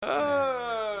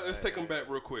Let's take them back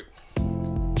real quick. I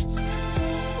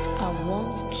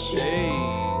want you. Hey.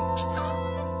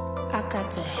 I got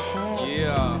to have you.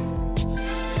 Yeah.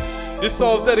 This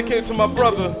song's dedicated to my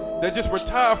brother that just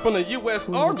retired from the U.S.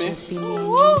 Army. Just be me.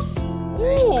 Ooh,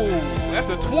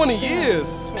 after 20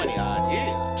 years. 20 odd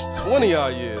years. 20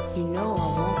 odd years. You know I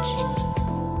want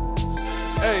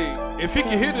you. Hey, if he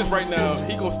can hear this right now,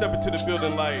 he gonna step into the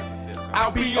building like, I'll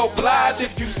be obliged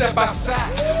if you step outside,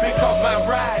 because my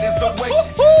ride is awaited.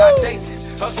 I dated,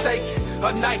 a steak,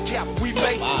 a nightcap, we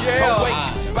made it. Yeah.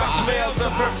 Awakened by smells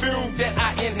of perfume that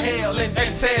I inhale and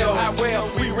exhale. How well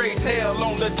we raise hell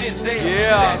on the Denzel.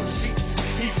 Yeah. Satin sheets,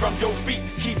 heat from your feet,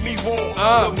 keep me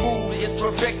warm. The mood is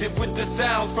perfected with the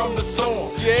sounds from the storm.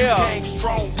 Yeah. You came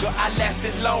stronger, I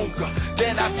lasted longer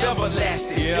than I've ever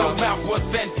lasted. Yeah. Your mouth was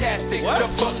fantastic. What? The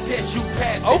fuck test you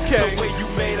passed it. Okay. The way you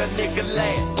made a nigga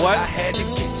laugh. What? I had to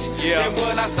get you. Yeah. And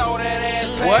when I saw that ass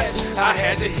What? pass, I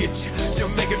had to hit you.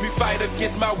 You're making me fight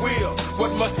against my will.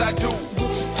 What must I do?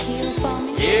 Would you kill for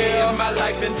me? Yeah, my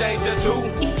life in danger too.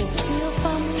 Even steal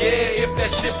for me? Yeah, if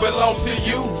that shit belongs to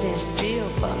you. Then feel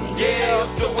for me. Yeah, if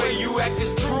the way you act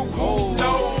is true.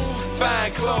 Nose,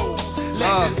 fine clothes.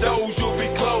 Lexus those you'll be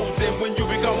closing when you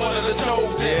become one of the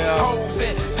chosen. Yeah. Hoes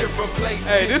in different places.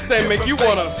 Hey, this thing make you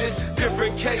different wanna- faces,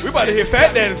 different cases. We about to hit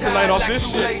Fat Daddy tonight off Like this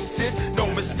shit. shoelaces. No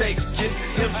mistakes, just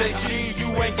MJG, you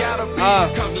ain't gotta be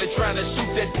constantly trying to shoot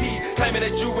that P, claiming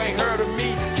that you ain't heard of me,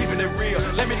 keeping it real.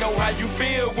 Let me know how you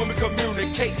feel when we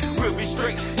communicate. We'll be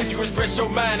straight if you express your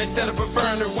mind instead of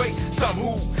preferring to wait. Some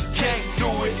who can't do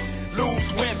it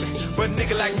lose women, but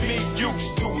nigga like me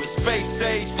used to it. Space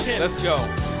age pimp. Let's go.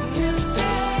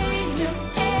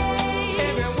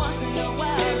 Every once in a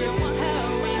while, this is how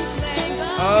we things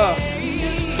are.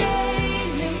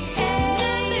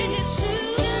 Nothing is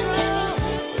too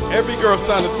strong. Every girl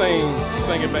sounded the same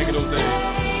singing back in those days.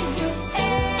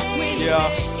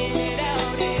 Yeah.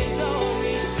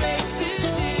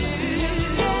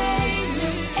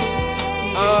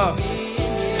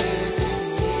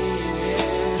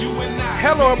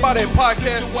 Hello, everybody in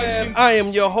podcast land. I am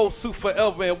your host, Sue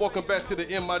Forever, and welcome back to the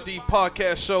MID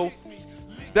podcast show.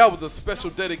 That was a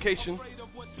special dedication,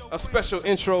 a special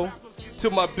intro to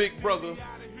my big brother,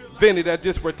 Vinny, that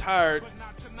just retired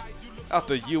out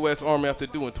the U.S. Army after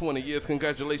doing 20 years.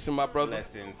 Congratulations, my brother.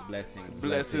 Blessings, blessings,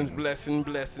 Blessings, blessings,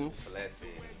 blessings.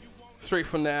 blessings. Straight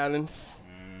from the islands.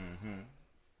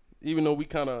 Even though we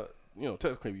kind of, you know,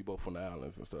 technically we both from the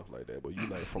islands and stuff like that, but you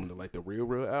like from the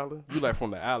real island. You like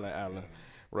from the island,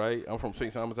 right? I'm from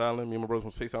St. Thomas Island. Me and my brother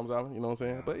from St. Thomas Island. You know what I'm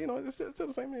saying? But you know, it's still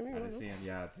the same thing. You know? The same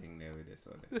y'all thing there with this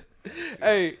one.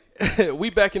 Hey, we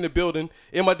back in the building.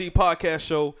 MID podcast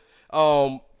show.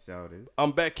 Shouters.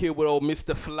 I'm back here with old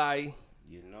Mr. Fly.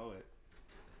 You know it.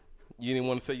 You didn't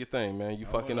want to say your thing, man. You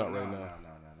fucking up right now. No.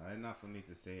 Enough for me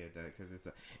to say it because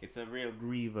it's a real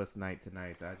grievous night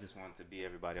tonight. I just want to be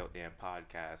everybody out there in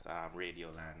podcast, Radio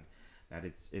Land, that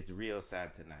it's real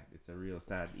sad tonight. It's a real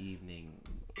sad evening.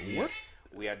 What?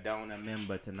 We are down a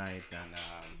member tonight, and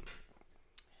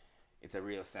it's a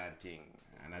real sad thing.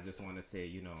 And I just want to say,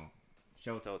 you know,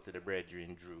 shout out to the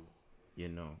brethren Drew. You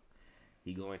know,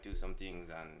 he going through some things,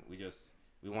 and we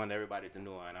want everybody to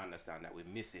know and understand that we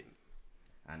miss him,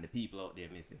 and the people out there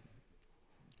miss him.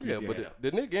 Yeah, but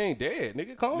the nigga ain't dead.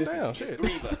 Nigga, calm down. It's Shit.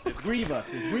 grievous. It's grievous.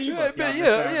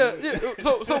 Yeah.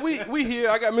 So we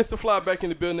here. I got Mr. Fly back in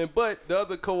the building, but the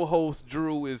other co-host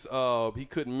Drew is he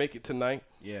couldn't make it tonight.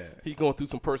 Yeah. He going through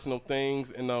some personal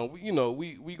things, and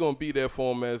we gonna be there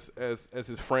for him as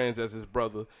his friends, as his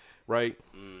brother, right?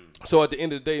 So at the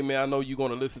end of the day, man, I know you're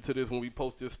gonna listen to this when we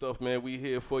post this stuff, man. We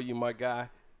here for you, my guy.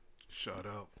 Shut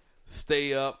up.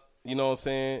 Stay up. You know what I'm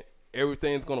saying?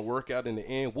 Everything's gonna work out in the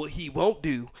end. What he won't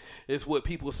do is what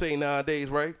people say nowadays,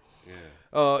 right?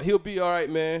 Yeah. He'll be all right,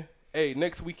 man. Hey,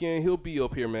 next weekend he'll be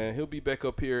up here, man. He'll be back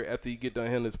up here after he get done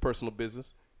handling his personal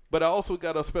business. But I also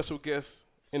got a special guest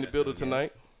in the building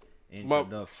tonight.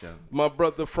 Introduction. My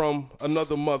brother from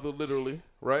another mother, literally,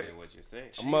 right? Say what you say.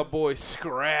 My boy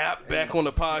Scrap back on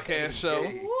the podcast show.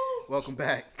 Welcome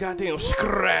back. Goddamn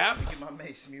Scrap. Get my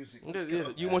Mace music. Let's Yeah,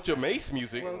 go. you want your Mace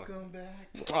music? Welcome back.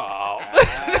 Oh.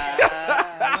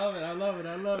 I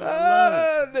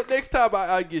love it. Next time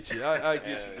I get you. I get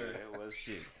you. Man. It was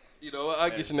shit. You know, I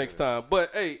get you next time. But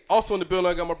hey, also in the building,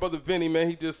 I got my brother Vinny, man.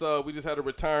 He just we just had a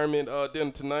retirement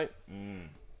dinner tonight.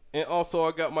 And also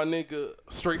I got my nigga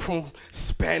straight from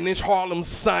Spanish Harlem,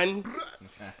 son.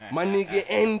 My nigga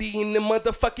Andy in the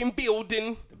motherfucking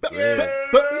building.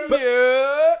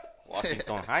 Yeah.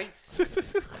 Washington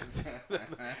Heights.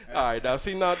 All right, now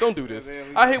see, don't do this.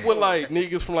 I hate when like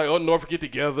niggas from like up north get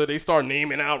together. They start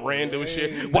naming out random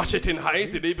shit. Washington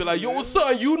Heights, and they be like, "Yo,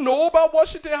 son, you know about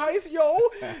Washington Heights, yo?"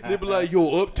 They be like,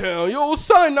 "Yo, Uptown, yo,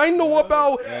 son, I know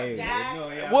about Hey,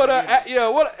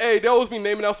 Hey, they always be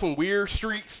naming out some weird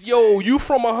streets. Yo, you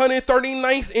from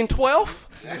 139th and 12th?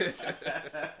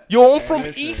 Yo, I'm from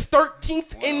East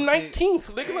 13th and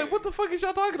 19th. Nigga, like, what the fuck is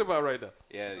y'all talking about right now?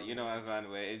 Yeah, you know what I'm saying?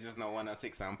 Where it's just no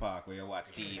 106 on Park where you watch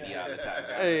TV all the time.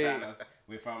 Hey.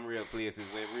 We're from real places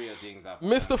where real things happen.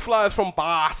 Mr. Fly is from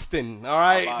Boston, all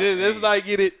right? Boston. Let's not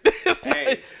get it.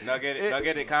 Hey, don't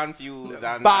get it confused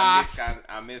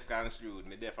and misconstrued.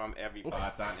 Me there from every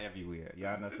part and everywhere. You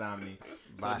understand me?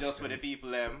 So just for the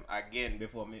people, again,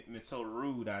 before me so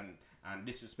rude and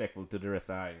disrespectful to the rest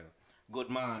of you. Good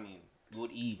morning,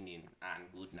 good evening, and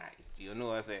good night. You know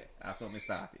what I said? That's what we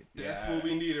started. That's what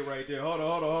we needed right there. Hold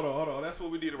on. That's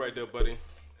what we needed right there, buddy.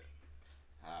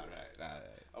 All right.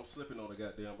 I'm slipping on the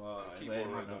goddamn keyboard wait,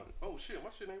 right now. no. Oh, shit, my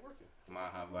shit ain't working.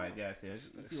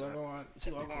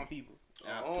 See what going on, people.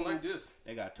 I don't like this.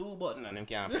 They got 2 buttons on them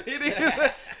cameras. It is.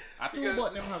 Two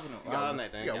buttons them having all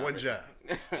night. You got one job.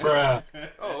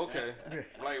 Oh, okay.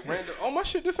 Like random. Oh, my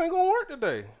shit, this ain't gonna work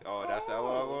today. Oh, that's that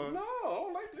one going? No, I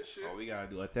don't like this shit. Oh, we gotta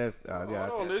do a test. Hold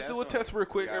on, let's do a test real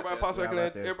quick. Everybody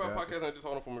podcast, just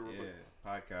hold on for me real quick.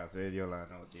 Yeah, podcast, radio line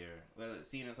out there. Well,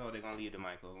 seeing as how they're gonna leave the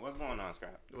mic open. What's going on,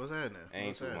 Scrap? What's happening? Ain't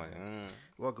What's too much. happening?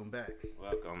 Welcome back.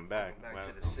 Welcome back. Back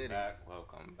to the city.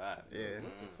 Welcome back. Yeah.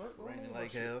 Raining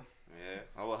like hell. Yeah.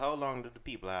 Oh, well, how long did the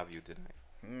people have you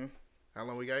tonight? How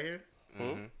long we got here?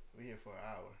 Mm-hmm. We here for an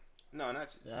hour. No,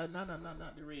 not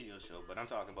the radio show, but I'm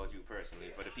talking about you personally.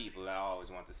 For the people that always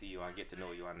want to see you and get to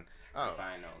know you and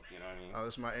find out, you know what I mean? Oh,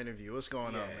 it's my interview. What's going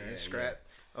on, man? yeah, Scrap.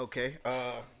 Okay.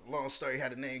 Long story how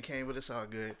the name came, but it's all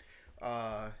good.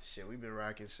 Shit, we've been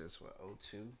rocking since what,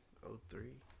 02, 03?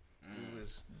 We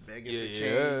was begging for change.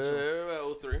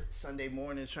 Yeah, 03. Sunday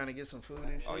mornings trying to get some food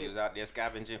and shit. Oh, you was out there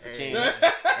scavenging for change?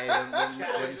 Hey, them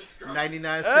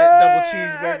 99-cent double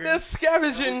cheeseburgers. That's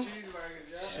scavenging.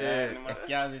 Shit.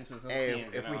 Scavenging for some Hey,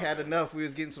 change. if we had enough, we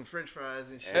was getting some French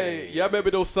fries and shit. Hey, y'all remember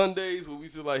those Sundays where we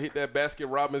used to like hit that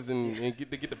Baskin Robbins and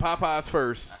get the Popeyes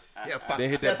first, Yeah,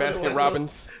 then hit that that's what it Baskin was.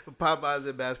 Robbins. Popeyes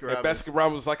and Baskin And Robbins. Baskin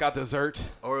Robbins was like our dessert,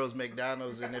 Oreos,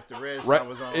 McDonald's, and if the red Right, sign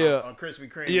was on yeah. on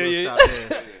Krispy Kreme, Yeah, we'll yeah. stop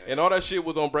there. and all that shit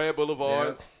was on Brad Boulevard.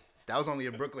 Yeah. That was only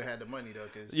if Brooklyn had the money though,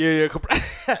 cause Yeah.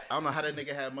 I don't know how that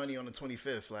nigga had money on the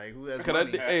 25th. Like who has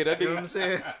money? that You know what I'm nigga,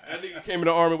 saying? that nigga came in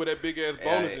the army with that big ass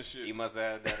bonus Yeah, and shit. He must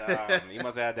have that. He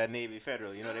must have that Navy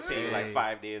Federal. You know they pay you like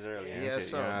 5 days early and Yeah, shit.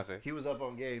 You know what I'm so saying? he was up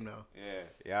on game though. Yeah,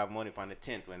 you have money on the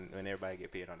 10th when everybody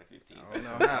get paid on the 15th. I don't know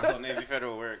how. That's how Navy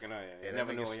Federal work. You know, you Yeah,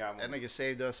 never that know when y'all that money. nigga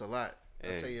saved us a lot.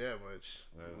 I'll Yeah. tell you that much.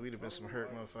 We'd have been some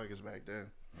hurt motherfuckers back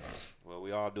then. Well,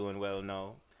 we all doing well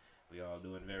now. We all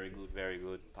doing very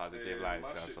good, positive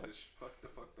lives and such. Fucked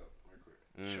up right quick.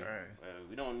 Sure. Well,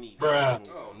 we don't need Bruh.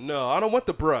 Oh no, I don't want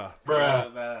the bruh.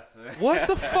 Bruh. What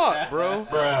the fuck, bro?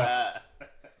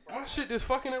 My shit just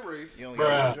fucking erased. You only Bruh.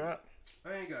 got one drop?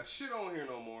 I ain't got shit on here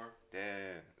no more.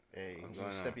 Damn. Hey, What's you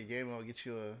going step on? your game on, get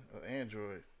you a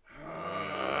Android.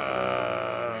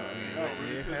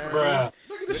 Bruh.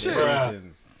 Look at this shit. Bruh.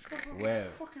 Well,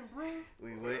 Fucking bruh.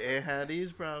 We wouldn't have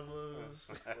these problems.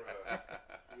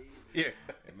 Yeah.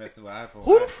 it messed with iPhone.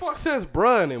 Who the fuck says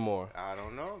bruh anymore? I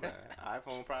don't know, man.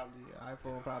 iPhone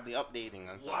probably updating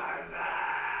on something.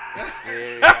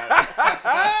 Siri,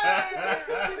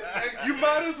 You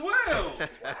might as well.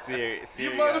 Siri,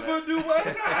 You might as well do what?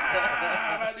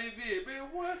 I did it, man.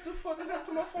 What the fuck is happening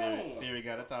to my phone? Siri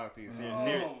gotta talk to you.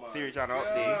 Oh my Siri trying to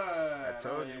update. I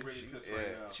told you,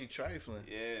 Yeah. She trifling.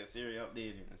 Yeah, Siri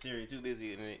updating. Siri too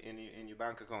busy in your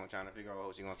bank account trying to figure out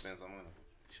how she gonna spend some money.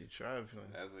 She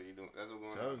trifling. That's what you doing. That's what's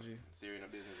going on. Told you. Siri in the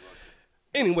business about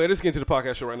Anyway, let's get into the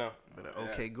podcast show right now. Better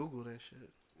okay Google that shit.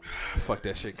 Fuck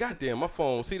that shit. Goddamn, my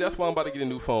phone. See, that's why I'm about to get a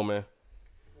new phone, man.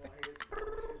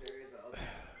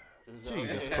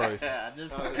 Jesus Christ. I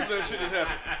just I can't believe that shit just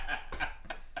happened.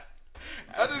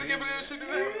 I just can't believe that shit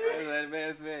just happened. that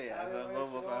man say.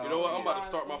 You know what? I'm about to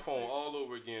start my phone all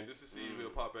over again just to see if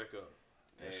it'll pop back up.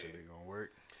 That shit ain't gonna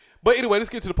work. But anyway, let's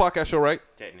get to the podcast show, right?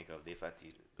 Technical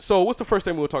difficulty. So, what's the first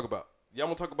thing we'll talk about? Y'all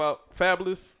want to talk about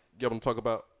Fabulous? Y'all want to talk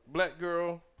about Black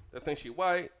Girl that thinks she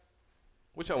white?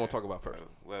 What y'all want to talk about first?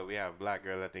 Well, we have black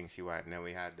girl that thinks she white, and then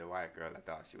we had the white girl that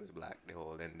thought she was black. The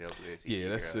whole Yeah, that's girl, just. you know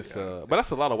what I'm saying? But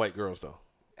that's a lot of white girls, though.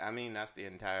 I mean, that's the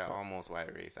entire almost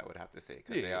white race, I would have to say,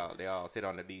 because Yeah. they all sit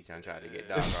on the beach and try to get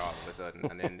darker all of a sudden,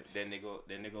 and then they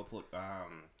go put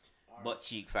butt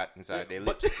cheek fat inside their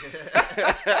lips.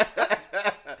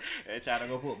 They try to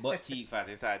go put butt cheek fat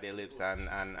inside their lips and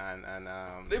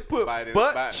They put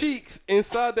butt cheeks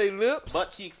inside their lips.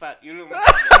 butt cheek fat. You know.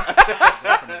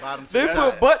 From the bottom to They the put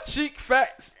top. butt cheek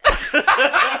fats.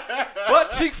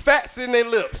 Butt cheek fats in their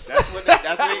lips. That's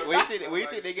where you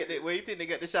think they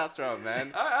get the shots from,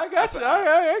 man. I got you.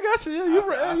 I got you. You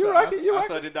right. I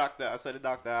saw the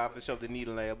doctor. I have to shove the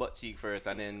needle in your butt cheek first,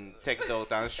 and then take it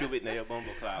out and shoot it in your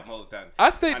bumble cloud mouth. I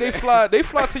think they fly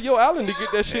to your island to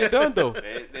get that shit done though.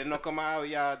 They not come out of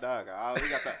yard, dog.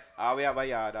 All we have a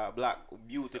yard, black,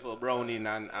 beautiful brownie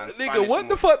and Spanish. Nigga, what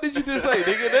the fuck did you just say,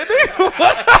 nigga? That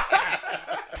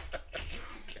nigga.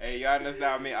 Hey, you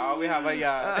understand me? All we have a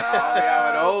yard. All we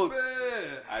have a house.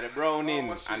 And the brownie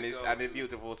and the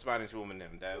beautiful Spanish woman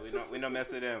them. We don't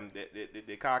mess with them.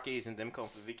 The Caucasians them come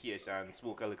for vacation,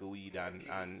 smoke a little weed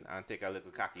and take a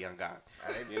little cocky and gone.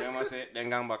 You know what I'm saying? Then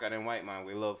gang back at them white man,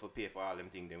 we love for pay for all them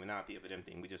things. We not pay for them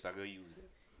things. We just have to use it.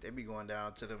 They be going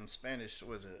down to them Spanish,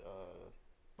 was it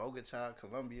Bogota,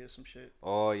 Colombia, some shit.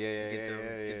 Oh yeah.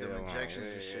 Get them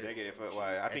injections and shit. They get it for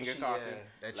why? I think it costing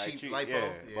that like cheap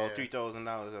lipo. about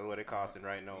 $3,000 is what it costing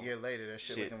right now. A year later, that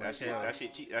shit. That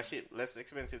shit cheap. That shit less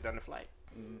expensive than the flight.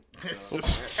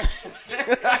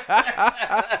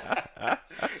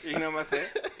 You know what I'm saying?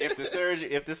 If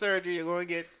the surgery you're gonna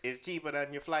get is cheaper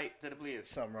than your flight to the place,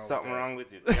 something wrong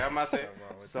with it. You know what I'm saying?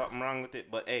 Something wrong with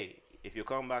it. But hey, if you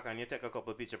come back and you take a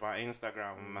couple of pictures on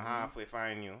Instagram, I'm halfway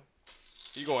find you.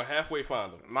 You going halfway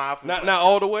find them? Not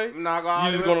all the way. Not all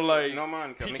You the just way. gonna like No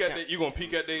man, peek at you gonna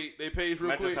peek at they page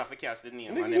real I quick. just have to catch the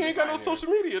name. Nigga, and you then ain't got no find you. social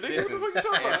media. Nigga, what the fuck you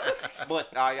talking about?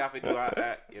 But all you have to do,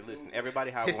 you listen,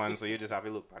 everybody have one, so you just have to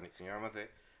look on it. You know what I'm saying?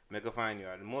 Make a find you.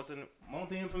 The most of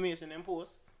the information in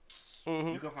post,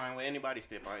 you can find where anybody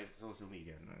step on his social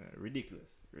media.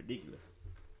 Ridiculous.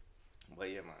 But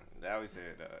yeah, man, they always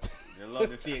said they love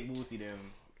the fake booty.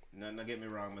 Them, no, get me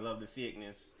wrong, they love the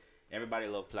fakeness. Everybody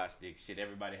love plastic shit.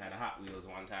 Everybody had a Hot Wheels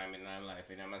one time in their life.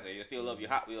 You know what I'm saying? You still love your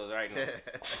Hot Wheels right now.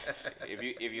 if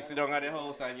you sit down at the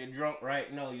house and you're drunk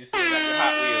right now, you still got your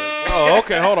Hot Wheels. Oh,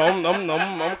 okay. Hold on.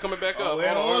 I'm coming back up.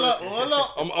 Hold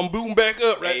up. I'm booting back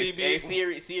up right Hey, there,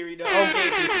 Siri done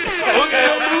Okay,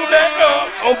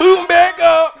 I'm booting back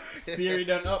up. Siri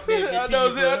done update. I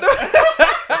know.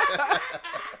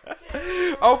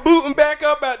 I'm booting back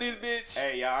up out this bitch.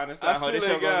 Hey, y'all understand how this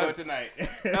show gonna go tonight?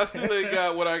 I still ain't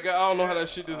got what I got. I don't know how that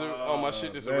shit is. My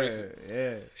shit is erasing.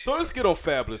 Yeah. So let's get on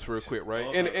Fabulous real quick, right?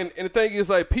 And the thing is,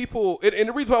 like, people, and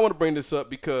the reason why I want to bring this up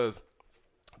because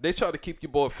they try to keep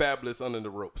your boy Fabulous under the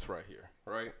ropes right here,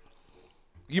 right?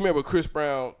 You remember Chris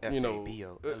Brown? You know,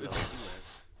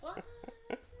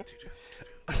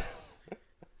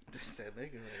 That's that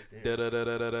nigga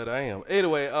right there. Damn.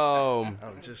 Anyway, I was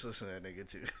just listening to that nigga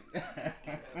too.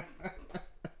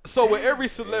 so with every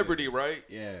celebrity, right?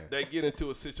 Yeah. They get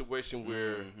into a situation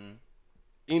where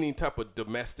any type of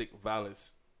domestic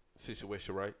violence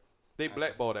situation, right? They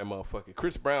blackball that motherfucker.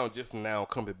 Chris Brown just now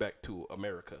coming back to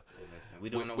America. We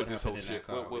don't know with what this whole happened in shit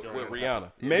that car. with We don't know what Rihanna.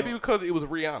 happened. Maybe because it was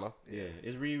Rihanna. Yeah,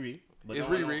 it's Riri. But It's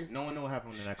no one Riri. No one know what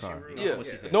happened in that car. Yeah, What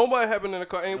she said. nobody happened in the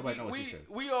car, and Nobody know what she said.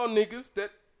 we all niggas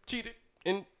that cheated,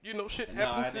 and you know shit No,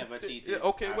 happens. I never cheated. Yeah,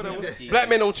 okay, I whatever. never cheated. Black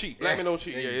men don't cheat. Black men don't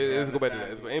cheat. There Yeah, you go. let's go back to that.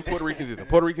 Understand. And Puerto Ricans isn't.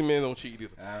 Puerto Rican men don't cheat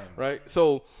either. Right.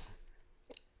 So,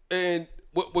 and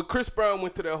what Chris Brown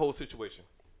went to that whole situation,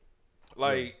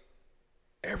 like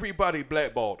everybody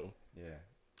blackballed him. Yeah.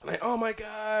 Like, oh my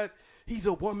God, he's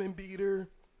a woman beater.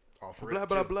 Off Blah, rip,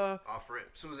 blah, too. blah. Off rip.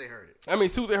 As soon as they heard it. I mean,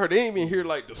 as soon as they heard, they didn't even hear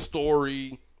like the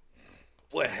story,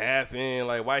 what happened,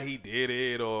 like why he did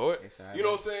it, or you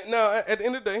know what I'm saying. No, at the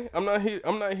end of the day, I'm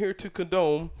not here to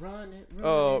condone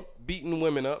beating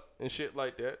women up and shit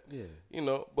like that. Yeah. You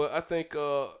know, but I think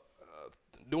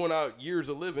during our years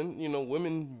of living, you know,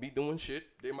 women be doing shit.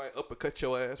 They might uppercut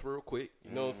your ass real quick.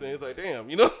 You know what I'm saying? It's like, damn,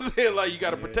 you know what I'm saying? Like, you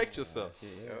got to protect yourself.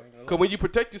 Because when you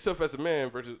protect yourself as a man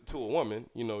versus to a woman,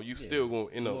 you know, you still going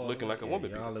to end up looking like a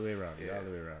woman. All the way around. All the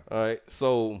way around. All right.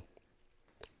 So,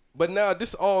 but now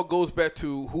this all goes back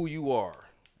to who you are.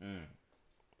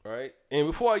 Right? And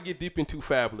before I get deep into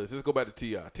Fabulous, let's go back to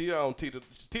T.I.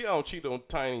 T.I. cheat on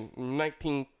Tiny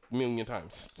 19 million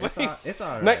times. It's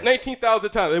all right. 19,000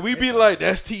 times. And we be like,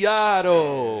 that's T.I.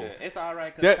 though. Yeah, it's all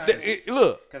right.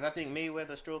 Look. Because I think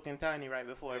Mayweather stroking Tiny right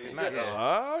before every match.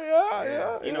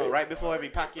 Yeah. You know, right before every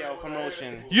Pacquiao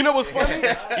promotion. You know what's funny?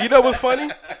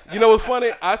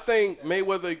 I think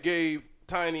Mayweather gave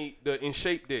Tiny the in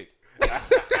shape dick.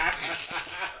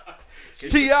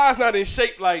 T.I.'s not in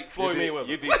shape like Floyd You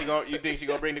Mayweather. think she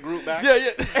gonna bring the group back? Yeah,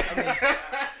 yeah.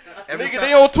 Every Nigga, time-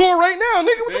 they on tour right now.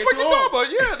 Nigga, what They the fuck you tour. talking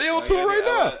about? Yeah, they on Oh, tour yeah, right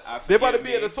they- now. I They about to forget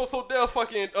be at me. the So Del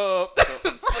fucking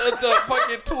the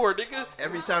fucking tour, nigga.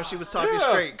 Every time she was talking Yeah.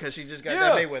 straight because she just got Yeah.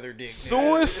 that Mayweather dick.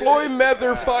 Soon as Floyd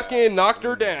Mayweather fucking knocked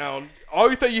her down, all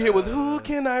you think you hear was, "Who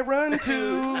can I run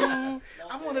to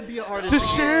I want to be an artist. to again.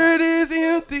 share this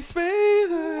empty space?"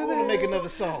 I want to make another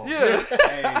song. Yeah.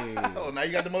 Hey, Oh, now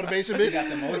you got the motivation, bitch. got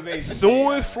the motivation.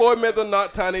 Soon as Floyd Mayweather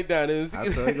knocked Tiny down, it was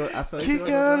I saw you kick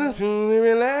out and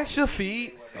relax your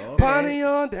feet, Okay. party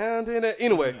on down to the.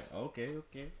 Anyway, Okay.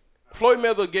 Floyd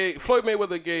Mayweather gave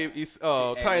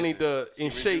Tiny listen, the she in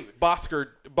shape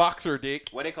boxer dick.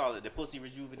 What they call it? The pussy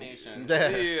rejuvenation. Yeah,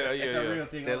 It's a real yeah.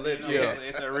 thing. That out there, lips, you know? yeah.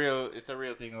 It's a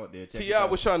real thing out there. Check it T.I. out.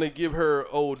 was trying to give her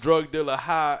old drug dealer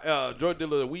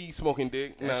weed smoking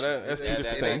dick. Nah, that's two that-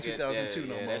 different that- things. 2002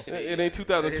 no more. that shit It ain't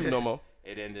 2002 no more.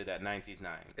 It ended at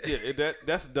 99. Yeah,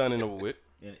 that's done and over with.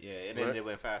 Yeah, it ended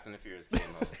when Fast and the Furious came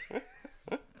out.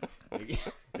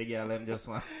 They got them just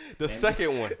one. The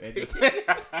second one. They just-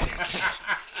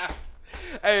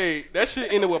 Hey, that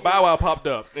shit ended with Bow Wow popped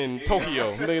up in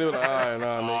Tokyo. Nigga was like, all right,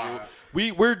 nah,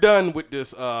 nigga. We're done with this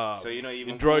So you know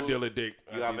even drug cool, dealer dick.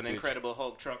 You have an incredible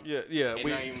Hulk truck. Yeah. It's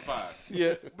not even fast.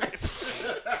 Yeah.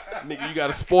 Nigga, you got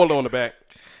a spoiler on the back.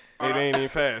 It ain't even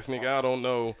fast, nigga. I don't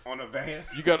know. On a van.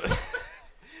 You got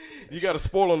you got a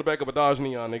spoiler on the back of a Dodge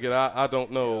Neon, nigga. I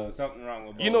don't know. Something wrong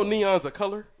with You know both. neon's a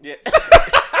color? Yeah.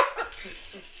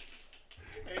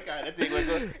 That thing was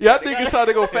good. Yeah, I think it's trying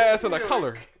to go fast in a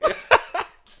color.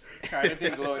 Kind of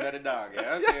thing glowing at the dog.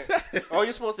 Yeah, I'm saying. Oh,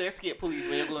 you're supposed to escape police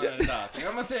when you're glowing at the dog. You know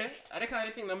what I'm saying? That kind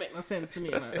of thing don't make no sense to me,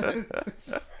 man.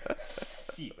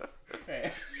 Shit.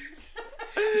 Hey.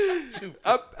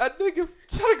 I think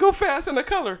it's trying to go fast in a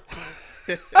color.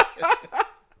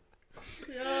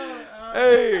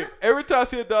 Hey, every time I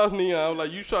see a Dodge Neon, I'm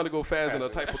like, you trying to go fast in a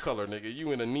type of color, nigga.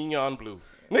 You in a neon blue.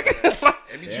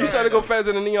 Nigga, you trying to go fast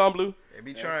in a neon blue? They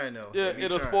be trying though. Yeah, They be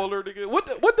in a trying. spoiler, nigga. What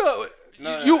the?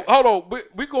 No, you no. hold on.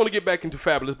 We're going to get back into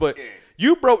Fabulous, but Yeah.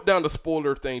 you broke down the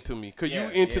spoiler thing to me because Yeah,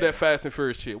 you into yeah. that Fast and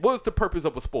Furious shit. What's the purpose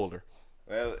of a spoiler?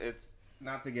 Well, it's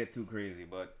not to get too crazy,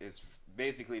 but it's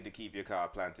basically to keep your car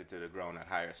planted to the ground at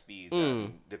higher speeds,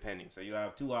 and depending. So you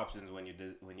have two options when you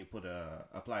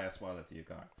apply a spoiler to your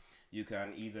car. You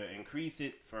can either increase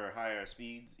it for higher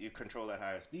speeds, you control at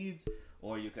higher speeds,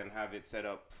 or you can have it set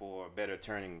up for better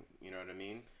turning. You know what I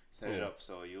mean? Set it up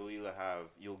so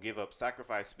you'll give up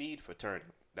sacrifice speed for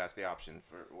turning. That's the option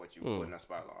for what you putting a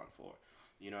spoiler on for.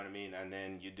 You know what I mean? And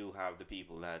then you do have the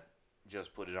people that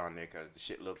just put it on there because the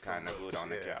shit look kind of good on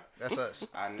the Yeah, car. that's us.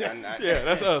 Yeah,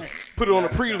 that's us. Put it on a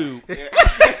prelude.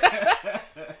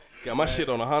 Got my shit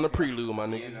on a Honda Prelude, my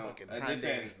nigga. You know, Fucking it Hyundai.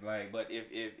 depends. Like, but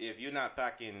if you're not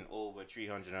packing over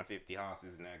 350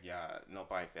 horses in that yard, no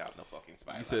point for have no fucking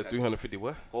spice. You said 350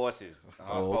 what? horses. Oh,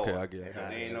 Horsepower. okay, I get it.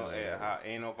 Because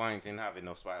ain't no point in having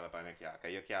no spoiler up on the car.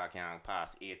 Because your car can't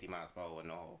pass 80 miles per hour,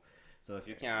 no. So if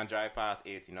you can't drive past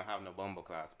 80, no have no bumper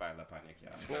class spoiler up on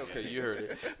your car. Okay, you heard it.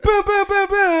 Boom, boom, boom,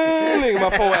 boom. Nigga,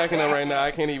 my phone acting up right now. I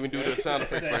can't even do the sound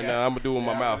effects right now. I'm gonna do it with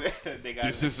my mouth. They got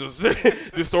This is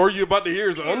the story you're about to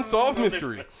hear is an unsolved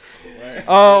mystery.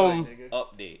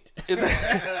 update.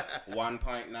 It's-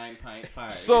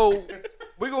 1.9.5. So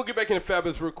we're gonna get back into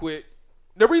Fabulous real quick.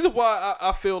 The reason why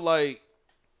I feel like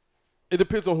it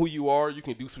depends on who you are. You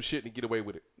can do some shit and get away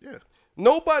with it. Yeah.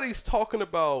 Nobody's talking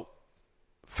about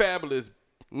Fabulous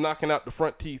knocking out the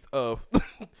front teeth of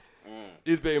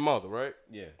his baby mother, right?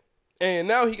 yeah. And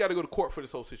now he got to go to court for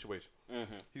this whole situation.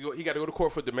 He got to go to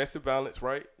court for domestic violence,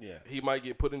 right? Yeah. He might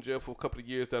get put in jail for a couple of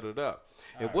years, da-da-da.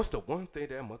 And what's the one thing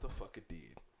that motherfucker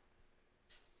did?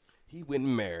 He went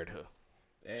and married her.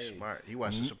 Hey. Smart. He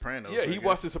watched The Sopranos. Yeah, he nigga.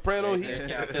 watched The Sopranos.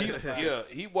 Yeah.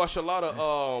 He watched a lot of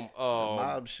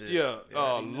mob shit.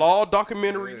 law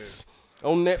documentaries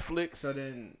on Netflix. So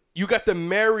then You got to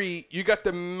marry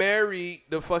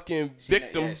the fucking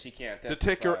victim she can't to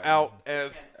take her testify out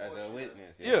as as a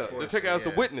witness. to take her as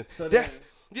the yeah. witness. So That's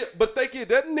but think it,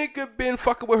 that nigga been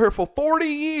fucking with her for 40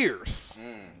 years.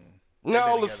 Now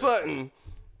all of a sudden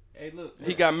Hey, look.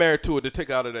 he got married to her to take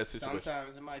her out of that situation.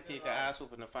 Sometimes it might take an ass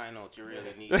whooping to find out you really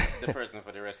need the person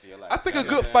for the rest of your life. I think a You know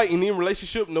good what I'm fight in any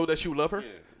relationship know that you love her.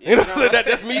 Yeah. You know, Yeah, no.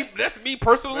 that's me. That's me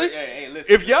personally. Hey,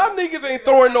 listen. If y'all niggas ain't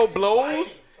throwing no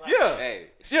blows, yeah. Hey,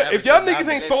 Yeah, if y'all establish niggas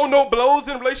a ain't throwing no blows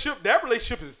in a relationship, that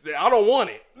relationship is. I don't want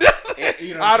it.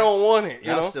 you know I don't want it.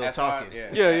 You Y'all know. still As talking. far-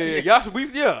 yeah. Yeah.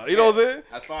 Y'all, you know what I'm saying?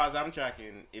 As far as I'm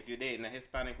tracking, if you're dating a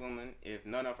Hispanic woman, if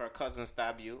none of her cousins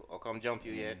stab you or come jump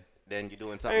you yet, then you're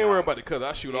doing I something. ain't worried wrong. about it because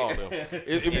I shoot all them.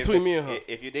 In between me and her.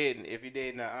 If you're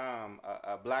dating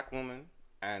a black woman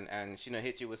and she done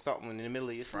hit you with something in the middle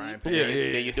of your sleep. Yeah,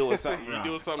 Then you're doing something You wrong.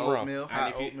 doing something wrong. Oatmeal, And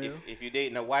hot oatmeal. if you're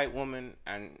dating a white woman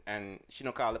and she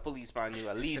don't call the police on you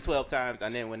at least 12 times,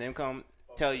 and then when them come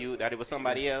tell you that it was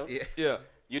somebody else, Yeah.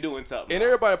 you're doing something And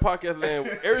wrong. everybody in podcast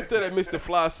land, everything that Mr.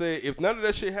 Fly said, if none of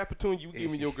that shit happened to him, you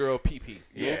giving your girl PP.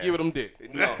 You Yeah. ain't giving them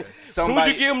dick. No. As soon as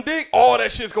Somebody- you give them dick, all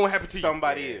that shit's gonna happen to you.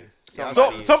 Somebody is. So,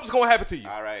 Somebody is. something's gonna happen to you.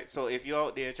 All right. So if you're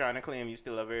out there trying to claim you're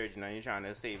still a virgin and you're trying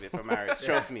to save it for marriage,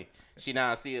 trust me, she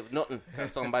not save nothing to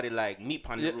somebody like me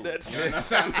on the Yeah, roof. that's- You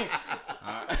understand me?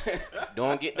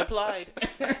 Don't get deployed.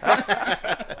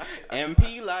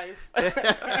 MP life.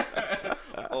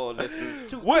 Oh, listen.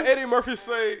 What Eddie Murphy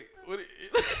say?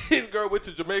 His girl went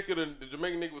to Jamaica and the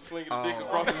Jamaican nigga was slinging the dick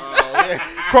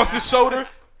across his shoulder.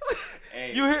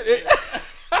 Hey, You hear it?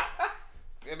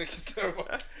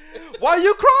 Why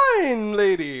you crying,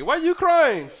 lady? Why you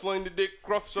crying? Sling the dick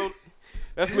across the shoulder.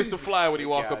 That's Mr. Fly when he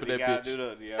walk up in that bitch. Do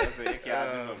that. Yeah, I say you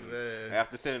can't do that.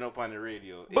 After setting up on the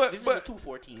radio. But- This but- is a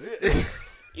 214.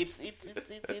 It's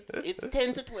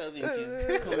 10 to 12 inches.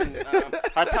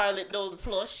 Her toilet don't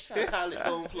flush.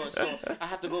 So I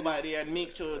have to go by there and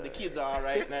make sure the kids are all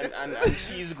right and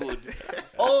she's good.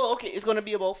 Oh, okay. It's gonna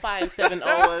be about 5-7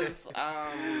 hours.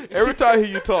 Every time I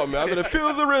hear you talk, man, I'm gonna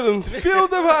feel the rhythm, feel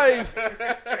the vibe.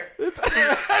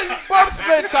 Bob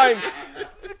spend time.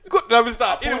 Good, never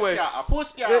stop. Anyway, a push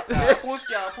cat. You know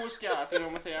what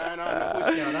I'm saying? I know a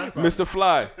push cat. Mr.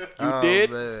 Fly, you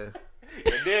dead? Man.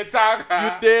 You dead, talk?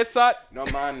 You dead, son? No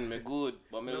man, me good,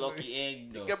 but me lucky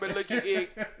egg though. Got me looking egg.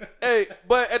 Hey,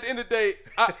 but at the end of the day,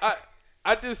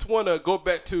 I just want to go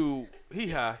back to he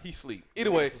high, he sleep.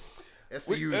 Anyway, That's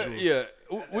the usual. yeah,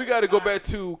 we got to go back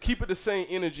to keeping the same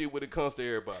energy when it comes to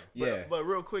everybody. Yeah. But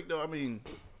real quick though, I mean,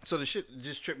 so the shit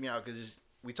just tripped me out because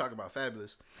we talk about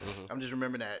Fabulous. I'm just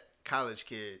remembering that college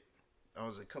kid. That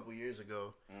was a couple years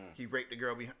ago. He raped a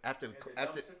girl after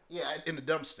in the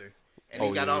dumpster, and Oh,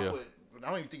 he got yeah, off yeah. with. I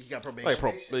don't even think he got probation.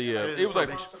 Yeah, it was like,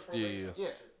 yeah. Yeah,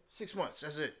 6 months.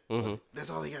 That's it. That's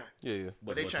all he got. Yeah.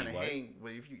 But they trying to hang.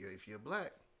 But if you're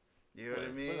black, you know what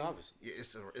I mean? well, obviously. Yeah,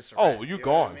 it's a Oh, wrap, you know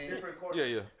gone. what I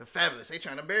mean? Yeah. Fabulous. They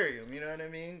trying to bury him. You know what I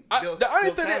mean? I didn't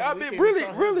think they, I Cosby, mean, can't really,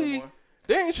 even call him no really, more.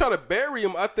 they ain't trying to bury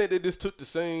him. I think they just took the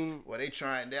same. Well, they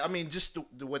trying. I mean, just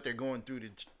what they're going through.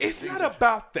 It's not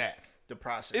about that. the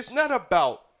process. It's not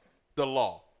about the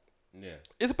law. Yeah.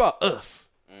 It's about us,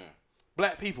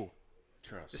 black people.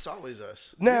 Trust. It's always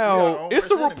us. We are our Now, own it's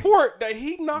a worst enemy. report that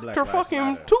he knocked Black her Lives fucking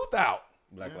Matter. tooth out.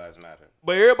 Black Lives Matter.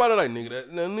 But everybody like, nigga,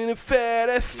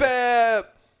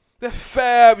 that's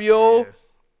fab, yo.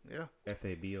 Yeah.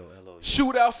 FABOLO.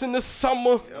 Shootouts in the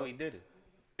summer. No, he did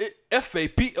it.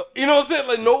 FAP. You know what I'm saying?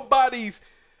 Like nobody's.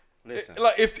 Listen.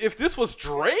 Like if this was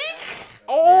Drake,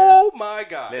 oh my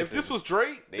God! Listen, if this was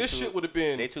Drake, They this too- shit would have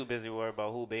been. They too busy worried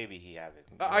about who baby he having.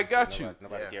 I got you.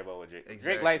 Nobody Yeah. care about what Drake. Drake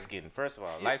Exactly. light skin. First of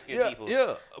all, light skinned yeah, people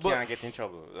yeah, but- can't get in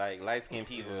trouble. Like light skinned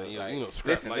people. Yeah, like, you know, scrap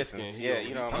listen, light listen. skin. Yeah,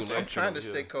 you know what I'm too saying. I'm trying to Yeah.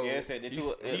 stay cold. Yeah, I said the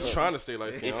two. He's trying to stay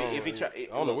light skinned. if he try- I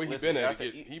don't know where he listen, been I at.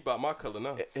 said- He about my color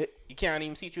now. You can't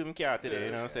even see through them car today.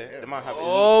 You know what I'm saying? The man have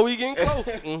Oh, we getting close.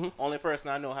 Mhm. Only person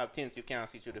I know have tints you can't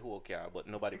see through the whole car, but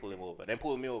nobody pull him over. Then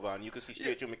pull me over and you can see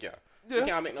straight through my car. Yeah. It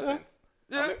can't make no sense.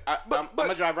 Yeah, I'm but-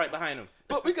 gonna drive right behind him.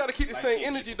 But we got to keep the same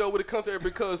energy though when it comes to it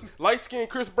because light skinned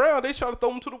Chris Brown, they try to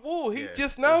throw him to the wall. He Yeah,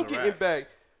 just now that's a getting wrap. back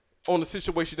on the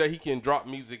situation that he can drop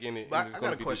music in it. But and it's I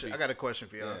gonna got a be question. this I got a question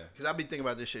for y'all Yeah. because I've been thinking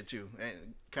about this shit too,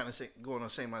 and kind of going on the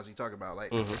same lines you talk about,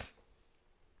 like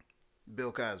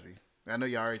Bill Cosby. I know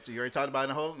you already talked about it. In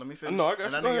the whole. Let me finish. No, I got And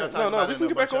you. know Go y'all ahead. talked No, about we it can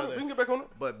in a get back bunch on of it. We other- can get back on it.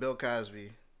 But Bill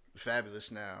Cosby,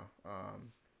 fabulous now.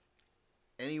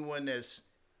 Anyone that's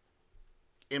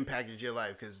impacted your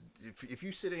life, because if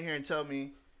you sit in here and tell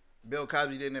me Bill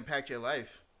Cosby didn't impact your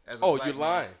life as a Oh, black you're man,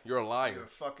 lying. You're a you're liar. a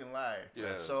fucking liar.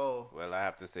 Yeah. So Well, I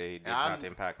have to say, it did I'm- not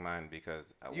impact mine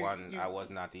because You- I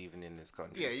was not even in this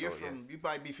country. yeah, you're so from. yes.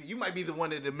 You might be the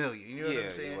one in the million. You know what Yeah,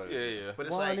 I'm saying? yeah, Yeah, yeah. But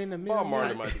it's One like in a Bob million.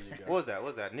 Marley might be your guy. What was that? What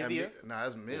was that? Nivea? Nah,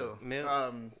 that's Mill.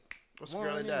 Mill. What's the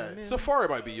girl that died? Safari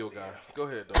might be your guy. Go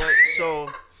ahead, though.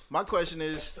 So my question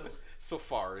is,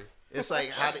 Safari. it's like,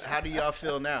 how do y'all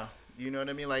feel now? You know what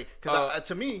I mean? Like, because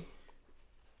to me,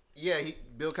 yeah,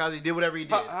 Bill Cosby did whatever he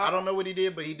did. I don't know what he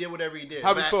did, but he did whatever he did.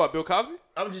 How do you But feel about Bill Cosby?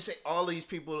 I'm just saying all these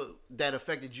people that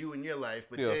affected you in your life,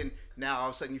 but Yeah. then now all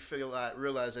of a sudden you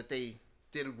realize that they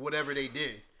did whatever they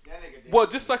did. Well,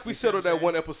 just like we said what on I'm that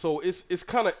one saying? episode, it's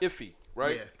kind of iffy,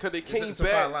 right? Yeah. Because they It's came a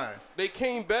fine line. back. They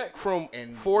came back from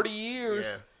And- 40 years,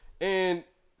 yeah. and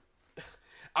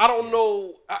I don't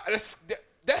know.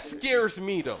 That scares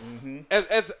me though. Mm-hmm.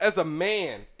 As a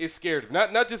man, it scared me.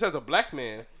 Not just as a black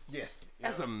man. Yeah.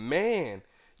 As a man,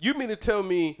 you mean to tell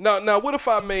me now? What if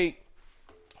I make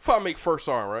if I make First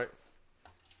Arm, right?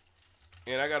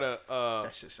 And I gotta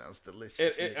That shit sounds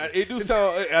delicious. it do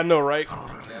sound, I know, right?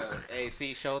 Hey,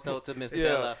 see, shout out to Miss Yeah.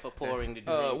 Bella for pouring the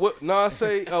drinks. What Nas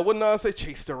say?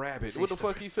 Chase the rabbit. What the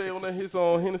fuck he say on his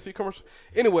Hennessy commercial?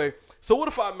 Anyway, so what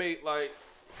if I made like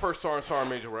First Sergeant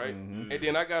Major, right? And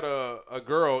then I got a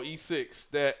girl E6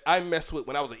 that I messed with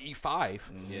when I was an E5,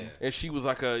 and she was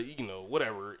like a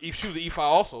whatever. She was an E5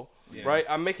 also. Yeah. Right,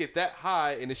 I make it that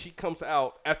high, and then she comes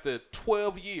out after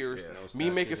 12 years. Me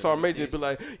making Sergeant Major be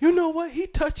like, you know what? He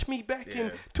touched me back in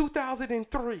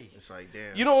 2003. It's like,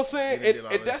 damn. You know what I'm saying?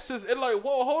 And that's just like,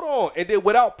 whoa, hold on. And then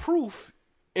without proof,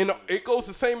 it goes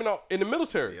the same in the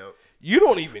military. Yep. You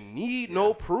don't even need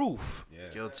no proof.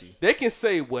 Guilty. They can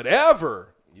say whatever.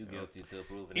 You guilty till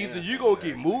proven Either innocent. you gonna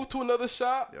get moved to another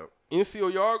shop, Yep.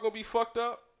 NCO yard gonna be fucked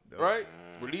up, right?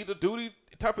 Relieve the duty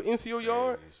type of NCO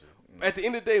yard. At the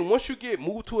end of the day, once you get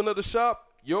moved to another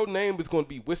shop, your name is going to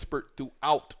be whispered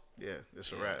throughout. Yeah,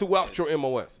 it's a wrap. Throughout your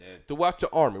MOS, throughout your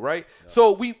army, right?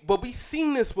 So we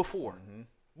seen this before.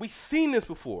 We seen this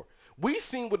before. We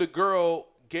seen where the girl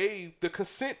gave the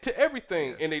consent to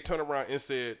everything, and they turned around and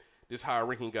said, "This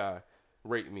high-ranking guy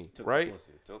raped me," right?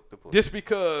 Just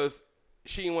because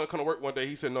she didn't want to come to work one day,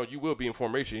 he said, "No, you will be in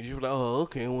formation." She was like, "Oh,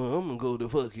 okay, well, I'm gonna go to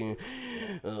fucking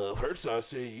first I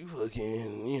say you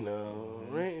fucking,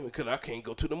 right? Because I can't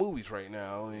go to the movies right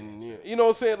now." And you know what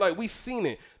I'm saying? Like, we seen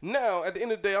it. Now, at the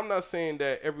end of the day, I'm not saying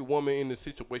that every woman in this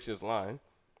situation is lying.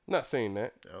 I'm not saying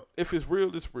that. Yep. If it's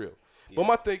real, it's real. But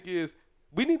my thing is,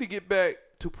 we need to get back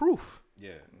to proof.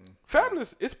 Yeah.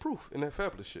 Fabulous is proof in that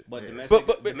Fabulous shit. But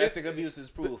domestic abuse is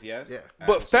proof, yes? Yeah.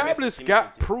 But She Fabulous missing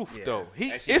got teeth. proof though.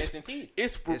 Missing teeth.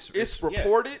 It's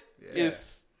reported.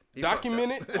 It's He fucked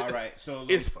documented. All right, so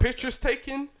It's pictures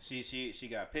taken. she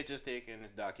got pictures taken.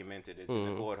 It's documented. It's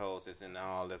in the courthouse. It's in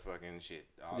all the fucking shit,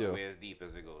 all Yeah. the way as deep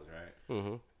as it goes,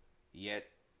 right? Yet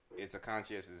it's a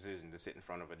conscious decision to sit in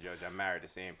front of a judge and marry the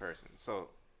same person. So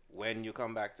when you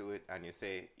come back to it and you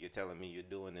say you're telling me you're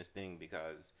doing this thing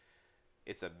because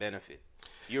it's a benefit,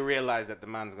 you realize that the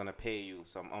man's gonna pay you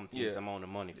some amount of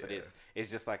money for this.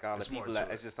 It's just like all the people.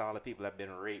 It's just all the people that have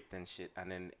been raped and shit, and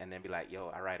then be like, "Yo,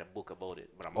 I write a book about it,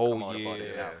 but I'm gonna come out about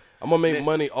it now." I'm gonna make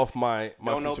money off my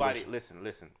Don't situation. nobody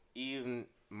listen. Even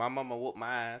my mama whooped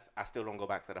my ass. I still don't go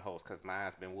back to the house because my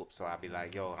ass been whooped. So I be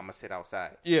like, "Yo, I'm gonna sit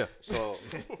outside." Yeah. So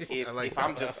if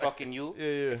I'm just fucking you,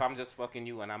 Yeah. if I'm just fucking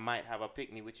you, and I might have a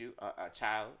picnic with you, a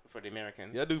child for the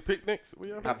Americans. Y'all do picnics?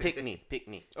 A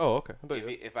picnic. Oh, okay. I thought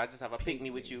you- If I just have a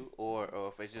picnic with you, or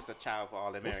if it's just a child for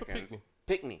all the What's a Americans,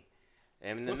 picnic?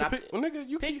 And What's a well, nigga,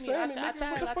 you keep saying it,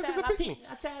 nigga. What the fuck is a picnic?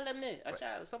 A child them there. A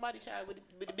child. Somebody child with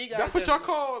the big eyes. That's what y'all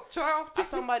call child's picnic?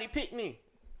 Somebody pick me.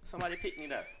 Somebody pick me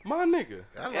that. My nigga.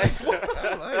 I like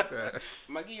that.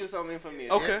 I'm gonna give you some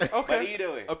information. Okay. But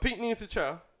either way, a picnic is a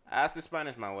child. I asked the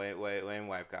Spanish my way when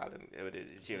wife called them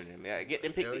the children. Yeah, get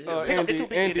them picnic.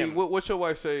 Andy, what's your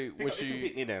wife say when she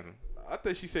picnic them? I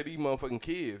think she said these motherfucking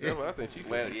kids. That's what I think she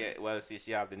said. Well, see,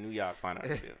 she have the New York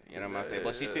partner still. You know what I'm saying?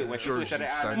 But she still when she switched to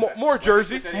the island, more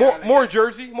Jersey, more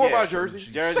Jersey, more about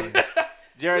Jersey.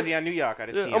 Jersey and New York are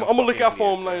the same. I'm gonna look out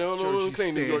for them. Like, don't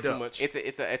say New York too much. It's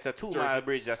a 2-mile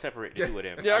bridge that separates the two of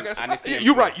them. Yeah, I got you.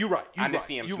 You're right. You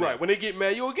right. When they get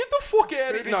mad, yo, get the fuck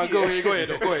out of it. No, go ahead. Go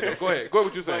ahead.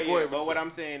 What you saying? Go ahead. But what I'm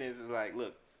saying is like,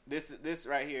 look, this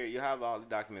right here, you have all the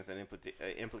documents and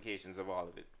implications of all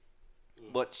of it.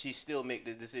 But she still make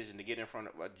the decision to get in front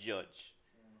of a judge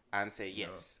and say,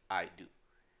 yes, I do.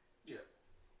 Yeah.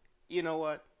 You know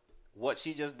what? What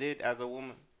she just did as a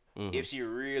woman, if she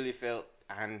really felt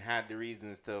and had the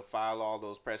reasons to file all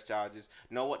those press charges,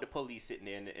 know what the police sitting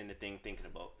there in the thing thinking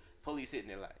about. Police sitting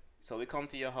there like, so we come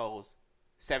to your house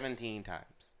 17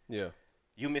 times. Yeah.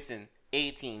 You missing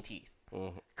 18 teeth.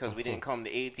 Because we didn't come the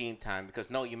 18th time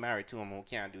because, no, you married to him and we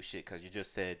can't do shit because you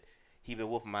just said, he been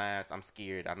whooping my ass, I'm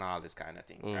scared, and all this kind of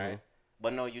thing, right?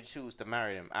 But no, you choose to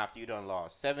marry him after you done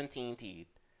lost 17 teeth,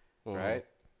 right?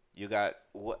 You got,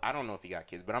 I don't know if he got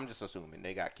kids, but I'm just assuming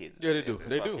they got kids. Yeah, they do.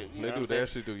 They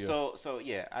actually do, yeah. So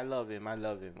yeah, I love him.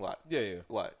 What? Yeah.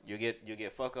 What? You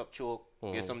get fuck up choke,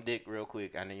 get some dick real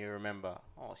quick, and then you remember,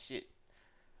 oh shit,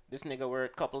 this nigga worth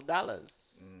a couple of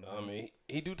dollars. I mean,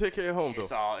 he do take care of home,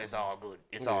 though. It's all good.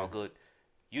 It's all good.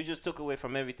 You just took away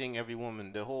from everything, every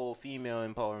woman, the whole female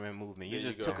empowerment movement. You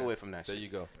just took away from that shit. There you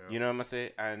go. You know what I'm going to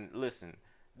say? And listen,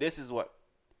 this is what,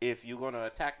 if you're going to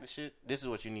attack the shit, this is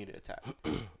what you need to attack.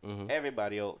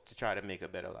 Everybody out to try to make a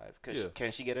better life. Because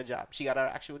can she get a job? She got an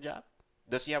actual job?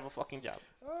 Does she have a fucking job?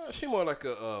 She more like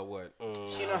a what?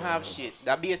 She don't have shit.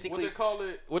 That basically. What they call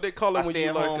it? What they call it when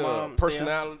you like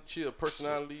personality? She a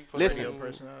personality. For Listen,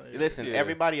 personality. listen. Yeah.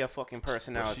 Everybody a fucking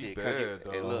personality. But she 'cause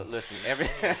bad, hey, though. look, listen.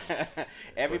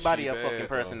 Everybody a bad, fucking though.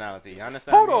 personality. You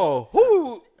understand? Hold me? on,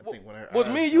 who I think when her was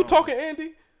eyes me and you gone. talking,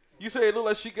 Andy? You said it looked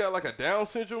like she got like a Down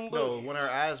syndrome. No, Look? when her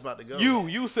eyes about to go.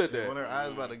 You said When that. her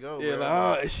eyes about to go. Yeah,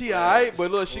 bro. like, she alright, but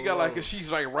look, she got like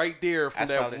she's like right there from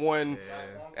That's that probably- one.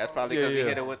 That's probably because Yeah, he yeah.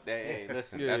 hit her with that. Hey,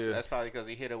 listen, Yeah, yeah. that's probably because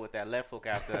he hit her with that left hook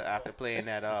after playing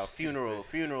that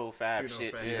funeral fab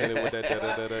shit. fab. Yeah. And it with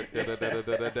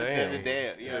that damn.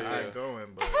 Damn, you know what I'm saying? Not going,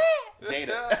 but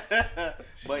Jada.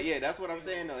 But yeah, that's what I'm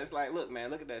saying though. It's like, look, man,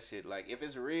 look at that shit. Like, if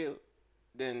it's real,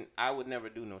 then I would never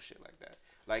do no shit like that.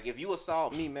 Like, if you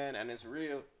assault me, man, and it's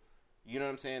real, you know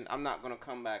what I'm saying? I'm not gonna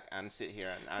come back and sit here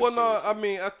and. Well, no, seriously- I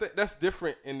mean, I think that's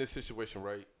different in this situation,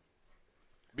 right?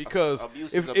 Because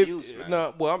Abuse if, is abuse, man.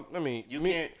 no, well, I mean,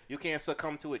 You can't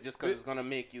succumb to it just because it's gonna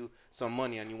make you some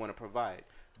money and you want to provide.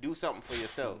 Do something for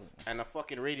yourself. And a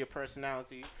fucking radio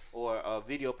personality or a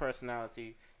video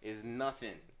personality is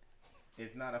nothing.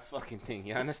 It's not a fucking thing.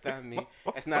 You understand me?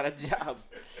 It's not a job.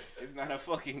 It's not a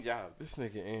fucking job. This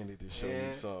nigga Andy just showed Yeah.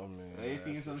 me something, man. You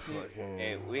seen some shit? Fucking-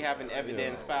 Hey, we having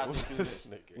evidence passing through. This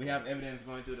nigga, We have evidence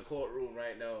going through the courtroom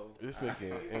right now. this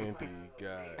nigga Andy,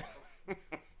 God.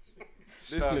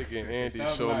 This nigga Andy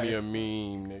showed me a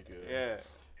meme, nigga. Yeah.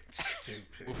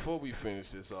 Before we finish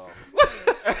this off,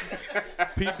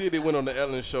 P. Diddy went on the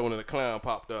Ellen show and the clown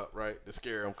popped up, right, to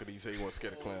scare him because he said he wasn't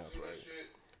scared of clowns, right?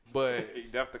 But He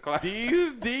duffed the clock.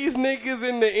 these niggas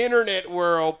in the internet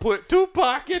world put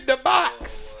Tupac in the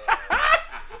box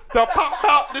to pop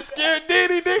out the scared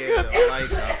Diddy yeah, the nigga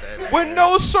lights out that with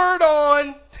no shirt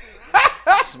on.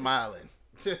 smiling.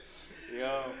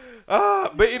 Yo,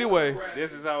 But anyway,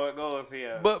 this is how it goes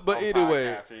here. But on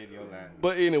anyway. Podcast Radio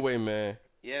Land. man,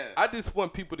 Yeah. I just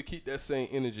want people to keep that same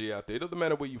energy out there. It doesn't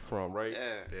matter where you from, right?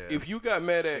 Yeah. Yeah. If you got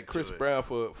mad at Stick to Chris it. Brown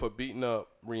for beating up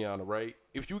Rihanna, right?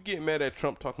 If you get mad at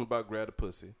Trump talking about grab the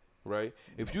pussy, right?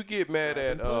 If you get mad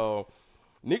at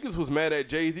niggas was mad at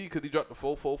Jay-Z because he dropped the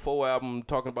 444 album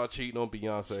talking about cheating on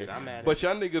Beyonce. Shit, I'm mad at But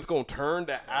y'all niggas gonna turn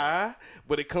the eye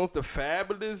when it comes to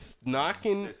Fabulous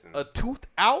knocking Listen. a tooth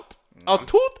out. A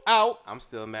tooth out. I'm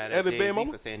still mad At at the Jay-Z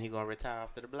Bama? for saying he gonna retire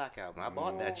after the Black Album. I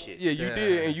bought that shit. Yeah, you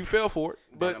did, and you fell for it.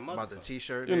 But About the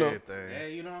t-shirt You and know. everything. Yeah,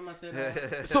 you know how much I said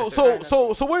that?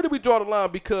 so where do we draw the line?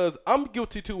 Because I'm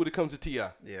guilty too when it comes to Ti.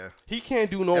 Yeah. He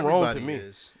can't do no wrong to Everybody me.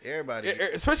 is. Everybody.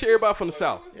 Especially everybody from the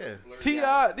South. Yeah.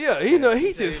 T.I., yeah, he know he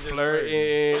He just just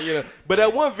flirting, you know. But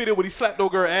that one video when he slapped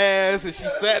old girl ass and she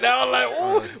sat down like,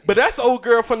 ooh. But that's old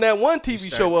girl from that one TV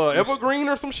start- show, you Evergreen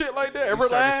or some shit like that. You start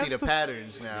to Everlast. see the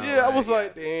patterns now. Yeah, I was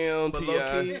like, damn, But T.I.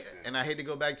 low key, and I hate to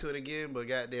go back to it again, but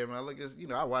goddamn, I look at,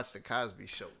 I watched the Cosby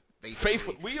Show.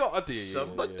 Faithful. We all did.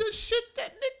 Some of the shit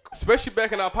that nigga. Especially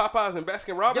back in our Popeyes and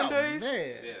Baskin Robbins days.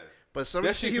 Man. But some That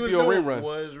of the shit shit he used was to be on doing Ring Run.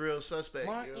 was real suspect.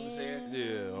 You know what I'm saying? Yeah.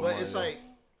 oh But my it's God. like,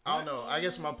 I don't know. I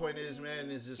guess my point is, man,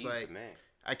 it's just He's like, the man.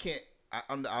 I can't,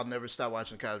 I'll never stop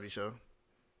watching the Cosby Show.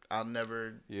 I'll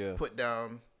never Yeah. put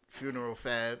down Funeral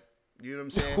Fab. You know what I'm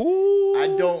saying? Ooh. I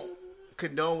don't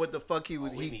condone what the fuck he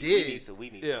We did. We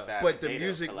need Yeah. some Fab But and the Jada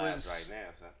music collabs was- right now,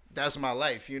 son. That's my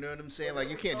life. You know what I'm saying? Like,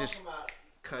 you can't just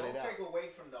cut it Don't out. take away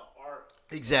from the art.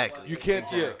 Exactly. You can't,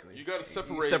 Exactly. yeah. You got to You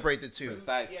separate. separate the two.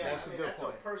 Besides Yeah, that, I mean, good that's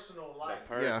point. a personal life.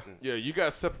 person. Yeah, you got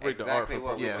to separate the art Exactly from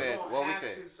what we Yeah. said. You don't What we have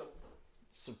said. to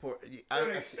Support. to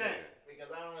an extent,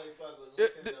 because I don't really fuck with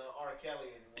listening to R. Kelly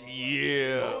anymore.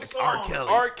 Yeah. Those R. songs- Kelly.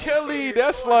 R. Kelly,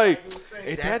 that's like,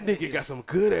 hey, that nigga got some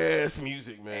good ass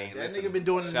music, man. Hey, That listen, nigga been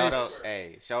doing shout this. out,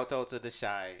 hey, shout out to the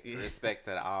Shy. Respect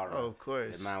to the aura. Oh, of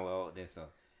course. The man well this.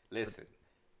 Listen,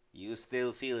 you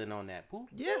still feeling on that poop?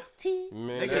 Yeah.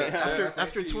 Man, Nigga, that-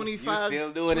 after You 25,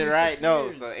 still doing it 26 right now.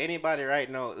 years. So anybody right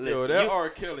now, listen, yo, that you- R.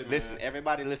 Kelly, man. listen,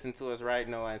 everybody listen to us right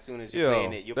now. As soon as you're Yo,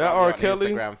 playing it, you're that probably R. on Kelly-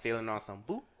 Instagram feeling on some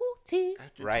boo tea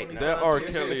After right 25, now. That R.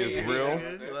 26 Kelly is years, real.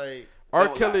 nigga, Like, R.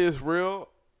 Don't Kelly lie. is real.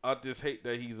 I just hate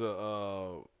that he's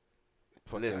a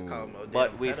fucking Listen, call him a damn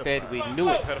but we said we knew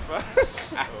it.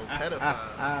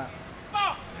 pedophile.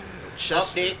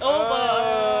 Just Update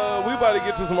over. we about to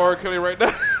get to some R. Kelly right now.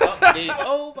 Update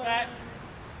over.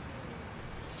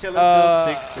 Chilling Uh,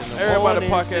 till 6 in the everybody morning.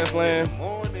 podcast 6 in land. the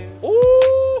morning.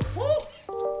 Ooh.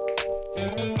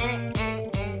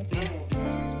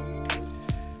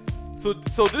 So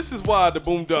this is why the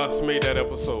Boondocks made that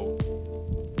episode.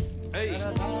 Hey.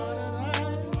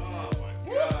 Oh my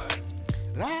God.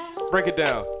 Break it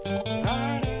down.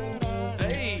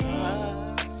 Hey.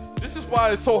 This is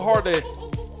why it's so hard to.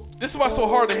 This is why it's so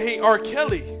hard to hate R.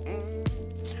 Kelly.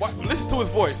 Why, listen to his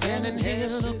voice. Standing here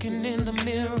looking in the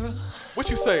mirror. What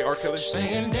you say, R. Kelly?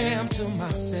 Saying damn to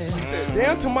myself.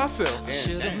 Damn to myself.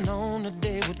 Should have known the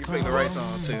day would You come. picked the right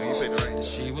song too. You picked the right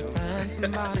song. She would find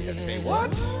somebody else.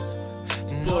 What?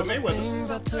 Floyd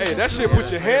Mayweather. Hey, that shit put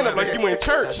your hand up like you in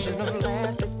church. Shouldn't have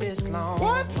lasted this long.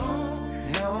 What?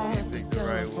 Now at this the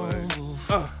right telephone booth.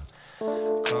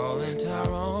 Calling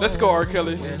Tyrone. Let's go, R.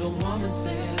 Kelly. The woman's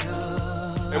fed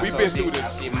up. And we've been through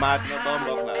this. The Magna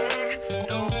Bumbo Clan.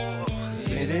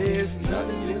 There's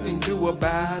nothing you can do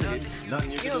about it.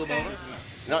 Nothing you can do about it.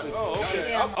 Nothing. Oh,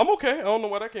 okay. I'm okay. I don't know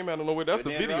why that came out of nowhere. That's the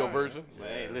video version.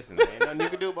 Hey, listen, ain't nothing you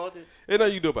can do about it. Ain't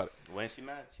nothing you can do about it. When she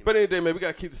mad, she But any day, man, we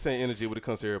gotta keep the same energy when it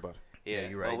comes to everybody. yeah,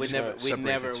 you're right. But we You never, just we gotta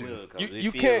never separate the two. will. 'Cause we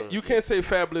You feel- can't say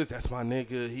Fabulous. That's my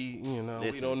nigga. He, you know, we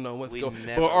Listen, don't know what's we going.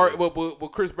 never But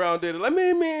Chris Brown did it. Let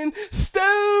me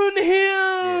stone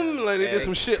him. Like they did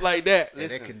some shit like that. Yeah, they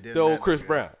Listen, condemn The old that Chris nigga.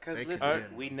 Brown. Because They listen,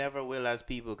 condemn. we never will as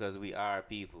people because we are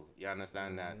people. You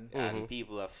understand that? And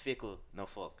people are fickle. No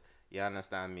fuck. You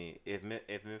understand me? If me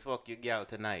fuck your gal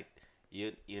tonight,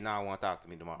 you not want to talk to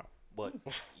me tomorrow. But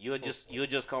you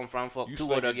just come from fuck You two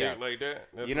suck other your dick gals. like that.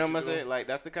 That's You know what I'm doing? saying? Like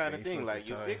that's the kind of you thing. fuck Like the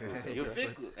you time. fickle. Yeah. You're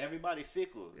fickle. Everybody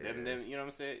fickle. Them, you know what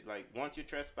I'm saying? Like once you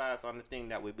trespass on the thing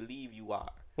that we believe you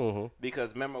are.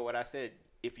 Because remember what I said.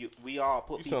 If we all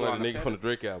put You people sound like on the the nigga from the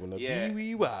Drake album. Yeah.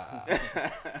 We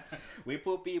we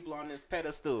put people on this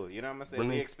pedestal. You know what I'm saying?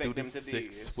 Running We expect through them the to be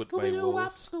six with my Scooby-Doo-wop,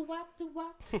 wolves. scoo-wop,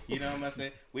 doo-wop. You know what I'm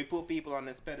saying? We put people on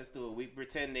this pedestal. We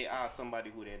pretend they are somebody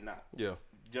who they're not. Yeah.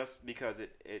 Just because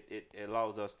it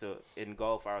allows us to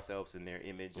engulf ourselves in their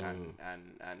image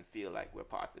and feel like we're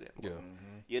part of them. Yeah.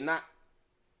 You're not.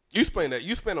 You explain that.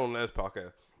 You explained on the last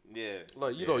podcast. Yeah.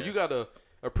 Like you know, you gotta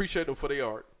appreciate them for their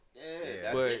art, Yeah.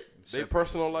 That's but it. their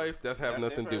personal life that's have That's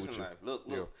nothing to their do with you. personal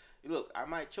life. Look. I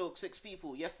might choke 6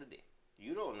 people yesterday.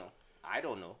 You don't know. I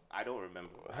don't know. I don't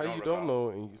remember. How I you recall. don't know?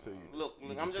 And you say Look,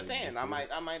 I'm just saying. I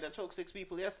might have choked 6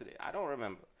 people yesterday. I don't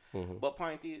remember. But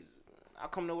point is, I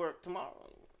come to work tomorrow.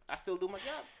 I still do my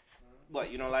job.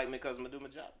 But you don't like me because I do my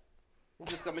job.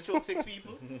 Just come and choke 6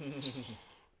 people.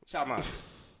 Shaman,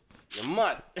 you're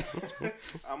mud.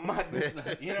 I'm mud.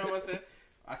 You know what I'm saying?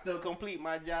 I still complete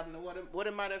my job. And what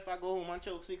it matter if I go home and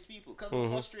choke 6 people? Because I'm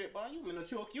frustrated by you. I'm going to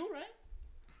choke you, right?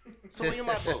 So what you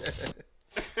mad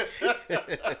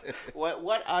about?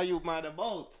 What are you mad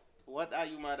about? What are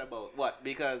you mad about? What?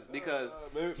 Because he's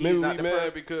maybe not we the mad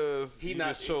person. because He he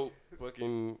not- just choked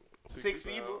fucking 6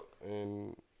 people?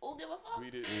 and Who give a fuck? we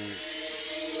didn't.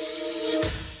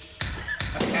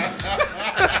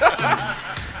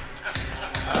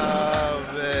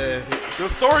 Oh man. The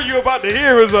story you about to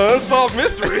hear is an unsolved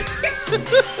mystery.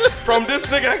 From this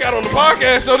nigga I got on the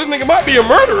podcast show, this nigga might be a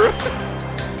murderer.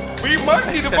 We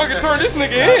might need to fucking turn this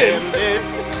nigga in.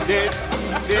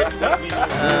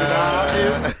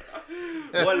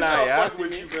 What lie? I Fuck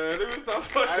with see you, man. Let me stop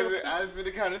fucking with you. I see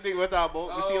the kind of thing we're talking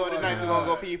about. We see how the night is gonna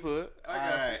go, people. I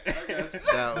got you.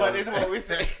 That But was- it's what we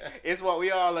say. It's what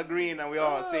we all agreeing and we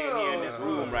all saying here in this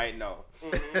room right now.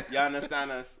 You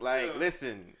understand us? Like,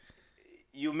 listen,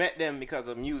 you met them because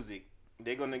of music.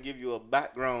 They're gonna give you a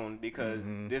background because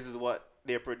this is what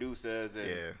their producers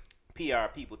and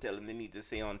PR people tell them they need to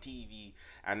say on TV,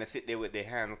 and they sit there with their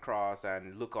hands crossed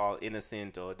and look all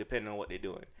innocent or depending on what they're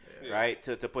doing, right?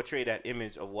 To portray that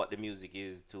image of what the music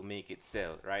is to make it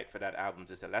sell, right? For that album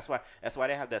to sell. That's why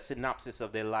they have that synopsis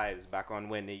of their lives back on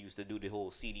when they used to do the whole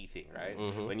CD thing, right?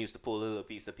 When you used to pull a little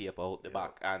piece of paper out the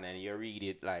back and then you read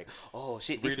it like, oh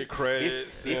shit, Read the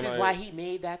credits This and is like, why he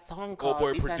made that song called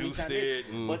boy this and produced this and this. it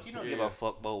and- But you don't give a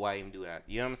fuck about why him do that.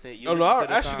 You know what I'm saying? You Oh no, listen I to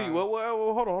the actually, song.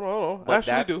 well, hold on. But I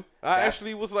actually that's- do. I that's-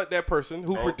 actually was like that person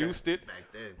who produced it, Back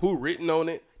then. who written on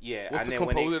it. Yeah, What's and the then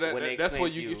when they- composer when they that's where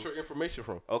explain you to get your information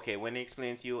from. Okay, when they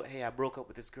explain to you, hey, I broke up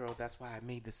with this girl, that's why I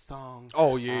made this song.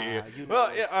 Oh yeah. You know,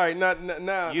 Well, yeah, all right.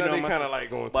 Now you know they my- kind of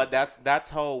like going. But that's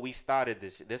how we started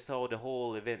this. That's how the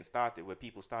whole event started, where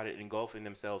people started engulfing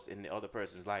themselves in the other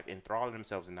person's life, enthralling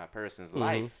themselves in that person's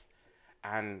life,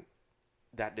 and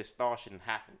that distortion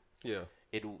happened. yeah.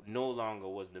 It no longer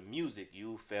was the music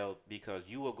you felt because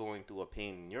you were going through a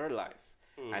pain in your life.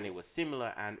 And it was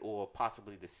similar and or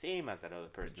possibly the same as that other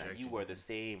person. And you were the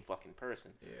same fucking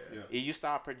person. Yeah. You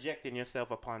start projecting yourself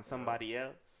upon somebody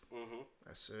else.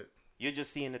 That's it. You're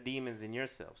just seeing the demons in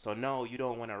yourself. So no, you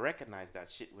don't want to recognize that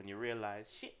shit when you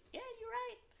realize, shit, yeah, you're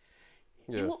right.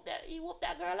 Yeah. He whooped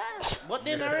that girl ass. But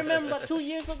then I remember 2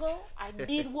 years ago, I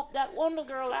did whoop that wonder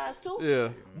girl ass too. Yeah.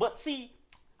 But see,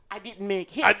 I didn't make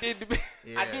hits.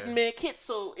 I didn't make hits,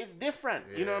 so it's different.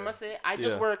 You know what I'm saying? I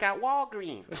just work at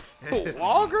Walgreens.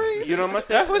 Walgreens? You know what I'm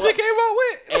saying? That's what you came up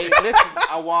with? Hey, listen,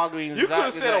 a Walgreens. You could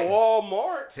have said a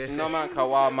Walmart. No man, cause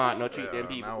Walmart no treat them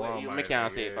people. not Well, Walmart, me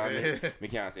can't say nigga. it, me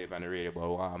can't say it on the radio, but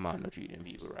Walmart no treat them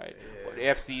people, right? But the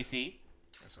FCC.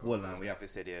 Hold on, we have to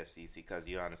say the FCC because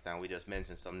you understand. We just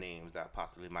mentioned some names that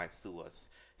possibly might sue us,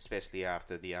 especially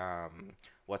after the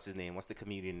what's his name? What's the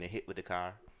comedian that hit with the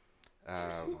car?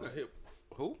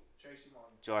 Who?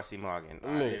 Joyce Morgan.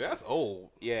 Nigga, that's old.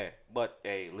 Yeah, but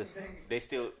hey, listen, they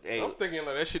still. Hey, I'm thinking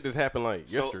like that shit just happened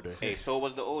like yesterday. Hey, so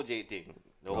was the OJ thing.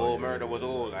 The whole murder was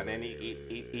old, and then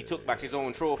he took back his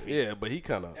own trophy. Yeah, but he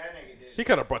kind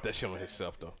of brought that shit on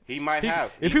himself though. He might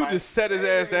have. If he would just set his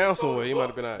ass down somewhere, he might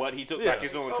have been out. But he took back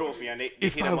his own trophy, and they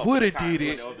If hit I him up woulda with the time did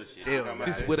and it, all this shit. Still, You know what I'm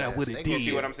This saying? what I would have You see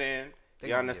did. what I'm saying?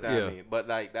 You understand Yeah. me? But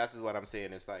like that's what I'm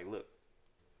saying. It's like, look,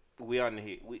 we on the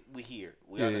hit. We here.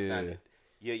 We Yeah, understand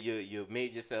yeah, it. You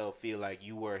made yourself feel like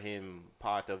you were him,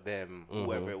 part of them, Mm-hmm.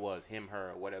 whoever it was, him,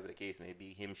 her, whatever the case may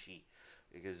be, him, she,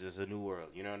 because there's a new world.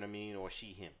 You know what I mean? Or she,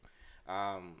 him.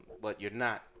 But you're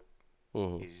not.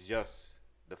 Mhm. It's just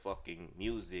the fucking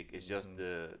music. It's just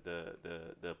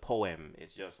the poem.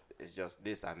 It's just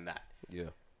this and that. Yeah.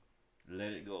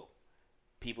 Let it go.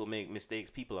 People make mistakes.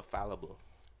 People are fallible.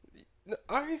 No,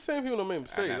 I ain't saying people don't make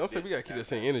mistakes. that's I'm saying we gotta this. keep that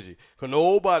same energy. Cause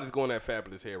nobody's going that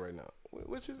fabulous hair right now,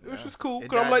 which is cool. It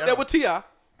Cause I'm died like that down. with T.I.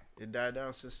 It died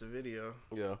down since the video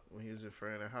Yeah. when he was in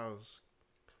front of the house.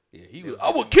 Yeah, he was.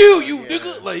 I will kill you, Yeah.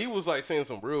 nigga. Like he was like saying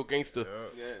some real gangster.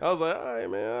 I was like, all right,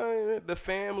 man. The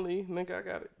family, nigga, I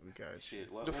got it. We got shit.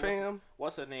 Shit. The fam.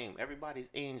 What's her name? Everybody's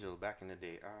angel back in the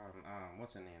day.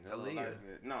 What's her name? The little Aaliyah.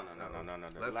 light- No.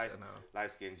 The Left- light, no.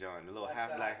 light skinned John. The little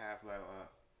half black, half black.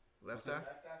 Left eye?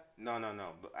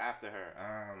 No. But after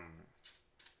her,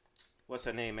 what's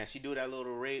her name, man? She do that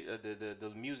little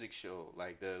the music show,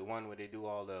 like the one where they do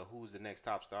all the who's the next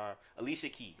top star. Alicia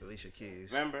Keys. Alicia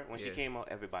Keys. Remember when she Yeah. came out?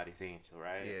 Everybody's angel,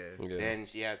 right? Yeah. Yeah. Then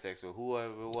she had sex with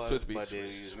whoever it was, Swiss Beats. but they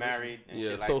was married. And Yeah,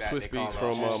 shit stole like that. Swiss They call Beats her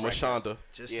from home wrecker. Mashonda.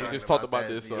 Yeah. We just talked about that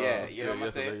this. the- Yeah, you know what I'm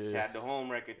yesterday, saying? She yeah. had the home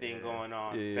record thing going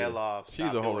on, Yeah, yeah. fell off. She's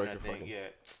stopped a home doing record that thing. fucking- Yeah.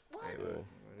 What? Hey, bro,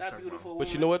 That beautiful But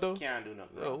you woman know what, though? Can't do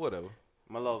nothing. Oh, whatever.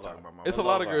 My love her. Talking about my It's a My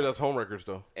lot love of her. girls that's home records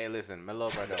though. Hey, listen, my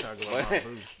love her though. Talking about my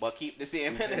boo. but keep the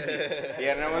same energy.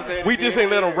 You know what I'm saying? We just ain't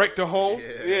let them wreck the home,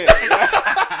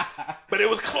 Yeah. but it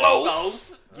was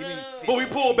close. Give me But we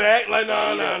pulled back like,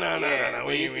 no. Yeah,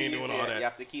 We you ain't see, doing you all see, that. You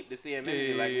have to keep the same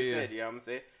energy, like you Yeah. said. You know what I'm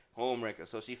saying? Home record.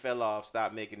 So she fell off,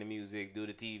 stopped making the music, do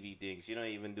the TV thing. She don't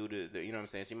even do the you know what I'm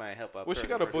saying? She might help her. Well, she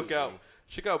got a book out.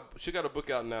 She got a book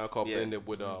out now called Yeah. Blended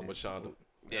with Mashonda.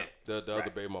 Yeah. The other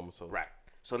Right. baby mama. So Right.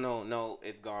 So no,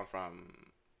 it's gone from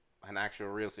an actual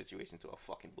real situation to a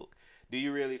fucking book. Do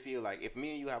you really feel like if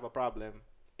me and you have a problem,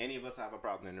 any of us have a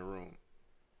problem in the room,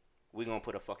 we gonna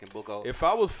put a fucking book out? if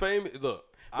I was famous, look.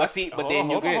 But then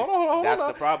you good. That's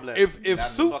the problem. If That's the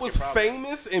Soup fucking was problem.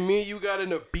 famous and me and you got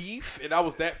in a beef and I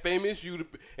was that famous,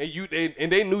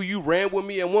 and they knew you ran with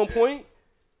me at one point,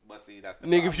 But see, that's the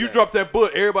nigga. If you problem. drop that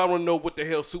book, everybody wanna know what the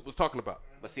hell Soup was talking about.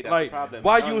 But see, that's Like the problem.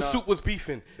 why No, you and no. Soup was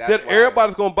beefing. That's That why.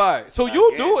 everybody's gonna buy it. So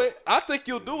you'll Again. do it. I think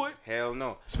you'll do it. Hell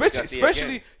no. Especially, Because see,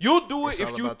 again, you'll do it It's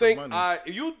if all you about the think money.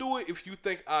 you'll do it if you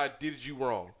think I did you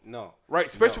wrong. no. Right,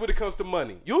 especially No. when it comes to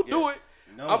money. You'll do Yeah. it.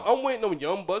 No. I'm waiting on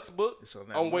Young Buck's book. It's on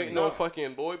that I'm money. waiting No. on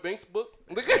fucking Lloyd Banks' book.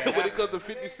 Look at when it comes to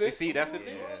 50 You Cent. see, that's the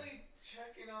thing. Really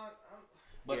checking on.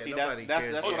 But Yeah, see, nobody that's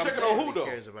cares. what Oh, I'm checking saying. on who, though?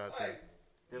 cares about that?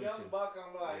 Young Buck,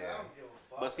 I'm like, I don't give a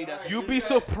fuck. But see, that's You'd be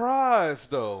surprised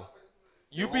though.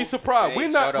 You'd be surprised. Hey, We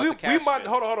not shout out we, to we might Cashman.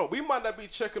 hold on. We might not be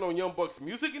checking on Young Buck's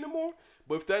music anymore.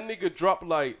 But if that nigga drop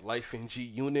like Life in G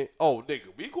Unit, oh nigga,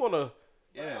 we gonna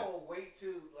I will wait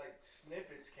till like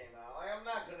snippets came out. Like I'm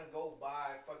not gonna go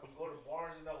go to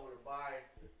Barnes and Noble to buy.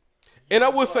 And I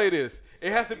will say this: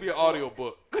 it has to be an audio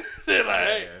book. Say like,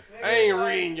 hey, I ain't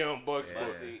reading Young Buck's But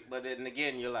book. see, but then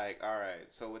again, you're like, all right.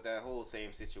 So with that whole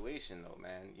same situation, though,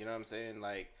 man, you know what I'm saying?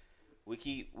 Like, we're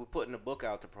putting a book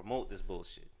out to promote this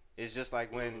bullshit. It's just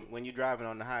like when you're driving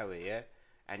on the highway, yeah,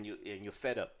 and you're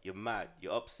fed up, you're mad,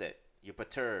 you're upset, you're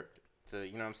perturbed. To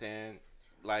you know what I'm saying?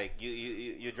 Like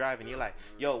you're driving, you're like,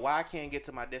 yo, why I can't get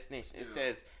to my destination?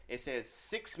 It says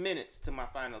 6 minutes to my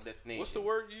final destination. What's the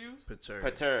word you use?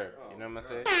 Perturbed. You know what I'm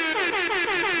saying? You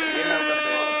know what I'm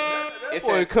saying? That It boy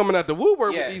says- coming out the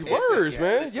woodwork Yeah, with these it's a- words, yeah,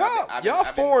 man. listen, Y'all, I've been- y'all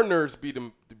I've been- foreigners be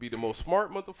the most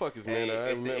smart motherfuckers, Hey, man.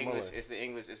 it's I've the met in my English. life. It's the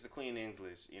English. It's the Queen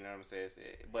English. You know what I'm saying?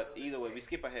 But either way, we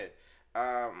skip ahead.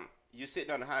 You're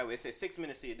sitting on the highway. It says 6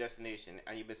 minutes to your destination,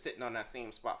 and you've been sitting on that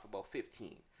same spot for about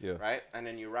 15. Yeah. Right. And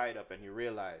then you ride up, and you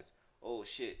realize, oh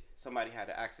shit, somebody had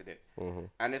an accident, Mm-hmm.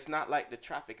 and it's not like the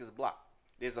traffic is blocked.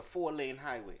 There's a 4-lane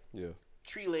highway. Yeah.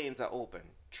 3 lanes are open.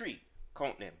 3.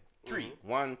 Count them. 3.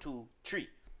 1, 2, 3.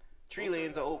 3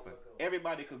 lanes are open.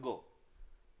 Everybody could go.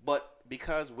 But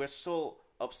because we're so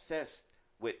obsessed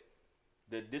with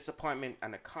the disappointment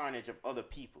and the carnage of other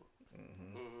people,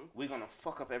 we're gonna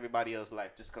fuck up everybody else's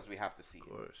life just because we have to see it. Of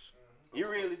course. You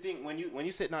really think when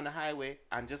you're sitting on the highway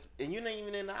and you're not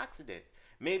even in an accident,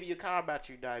 maybe your car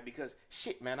battery died because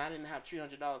shit, man, I didn't have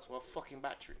 $300 for a fucking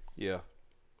battery. Yeah.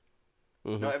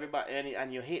 No, everybody,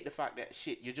 and you hate the fact that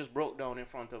shit, you just broke down in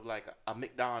front of like a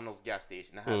McDonald's gas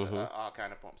station that has all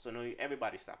kind of pumps. So no,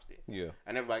 everybody stops there. Yeah.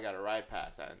 And everybody got to ride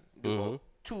past and do about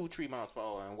 2-3 miles per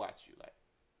hour and watch you like.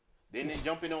 Then they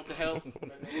jumping out to help.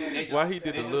 Why he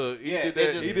did the look? He yeah, did they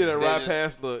that. just- He did a they ride just-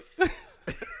 past look.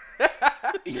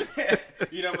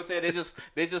 You know what I'm saying?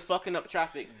 They just fucking up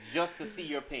traffic just to see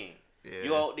your pain. Yeah.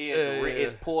 You out there,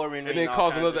 it's pouring, And then all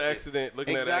cause kinds of another shit. accident,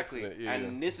 looking at an exactly. accident. Yeah,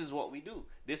 and yeah. this is what we do.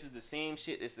 This is the same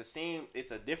shit. It's the same. It's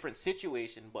a different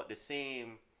situation, but the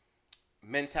same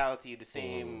mentality, the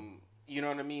same. You know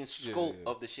what I mean? Scope yeah.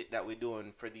 of the shit that we're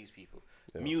doing for these people,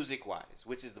 music wise,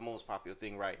 which is the most popular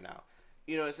thing right now.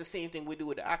 You know, it's the same thing we do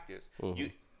with the actors.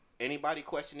 Anybody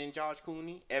questioning George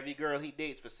Clooney? Every girl he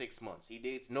dates for 6 months. He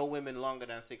dates no women longer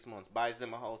than 6 months. Buys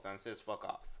them a house and says fuck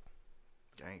off.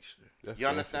 Gangster. That's You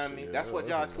understand gangster me? shit. That's Yeah, what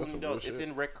George that's some Clooney real does. It's shit.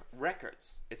 in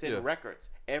records. It's in Yeah. records.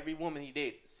 Every woman he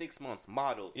dates, 6 months,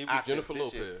 models, Even actors, Jennifer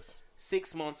this shit. Lopez.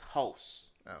 6 months house.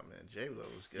 Oh man, J-Lo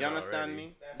was good. You understand already.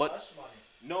 me? That's But hush money.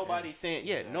 nobody's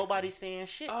saying, nobody's saying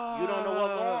shit. You don't know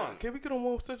what's going on. Can we get on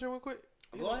one subject real quick?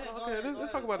 Go ahead, go Okay, ahead, let's go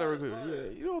talk ahead, about that go real quick. ahead, go Yeah,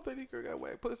 ahead. you don't think Nicki got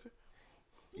whack pussy?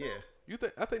 Yeah. You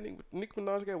think? I think Nicki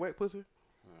Minaj got whack pussy.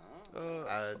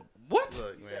 What?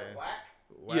 Look, You man. said whack?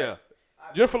 Whack. Yeah.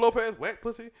 Jennifer Lopez, whack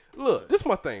pussy. Look, this is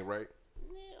my thing, right?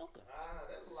 I don't know.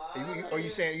 There's a lot. Are you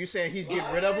saying he's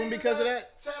getting rid of him because of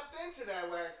that? Tapped into that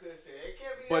whack pussy. It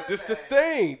can't be But that this the bad.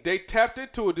 thing. They tapped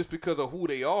into it just because of who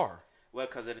they are. Well,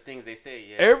 because of the things they say,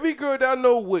 yeah. Every girl that I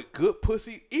know with good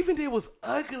pussy, even they was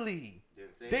ugly.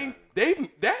 Didn't say They nothing.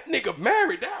 that nigga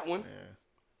married that one.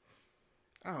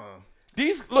 Oh.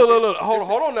 These look.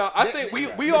 Hold on now. I think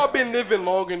we all been living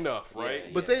long enough, right?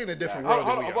 Yeah. But they in a different Hold world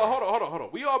on, than we are. hold on.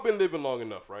 We all been living long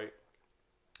enough, right?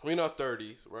 We in our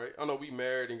 30s, right? I know we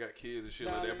married and got kids and shit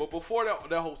like that. But before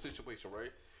that whole situation,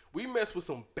 right? We messed with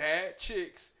some bad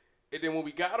chicks, and then when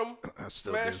we got them, I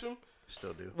still smash do. them.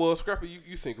 Still do. Well, Scrappy,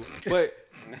 you single, but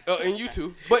and you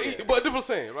too. But different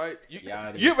saying, right?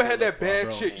 Yeah, You ever had still that look for a bad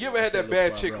bro. chick? You ever had Still that look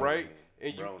bad for a chick, bro. right?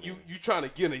 And Bro, you man. trying to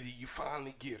get her, you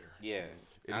finally get her. Yeah.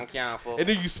 I'm counting for. And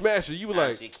then you smash her. You were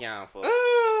like, she counting for.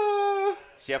 uh,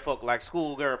 She a fuck like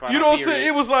schoolgirl. you know what I'm saying?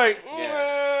 It was like,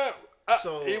 Yeah.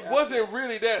 So- it wasn't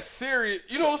really that serious.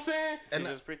 You know what I'm saying? She's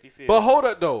just pretty fit. But hold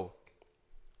up though.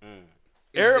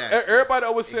 Exactly. Everybody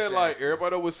always say like, Exactly.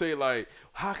 everybody always say like,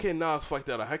 how can Nas fuck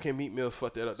that up? How can Meek Mills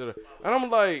fuck that up? And I'm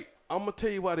like, I'm gonna tell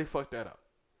you why they fucked that up.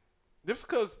 Just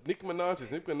because Nicki Minaj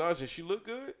is Nicki Minaj and she look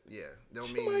good, Yeah. Don't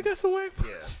she mean. might got some whack.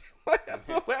 Yeah. Might got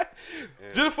some whack.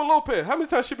 Jennifer Lopez, how many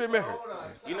times she been married? Hold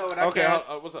on. You know what I Okay,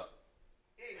 can't. what's up?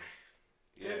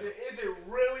 Is it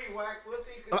really whack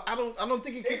pussy? 'Cause I don't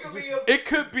think it it could could be just, a It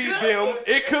could be good them.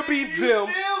 pussy, It could and be then them.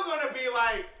 You still gonna be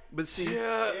like, but see,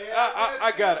 Yeah, Yeah,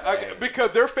 I got it.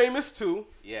 Because they're famous too.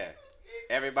 Yeah.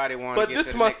 Everybody wants But to get this to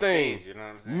is the my next thing. stage, you know what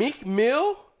I'm saying? Meek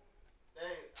Mill, dang.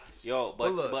 Yo,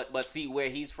 But look. but see where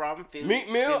he's from, Philly. Meek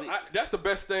Mill, Philly, that's the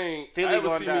best thing Philly I ever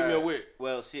gonna see die. Meek Mill with.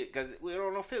 Well, shit, because we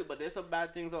don't know Philly, but there's some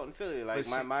bad things out in Philly. Like But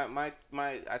see- my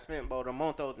I spent about a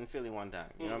month out in Philly one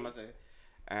time. You know what I'm saying?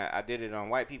 I did it on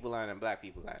white people land and black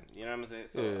people land. You know what I'm saying?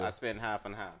 So Yeah. I spent half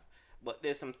and half. But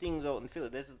there's some things out in Philly.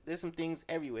 There's some things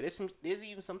everywhere. There's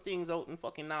even some things out in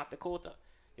fucking North Dakota.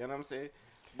 You know what I'm saying?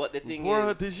 But the thing Bruh,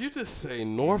 is, did you just say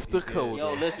North Dakota?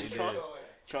 yo, listen,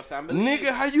 trust and believe.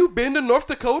 Nigga, how you been to North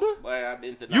Dakota? Boy, I've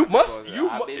been to You North must- Dakota. you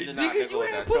I've mu- been to nigga, North you Dakota.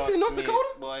 had pussy in Trust North me,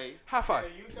 Dakota? Boy. High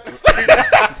five. You tell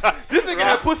This nigga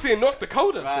had pussy in North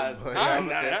Dakota. Raz, I, you know what I'm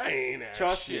I saying? ain't that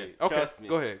Trust shit. me. Okay, Trust me.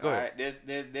 go ahead. Alright,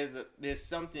 there's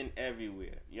something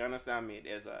everywhere. You understand me?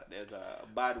 There's a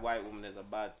bad white woman. There's a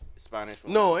bad Spanish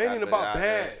woman. No, it ain't there's about a-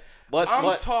 bad. But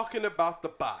I'm talking about the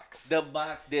box. the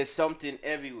box. There's something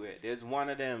everywhere. There's one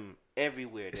of them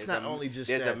everywhere. it's There's not only just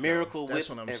there's that, a miracle though. That's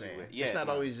whip what I'm everywhere. saying. Yeah, it's not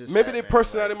man. always just Maybe that, they man.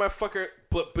 personality Like, might fucker,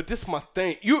 but this my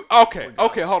thing. You okay?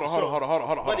 Okay, hold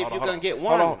on. But if you can get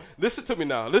hold on. one- Listen to me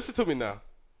now.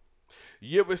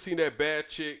 You ever seen that bad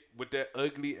chick with that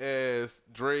ugly ass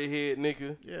dread head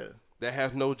nigga yeah. that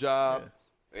has no job?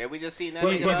 Yeah, we just seen that.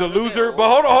 He's nigga a the other loser. day. But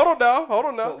hold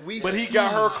on now. But But he see-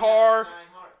 got her car.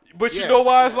 But you Yeah. know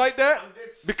why it's like that?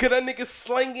 Because that nigga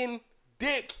slinging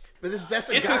dick But that's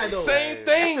a It's guy the though. same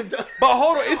That's thing. a dog. But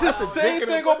hold on, it's the That's a same dick in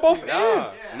a thing on both pussy.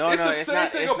 ends. No, It's no, the it's same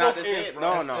not. thing It's on not both the ends, same. bro.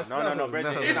 No, That's no,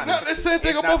 Brendan. no, It's not the same thing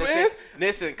It's on not both the ends. same.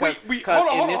 Listen, cause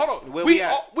Hold in this, on. where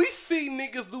We see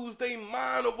niggas lose their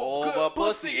mind over Over good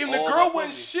pussy, pussy, and the over girl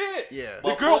wasn't pussy. shit. Yeah. The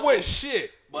But girl pussy- wasn't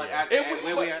shit. But And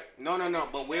where we at? No.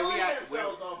 But where we at?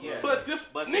 Yeah. But this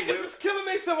But see, niggas where- is killing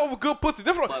themselves over good pussy.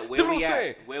 Different. But where Different we what I'm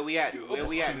saying. at? Where we at? Where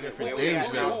we at? different Where we at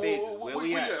things, now? though. Stages. Where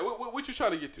we at? What you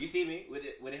trying to get to? You see me with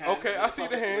the hands? Okay, with I see the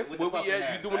puppet- hands. with Where the we puppet at?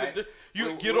 hands, You doing right? the? You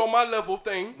With- get with- on my level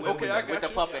thing. with- Okay, I got with the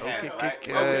you. puppet hands, right?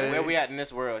 okay. Where we at in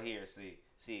this world here?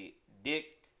 See, dick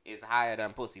is higher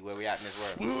than pussy. Where we at in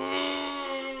this world?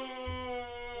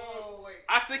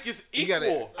 I think it's You gotta-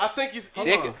 equal. I think it's equal.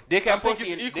 Dick I and think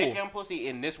pussy. it's Dick equal. and pussy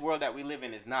in this world that we live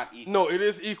in is not equal. No, it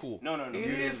is equal. No. It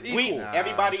is We, equal.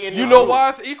 everybody in this You know room- why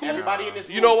it's equal? Everybody in this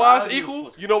You room know why it's values equal?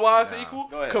 pussy. You know why it's equal?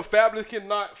 Go ahead. Because Fabulous can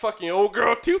knock fucking old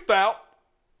girl tooth out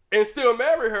and still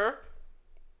marry her,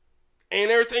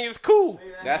 and everything is cool.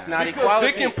 That's not Because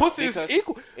equality. dick and pussy is Because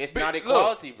equal. It's But not look,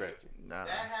 equality, bro. Nah.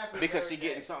 Because she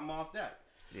getting something off that.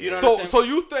 You know what So, I'm saying? so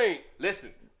you think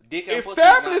Listen, dick and if pussy is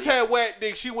not Fabulous equal. had whack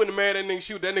dick, she wouldn't have married that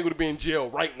nigga. That nigga would have been in jail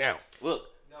right now. Look,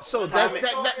 So Prime-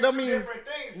 that I mean,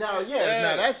 no, yeah,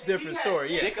 no, that's a different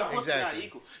story. Yeah, dick and pussy not exactly.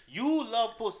 equal. You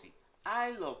love pussy.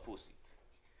 I love pussy.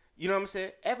 You know what I'm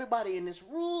saying? Everybody in this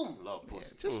room love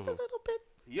pussy. Just a little bit.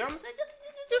 You know what I'm saying? Just a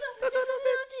little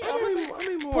bit. You know what I'm saying? I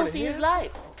mean more Pussy than is his.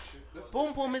 life.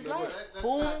 Boom boom is life.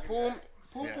 Boom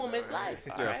boom is life.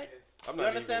 All right. I'm You not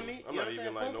understand even- me? I'm You not understand?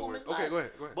 even like Boom no boom words. is Okay, life. go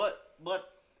ahead.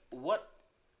 But what?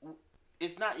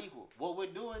 It's not equal. What we're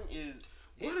doing is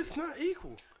What is not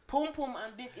equal? Poom poom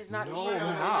and dick is not No, equal. in this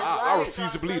I life.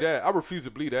 refuse to believe that. I refuse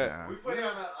to believe that. We put it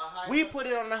on a high. We put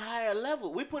it on a higher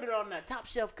level. We put it on that top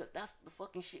shelf because that's the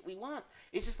fucking shit we want.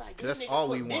 It's just like these That's niggas all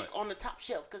put we dick want. on the top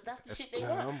shelf because that's the shit they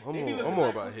Nah, want. I'm They be more, looking I'm more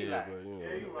like about pussy head, like. but you know.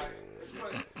 Yeah, you right. It's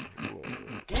funny.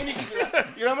 Gay niggas be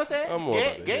like, you know what I'm saying? I'm more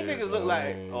about the Gay head, niggas look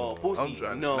like, man. oh, pussy. I'm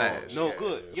trying to no, smash. no Yeah.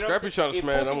 good. You know Scrappy what trying I'm to saying?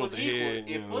 smash, If I'm pussy with was the equal, head,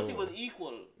 you if pussy know. was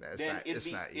equal, That's then not- it'd it's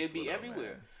be not it'd be equal, though, everywhere.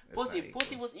 man. It's Pussy, not if pussy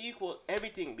equal. was equal,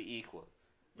 everything be equal.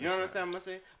 You know what I'm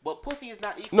saying? But pussy is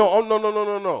not equal. No,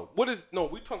 no. What is no?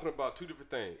 We talking about two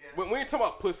different things. When we ain't talking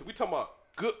about pussy, we talking about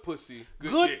good pussy,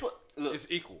 good dick. Look, It's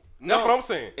equal. no, That's what I'm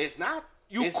saying. It's not.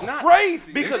 You it's not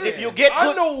crazy. because nigga. if you get I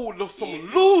good, know some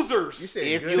losers You said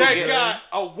If good. you that get- got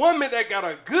a woman that got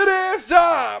a good ass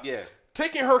job. Yeah.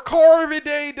 Taking her car every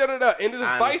day, and this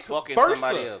And vice fucking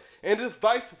somebody versa, else. and this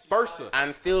vice versa.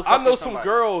 and still I know fucking some somebody.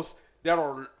 girls that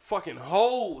are fucking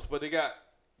hoes, but they got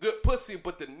good pussy,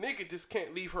 but the nigga just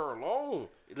can't leave her alone.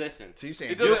 Listen, So you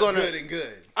saying It you're doesn't- good and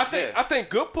good? I think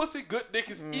good pussy, good dick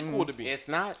is equal to me. it's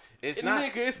not. It's And not.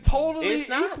 nigga, it's totally It's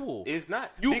not. equal. It's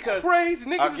not. You because crazy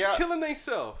niggas yeah. is killing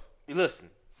themselves. Listen,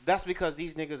 that's because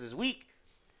these niggas is weak.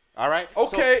 All right.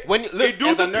 Okay, So when you look it do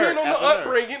as a depend nerd, on as the a nerd,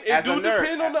 upbringing. It as a do nerd,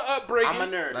 depend on the upbringing. I'm a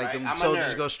nerd, Like right? them I'm a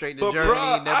soldiers nerd. go straight to But Germany,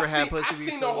 bruh, never I had seen, pussy I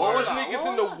seen the before. hardest Hold on, niggas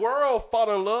hold in the on. world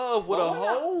fall in love with a But hold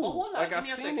on, hoe. but hold on, Like give I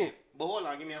me a seen second. it. But hold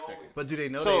on, give me a second. But do they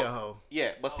know So- they a hoe?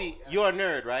 Yeah, but see, you're a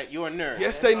nerd, right? You're a nerd.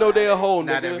 Yes, they know they a hoe, nigga.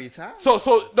 Not every time.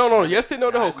 So no. Yes, they know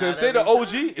the hoe. Not- Cause not if they the every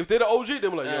OG, if they the OG, they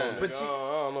be like, yo, Yeah. nigga, But you- I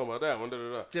don't know about that one. Da, da,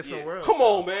 da. Different Yeah. world. Come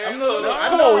on, man. I know- Look, I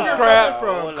come know on, where you're Scrap.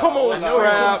 coming from. Come on, I know where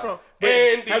you're coming Scrap. from. But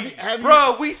Andy, have you-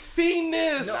 bro, we seen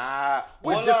this. Nah,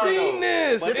 We hold on, seen though.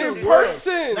 this But in this-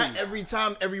 person. Not every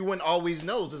time everyone always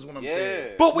knows is what I'm Yeah.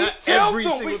 saying. But we Not tell every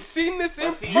them single- we seen this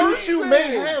in see, person. You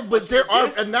may have, but there are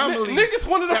different. anomalies. Niggas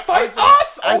wanted to that fight are-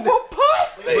 us I over know-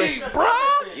 pussy,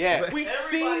 bruh. Yeah. We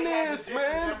seen this,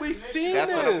 man. We seen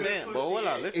That's what I'm this. saying. But hold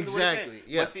on, listen to what I'm Exactly, saying.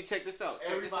 yeah. But see, check this out.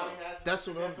 Check this out. That's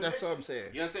what I'm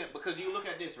saying. You understand? Because you look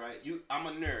at this, right? I'm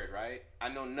a nerd, right? I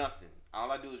know nothing. All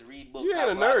I do is read books. You ain't have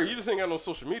a glasses. nerd. You just ain't got no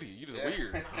social media. You just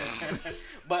weird.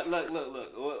 But look.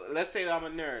 Well, let's say I'm a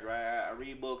nerd, right? I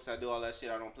read books. I do all that shit.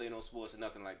 I don't play no sports or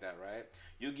nothing like that, right?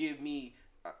 You give me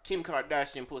Kim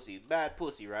Kardashian pussy, bad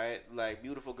pussy, right? Like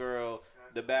beautiful girl,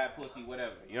 the bad pussy,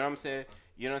 whatever. You know what I'm saying?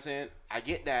 You know what I'm saying? I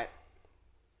get that.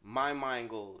 My mind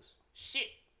goes, shit.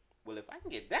 Well, if I can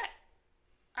get that,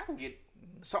 I can get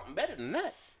something better than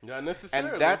that. Not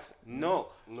necessarily. And that's no.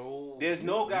 no. There's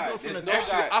no guy. from There's the no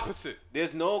actually guy. opposite.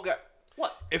 There's no guy.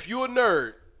 What? If you a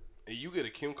nerd and you get a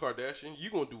Kim Kardashian,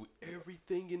 you gonna do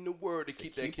everything in the world to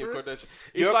keep that Kim her? Kardashian.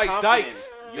 It's You're like confident.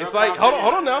 Dykes. You're It's like hold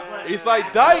on now. It's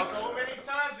like Dykes. So many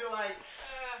times you're like,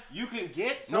 You can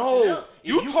get something No, else.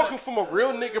 If you talking got- from a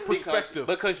real nigga perspective.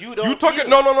 because you don't. You talking feel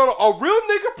no. A real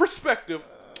nigga perspective.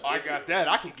 I got that.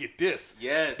 I can get this.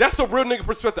 Yes. That's a real nigga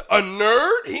perspective. A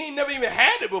nerd, he ain't never even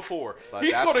had it before. But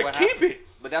He's that's gonna what keep happens- it.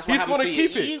 But that's what He's happens gonna to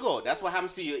keep your it. ego. That's what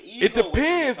happens to your ego. It depends. when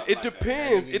you It do something like that.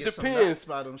 depends. You It get some depends. nuts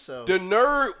about himself. The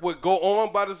nerd would go on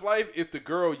about his life if the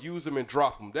girl use him and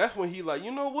drop him. That's when he like,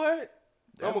 you know what?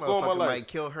 That I'm gonna go on my motherfucker life. might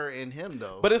kill her and him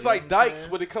though. But it's You know like what I'm Dykes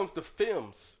saying? when it comes to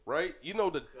films, right? You know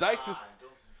the Dykes is.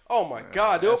 Oh my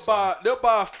God! They'll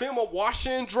buy a film, a washer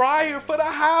and dryer for the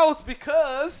house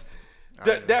because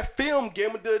that film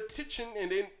gave them the attention,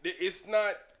 and then it's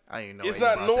not. I ain't know. It's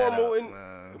not normal,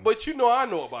 but you know I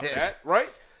know about that, right?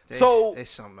 So they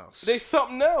something else. they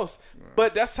something else.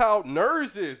 But that's how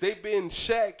nerds is. They been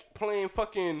Shaq playing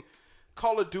fucking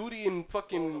Call of Duty and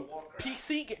fucking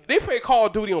PC. They play Call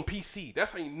of Duty on PC.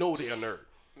 That's how you know they're a nerd.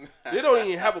 They don't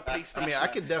even have a PlayStation. I mean, I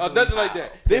could definitely, nothing like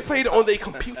that. They played it on their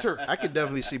computer. I could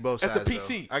definitely see both At sides. the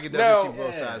PC. Though. I could Now- definitely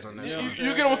see both sides on that. You, one.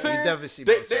 you get what I'm saying? You definitely see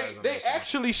they both sides on they this one.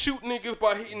 actually shoot niggas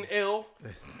by hitting L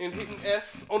and hitting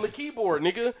S on the keyboard,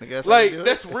 nigga. That's how you do Like it?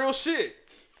 that's real shit.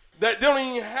 That they don't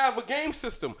even have a game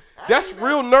system. That's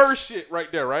real nerd shit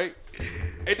right there, right?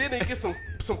 And then they get some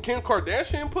Kim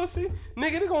Kardashian pussy,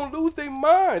 nigga. They gonna lose their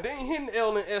mind. They ain't hitting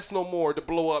L and S no more to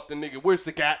blow up the nigga. Where's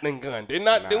the Gatling gun? They're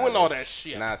not doing all that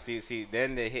shit. Nah, see,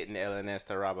 then they're hitting LNS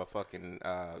to rob a fucking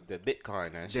the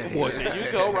Bitcoin and shit. Well, there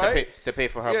you go, right? to pay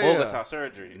for her Yeah. Bogota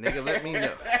surgery. Nigga, let me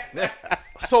know.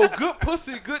 So good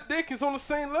pussy, good dick is on the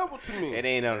same level to me. It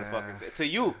ain't nothing fucking to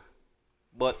you,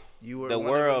 but You were the one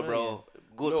of world, a bro. million.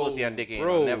 Good No, pussy and dick ain't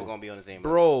bro. never gonna be on the same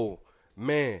level. Bro,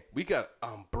 man, we got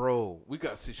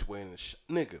situation,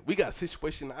 nigga. We got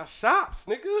situation in our shops,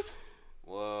 nigga.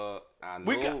 Well, I know.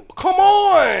 We got, come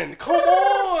on.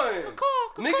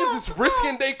 Niggas is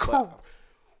risking their career.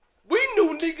 We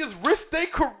knew niggas risk their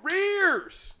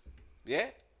careers. Yeah.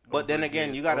 But then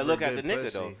again, you gotta over look at good the nigga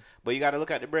pussy. though. But you gotta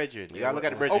look at the brethren. You gotta look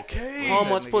at the brethren. Okay. How That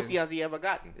much nigga- pussy has he ever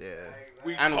gotten? Yeah.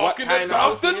 We And what talking kind of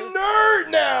about the pussy? nerd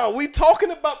now. We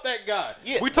talking about that guy.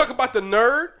 Yeah. We talk about the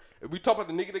nerd. We talk about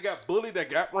the nigga that got bullied, that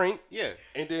got ranked. Yeah.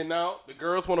 And then now the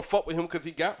girls want to fuck with him because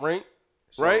he got ranked.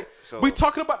 Right? so- We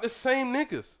talking about the same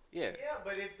niggas. Yeah. Yeah,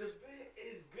 but if the bit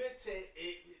is good to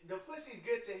the pussy's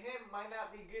good to him, might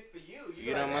not be good for you.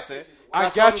 You know what I'm saying? I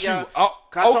Cause got some you. gal- Oh,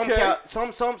 Cause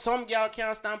okay. some gal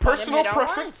can't stand Personal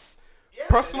preference. Yeah,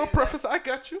 Personal but preference. I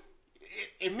got you.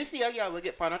 If Missy a gal will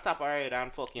get on the top of her head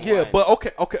and fucking Yeah, wine. but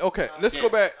okay. Let's Yeah. go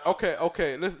back.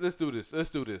 Okay. Let's do this. Let's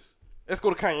go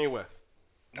to Kanye West.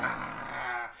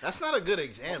 That's not a good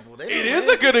example. They It don't is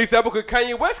live- a good example because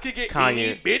Kanye West could get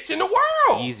any Kanye- bitch in the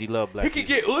world. Easy love black He could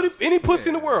people. get any pussy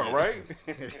in the world, right?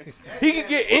 He could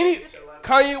get any.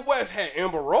 Kanye West had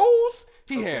Amber Rose.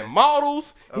 He had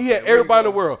models. He Okay, had where you everybody in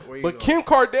the going? world. Where you But going? Kim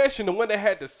Kardashian, the one that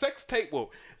had the sex tape with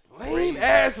lame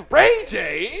ass Ray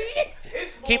J.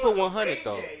 It's more Keep it the 100 Ray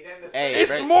though. J than the Hey, sex.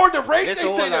 It's Ray- more the Ray J Listen,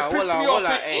 thing hold that on, pisses hold me on, off hold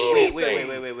than on. Hey, anything.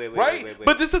 wait, right? wait.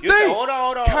 But this is the You said, thing. hold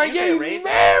on. You said Kanye Ray J?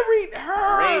 married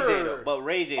her. Ray J though, but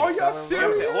Ray J. Are though. y'all You know what I'm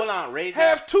saying? serious? Hold on, Ray J.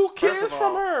 Have two First kids of all-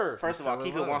 from her. First of all, keep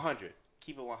it Fellas. 100.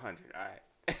 Keep it 100. All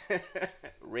right.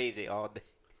 Ray J all day.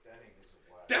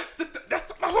 That's what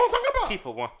I'm talking about. Keep it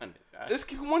 100. All right? Let's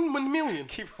keep it 1 million.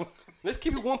 Keep it. Let's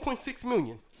keep it 1.6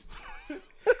 million.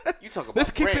 You talk about. Let's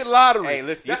keep Brand- it lottery. Hey,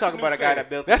 listen. You That's talking the new about a guy saying. that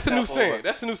built. That's the new himself saying. over.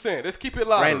 That's the new saying. Let's keep it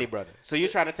lottery. Brandy brother. So you're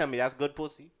trying to tell me that's good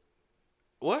pussy?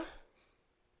 What?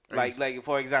 Like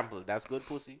for example, that's good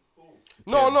pussy.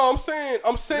 No. I'm saying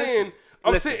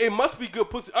Listen. it must be good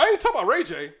pussy. I ain't talking about Ray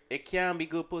J. It can be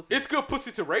good pussy. It's good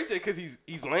pussy to Ray J because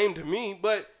he's lame to me.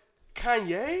 But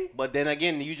Kanye, But then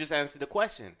again, you just answered the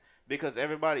question because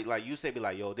everybody like you say be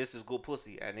like, yo, this is good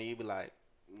pussy, and then you be like,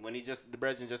 when the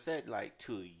brethren just said like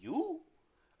to you,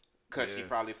 cause she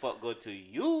probably fuck good to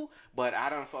you, but I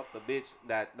done fucked the bitch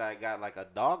that got like a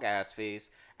dog ass face,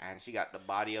 and she got the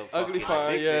body of Ugly fucking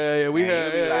Fine. Vixen, Yeah. We and had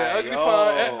you be like, Ugly yo,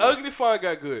 Fine. Ugly Fine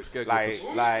got good. like pussy.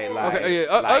 like Okay,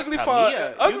 yeah, like Ugly Fine.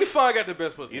 Tamia, Ugly Fine got the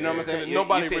best pussy. You know what I'm yeah, 'cause saying?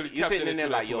 Nobody you really you tapped sitting in into there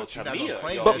that like, too yo, much. not gonna Tamia.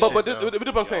 claim yo, that But shit, this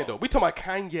what I'm saying though. We talking about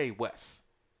Kanye West.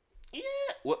 yeah.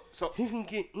 What? So He can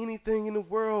get anything in the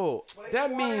world.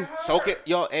 That means so can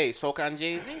so can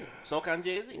Jay Z. So can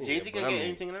Jay Z. Jay Z but can I get mean-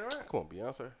 anything in the world. come on,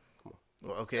 Beyonce. Come on.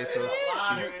 Well, okay, so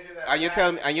And you're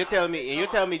telling me,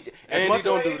 as Andy much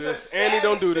don't do this. Andy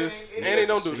don't do this. Andy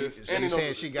don't do this. so Andy you don't do saying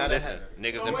this. she gotta listen, have,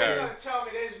 niggas So in what you Paris. gonna tell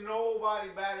me? There's nobody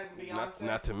better than Beyonce.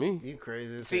 Not to me. you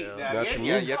crazy as See, hell. that, Not yeah, to me.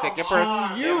 yeah, you take your personal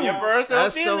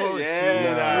That's so feelings. true. Yeah,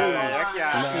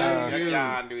 you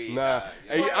can't do it. Nah.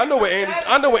 Hey, I know what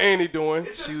Andy doing.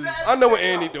 I know what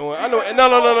Andy doing. I know.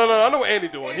 No. I know what Andy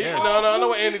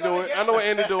doing. I know what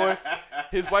Andy doing.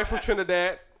 His wife from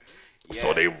Trinidad.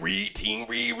 So they read Team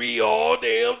Riri all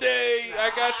damn day.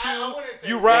 I got I wouldn't say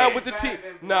you. You ride that. with the It's team.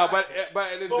 better than Nah, Beyonce. but at the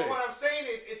end of the But day. what I'm saying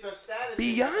is, it's a status.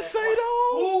 Beyonce, thing.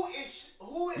 though?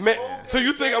 Who is Man, older so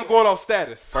you than think I'm Kelly? going off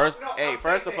status? First, No, hey, I'm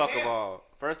first saying of to him, all,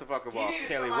 he needed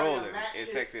Kelly somebody to Rowland match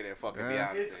is his- sexier than fucking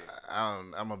Yeah.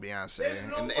 Beyonce. I'm a Beyonce. There's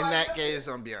no In that one- case,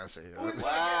 I'm Beyonce. Who is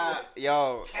Wow,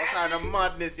 yo, what kind of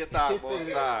madness you talk about,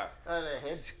 Star?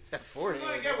 Who's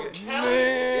gonna get with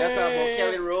Kelly? You talk about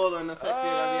Kelly Rowland and sexier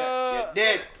than Beyonce?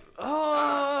 Dead.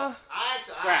 I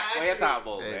actually, Scrap. What you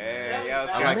talking about, Hey, man? man. Yo, I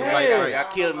Scrap. like Yeah, Light yeah, Bright. y'all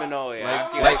killed me now, yeah.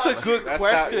 That's a good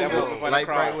question, though. Light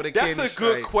Bright with a That's candy a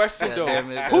good stripe. question, God though.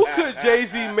 damn it. Who could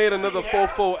Jay-Z made another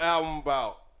 4-4 album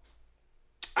about?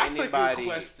 That's a Anybody, good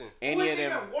question. Who any is of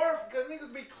them. even worth? Because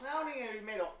niggas be clowning him. He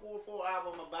made a 4-4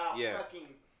 album about Yeah. fucking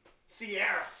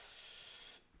Sierra.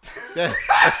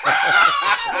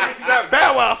 That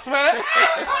Bow Wow smack.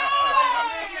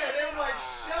 Nigga, they were like,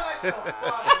 shut the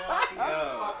fuck up. Get the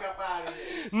fuck up out of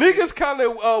here. Niggas kind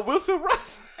of Wilson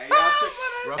Russell. Hey, y'all took,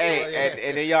 hey,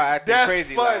 and then y'all acting That's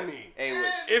crazy. funny. Like, hey,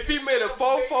 what, If he made a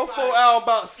 4-4-4 album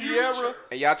about Sierra,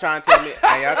 and y'all trying to tell me?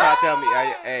 Hey, y'all trying to tell me?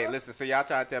 Hey, listen. So y'all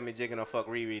trying to tell me Jigga don't fuck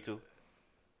Riri too?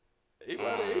 he might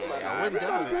I wouldn't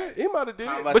have do did it. He might have did it.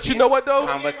 Conversation- But you know what though?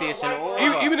 Conversation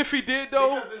over. Even if he did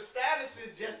though. Because the status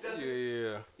is just doesn't.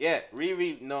 Yeah. Yeah,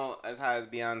 Riri no as high as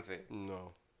Beyonce,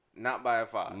 No. not by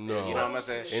far. No. You know what I'm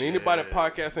saying? And anybody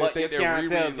podcast ain't But think you that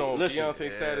can't tell Riri's me. on Listen,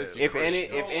 Beyonce status. you If crazy.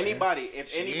 anybody in ain't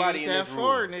this that room,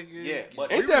 far, nigga. yeah,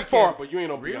 but Ain't Riri that far, can't- but you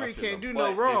ain't on Riri Beyonce. can't do But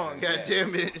no wrong. listen, God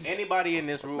damn it. anybody in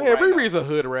this room, Man, right Riri's now, a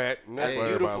hood rat. And That's what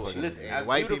beautiful. everybody- Listen, Hey, as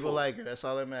white beautiful. people like her. That's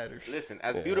all that matters. Listen,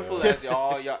 as beautiful as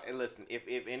y'all, listen, if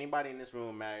anybody in this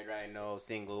room married right now,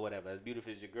 single, whatever, as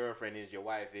beautiful as your girlfriend is, your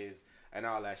wife is, and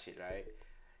all that shit, right?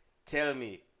 Tell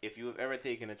me if you've ever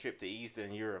taken a trip to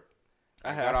Eastern Europe, I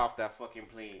got have. off that fucking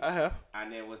plane, I have.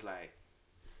 and then was like,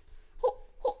 who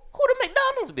the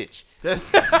McDonald's bitch?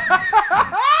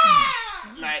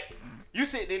 Like, you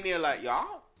sitting in there like,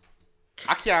 y'all,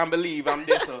 I can't believe I'm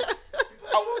this.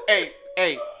 Oh, hey,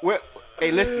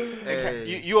 listen, Hey.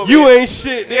 you over You there- ain't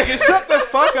shit, nigga. Shut the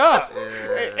fuck up.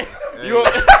 you over-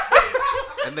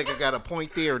 That nigga got a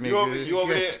point there, nigga.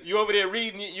 You over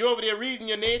there reading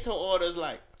your NATO orders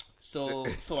like so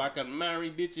I can marry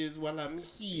bitches while I'm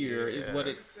here is what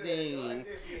it's saying.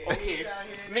 Okay,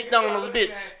 McDonald's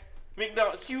bitch.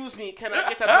 McDonald's, excuse me, can I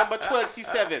get a number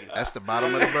 27? That's the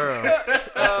bottom of the barrel. That's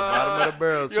the bottom of the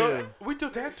barrel too. We do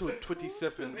that to a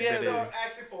 27. They start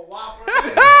asking for Whopper.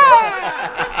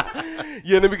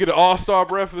 Yeah, then we get an all-star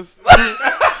breakfast.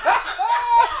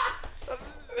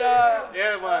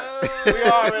 Yeah, but we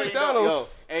already know. Yo,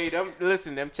 McDonald's. hey, them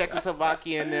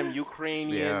Czechoslovakian, them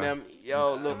Ukrainian, Yeah. them,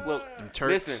 look.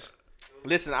 Turks.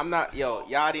 Listen, I'm not,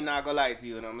 y'all did not gonna lie to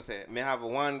you, you know what I'm saying? Me have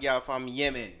one girl from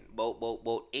Yemen,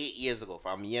 about 8 years ago,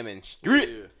 from Yemen street.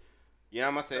 Yeah. You know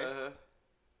what I'm saying?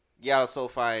 Y'all so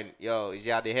fine, she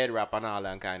had the head wrap and all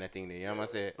that kind of thing there, you know what I'm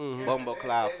saying? Bumbo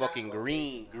cloud, fucking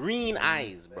green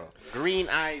eyes, bro. Green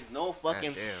eyes, no fucking,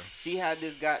 Goddamn. she had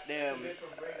this goddamn,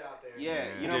 yeah,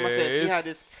 you know what I'm Yeah, saying?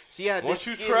 it's- She had Once this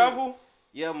you skin- travel,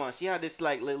 yeah, man. She had this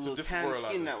like little different tan world out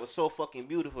skin there. that was so fucking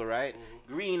beautiful, right?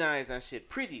 Green eyes and shit,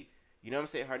 pretty. You know what I'm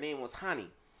saying? Her name was Honey.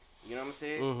 You know what I'm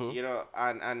saying? You know,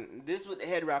 and this with the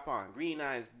head wrap on, green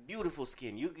eyes, beautiful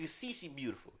skin. You see she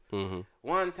beautiful.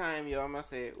 One time, I'm gonna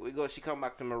say she come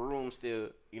back to my room still.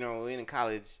 You know, we in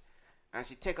college, and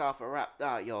she take off her wrap.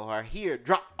 Her hair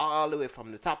drop all the way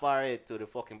from the top of her head to the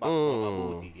fucking bottom of my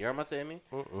booty. You know what I'm saying, me?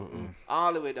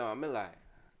 All the way down. Me like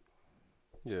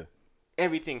yeah.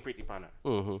 everything pretty on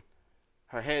her.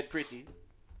 Her head pretty,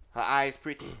 her eyes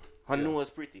pretty, her nose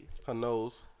pretty, Her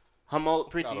nose. her mouth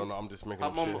pretty. I don't know. I'm just making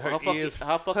Her, up shit.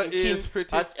 her fucking chin ears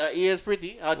pretty. Her ears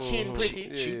pretty. Her chin pretty.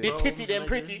 Yeah. The titty them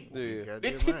pretty. Yeah.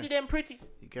 The titty them pretty.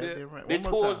 You goddamn right. The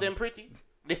One more toes time. them pretty.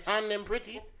 The hand them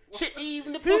pretty. Shit,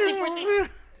 even the pussy pretty.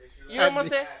 You know what I'm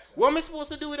saying? What am I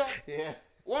supposed to do with that? Yeah.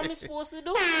 What am I supposed to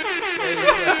do?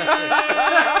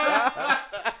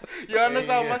 You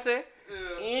understand what I'm saying?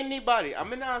 Anybody. I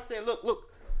mean, now I say, look.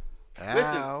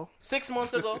 Listen, Ow. 6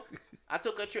 months ago, I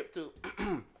took a trip to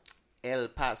El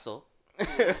Paso. So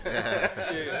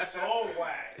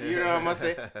whack. You know what I'm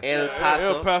saying? El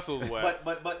Paso. El Paso's whack.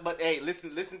 But hey,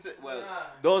 listen to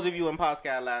those of you in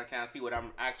podcast land can't see what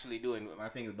I'm actually doing with my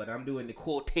fingers, but I'm doing the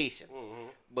quotations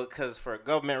because for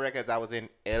government records I was in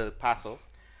El Paso,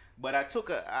 but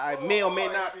I may or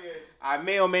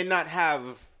may not have,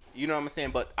 you know what I'm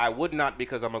saying, but I would not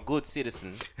because I'm a good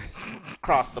citizen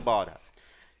cross the border.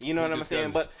 You know what I'm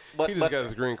saying? But he just got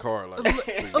his green card. Like,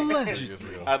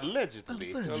 allegedly.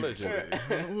 Allegedly.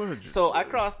 So I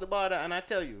crossed the border and I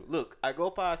tell you, look, I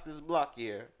go past this block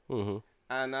here,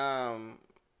 and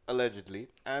allegedly,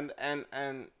 and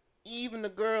even the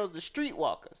girls, the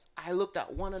streetwalkers. I looked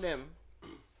at one of them.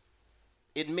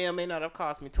 It may or may not have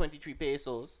cost me 23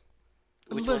 pesos,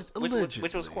 which was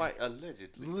quite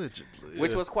allegedly,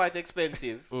 which was quite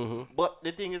expensive. But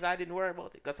the thing is, I didn't worry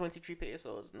about it. Got 23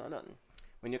 pesos, no nothing.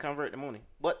 When you convert the money,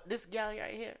 but this gal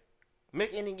right here,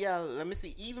 make any gal, let me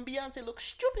see, even Beyonce look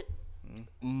stupid.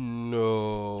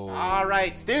 No. All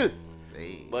right, still.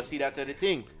 But see, that's the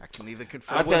thing. I can either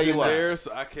confirm. I'll tell you what. There,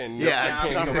 so I can. Yeah, I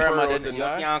can't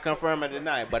confirm or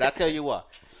deny. But I tell you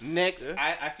what. Next,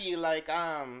 I feel like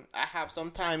I have some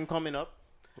time coming up,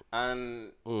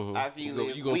 and I feel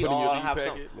we all have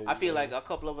some. I feel like a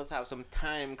couple of us have some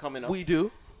time coming up. We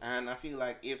do, and I feel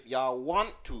like if y'all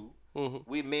want to,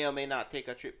 we may or may not take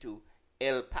a trip to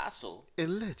El Paso.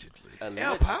 Allegedly.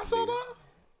 El Paso, though.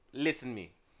 Listen to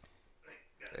me.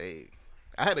 Hey.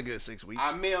 I had a good 6 weeks.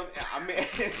 I may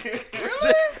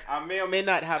or may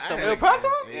not have some. El Paso?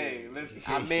 Hey, listen.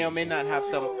 I may or may not have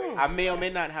some. I may or may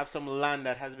not have some land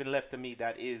that has been left to me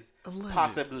that is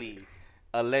allegedly,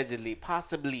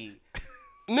 possibly.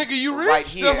 Nigga, you rich? Right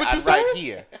here, That's what you right saying?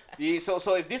 here. Yeah, so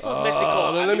if this was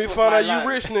Mexico, let me find out you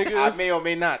rich, nigga. I may or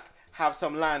may not have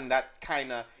some land that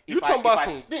kind of. You talking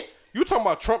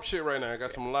about Trump shit right now? I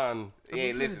got some line.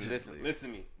 Hey, listen to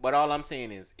me. But all I'm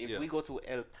saying is, if we go to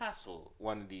El Paso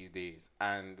one of these days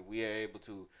and we are able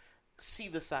to see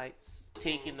the sights,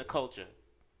 take in the culture,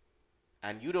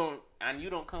 and you don't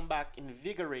come back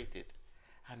invigorated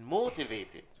and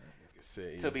motivated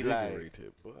to be like,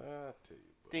 but I tell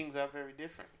you, things are very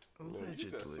different.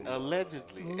 Allegedly.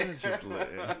 That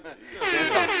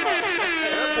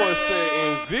boy said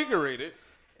invigorated.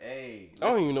 Hey, I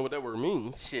don't even know what that word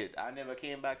means. Shit, I never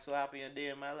came back so happy a day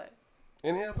in my life.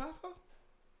 In El Paso?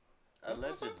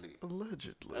 Allegedly.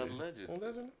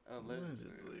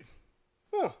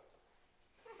 Huh.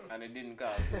 And it didn't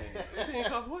cost me. It didn't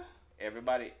cost what?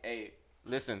 Everybody, hey,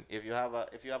 listen, if you have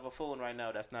a phone right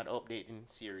now that's not updating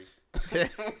Siri,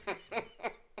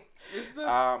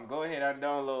 go ahead and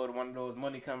download one of those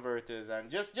money converters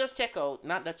and just check out,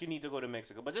 not that you need to go to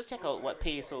Mexico, but just check out what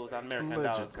pesos and American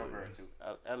dollars convert to.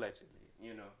 Allegedly,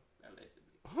 allegedly.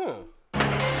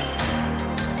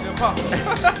 El Paso.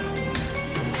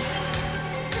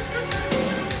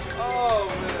 Oh,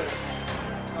 man.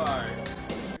 All right.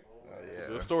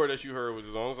 The story that you heard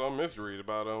was on some mystery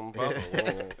about Paso.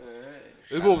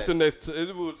 Let's move to the next subject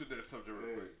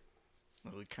real quick.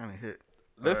 We kind of hit.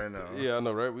 Let's, right now. yeah, I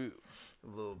know, right? We a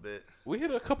little bit. We hit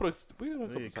a couple of. We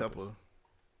hit a couple.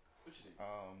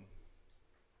 Oh,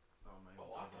 I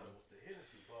thought it was the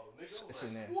Hennessy bottle, nigga. It's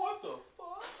in there. What the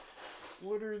fuck?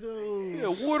 What are those? Yeah,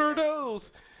 what are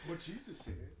those? What Jesus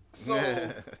said. So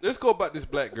let's go about this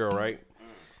black girl, right?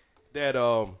 That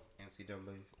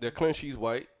NCAA. that claims she's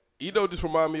white. You know, this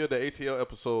remind me of the ATL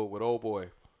episode with old boy.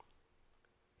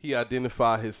 He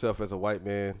identified himself as a white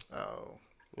man. Oh.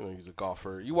 You know, he's a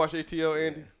golfer. You watch ATL,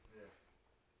 Andy? Yeah.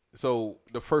 So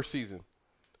the first season.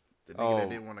 The nigga that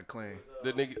didn't want to claim.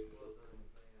 The nigga.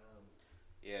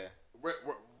 Yeah.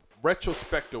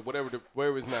 Retrospector,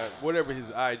 whatever his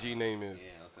IG name is.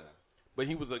 Yeah, okay. But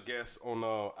he was a guest on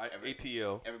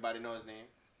ATL. Everybody know his name?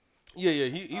 Yeah,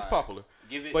 he's popular.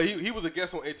 Give it. But he was a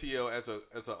guest on ATL as a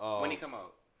when he come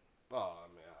out? Oh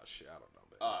man, shit, I don't know.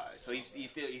 So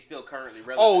he's still currently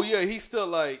relevant. Oh yeah, he's still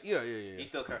like yeah. He's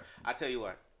still current. I tell you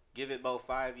what, give it about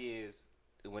 5 years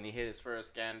when he hit his first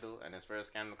scandal and his first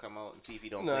scandal come out and see if he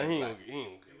don't. No, play he black.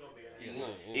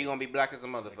 He gonna be black as a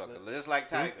motherfucker, just like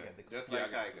Tiger.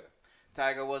 Tiger.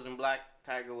 Tiger wasn't black.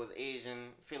 Tiger was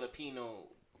Asian, Filipino,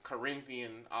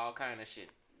 Corinthian, all kind of shit.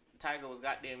 Tiger was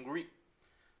goddamn Greek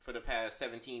for the past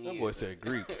 17 years. That boy said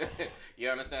Greek. You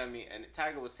understand me? And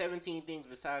Tiger was 17 things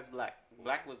besides black.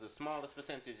 Black was the smallest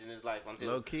percentage in his life until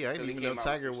low key. I didn't even know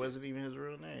Tiger wasn't even his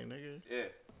real name, nigga. Yeah.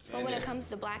 But when it comes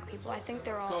to black people, I think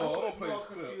they're all. I was more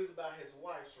confused about his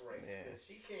wife's race because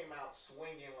she came out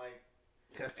swinging like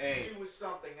she was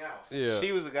something else. Yeah,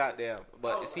 she was a goddamn.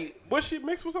 But see, was she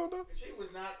mixed with something? She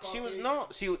was not. She was no.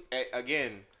 She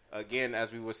again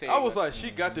as we were saying. I was like,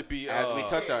 she got to be as we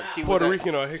touched on. She Puerto was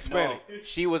Rican or Hispanic. No,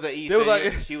 she was an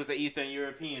Eastern. She was an Eastern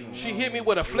European. She hit me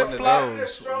with a flip flop.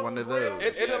 One of those.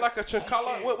 It looked like a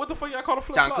chancala. What the fuck y'all call a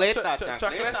flip flop?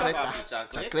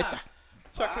 Chancleta.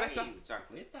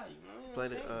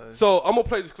 So I'm gonna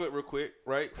play this clip real quick,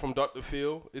 right, from Dr.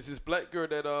 Phil. Is this black girl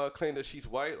that claimed that she's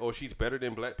white or she's better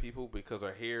than black people because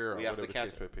her hair? Or we have to whatever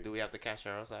catch her. Do we have to catch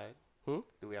her outside? Do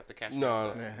we have to catch her? No.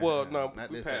 outside? Well, no.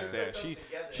 We passed that.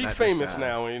 She's famous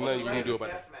now, and nothing you can do about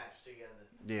it.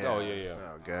 Yeah. Oh yeah.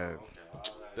 Oh god.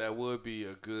 That would be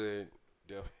a good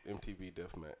MTV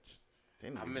death match. They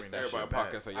need I to missed bring that that Everybody shit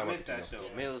back. podcast say I y'all missed like that to know.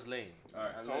 show. Mills Lane. All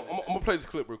right, I so love I'm that gonna play this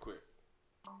clip real quick.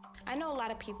 I know a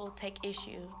lot of people take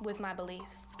issue with my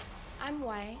beliefs. I'm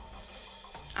white.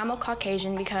 I'm a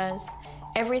Caucasian because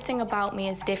everything about me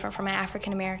is different from an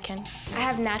African American. I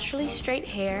have naturally straight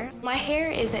hair. My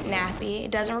hair isn't nappy.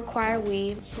 It doesn't require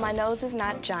weave. My nose is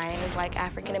not giant as like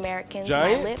African Americans.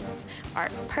 Giant? My lips are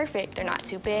perfect. They're not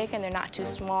too big and they're not too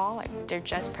small. Like they're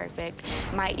just perfect.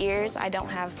 My ears, I don't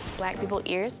have black people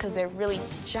ears because they're really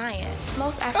giant.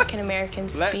 Most African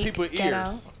Americans Black speak people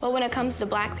ghetto. ears. But when it comes to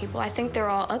black people, I think they're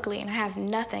all ugly and I have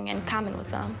nothing in common with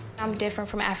them. I'm different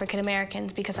from African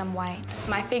Americans because I'm white.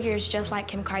 My figure is just like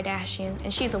Kim Kardashian,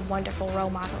 and she's a wonderful role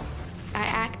model. I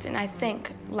act and I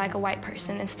think like a white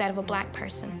person instead of a black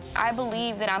person. I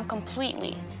believe that I'm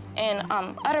completely and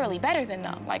utterly better than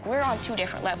them. Like, we're on two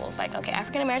different levels. Like, okay,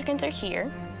 African Americans are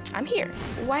here, I'm here.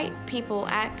 White people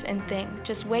act and think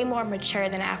just way more mature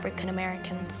than African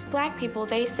Americans. Black people,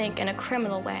 they think in a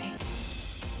criminal way.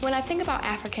 When I think about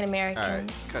African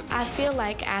Americans, cut this I feel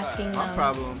like asking My them,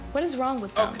 problem. what is wrong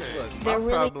with them? Okay. Look, They're my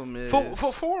really problem is.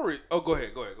 Oh, go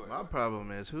ahead. My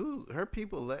problem is her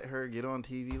people let her get on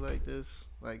TV like this.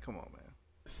 Like, come on, man.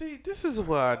 See, this is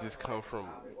where I just come from.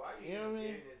 Why You know what I mean?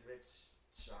 getting this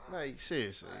bitch shine? Like,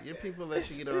 seriously, your people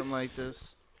let you get on like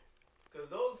this. Because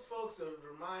those folks will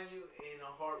remind you in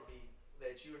a heartbeat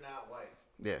that you're not white.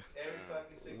 Yeah, Every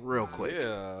fucking single real time. quick,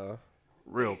 Yeah.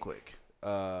 real quick.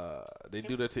 They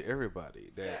do that to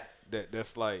everybody.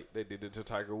 That's like they did it to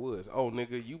Tiger Woods. Oh,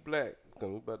 nigga, you black.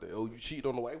 You cheat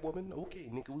on the white woman? Okay,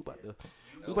 nigga, we about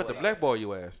to blackball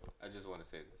your ass. I just want to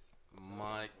say this.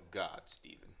 My God,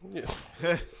 Steven.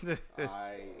 Yeah.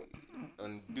 I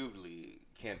undoubtedly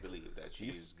can't believe that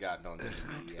she's gotten on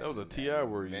TV. That was a and- T.I.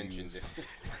 and word you mentioned used.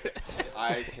 this.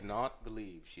 I cannot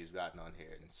believe she's gotten on here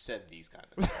and said these kind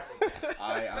of things.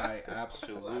 I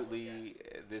absolutely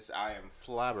I am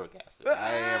flabbergasted.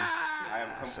 I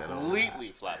am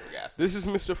completely flabbergasted. This is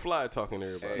Mr. Fly talking to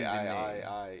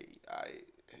everybody.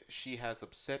 She has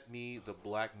upset me, the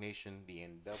Black Nation, the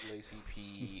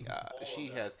NAACP.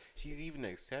 She's even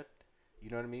you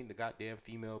know what I mean, the goddamn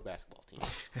female basketball team.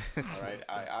 All right,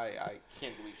 I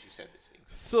can't believe she said these things.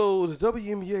 So the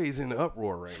WNBA is in the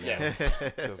uproar right now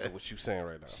because of what you're saying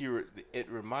right now. It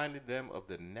reminded them of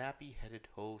the nappy-headed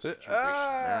hoe situation.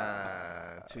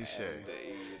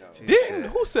 Touche. Didn't?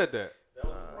 Who said that?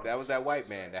 That was that white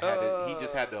man that had to, he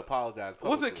just had to apologize.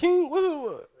 Was publicly. it King? Was it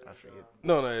what? I forget.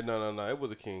 No. It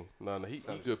was a King. No, he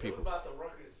good It people. was about the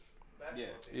Rutgers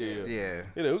basketball team. Yeah. Yeah.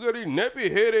 You know, we got these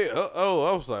nappy headed.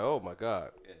 I was like, oh my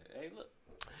God. Hey, look.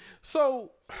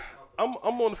 So, I'm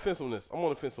on the fence on this.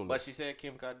 But she said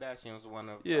Kim Kardashian was one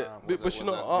of but you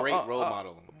know, a great role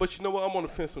model. But you know what? I'm on the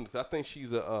fence on this. I think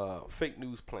she's a fake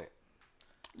news plant.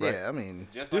 Yeah, I mean,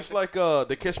 Just like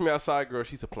the Catch Me Outside girl,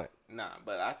 she's a plant. Nah,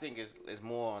 but I think it's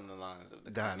more on the lines of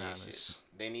the Kanye Dynamics. shit.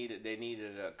 They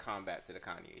needed a combat to the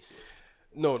Kanye shit.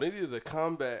 No, they needed a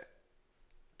combat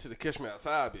to the Catch Me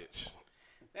Outside bitch.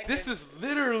 This is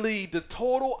literally the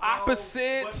total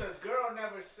opposite. But the girl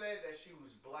never said that she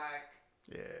was black.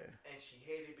 yeah. And she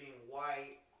hated being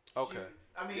white. Okay.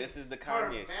 I mean, This is the her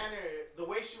Kanye shit. manner, the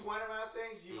way she went around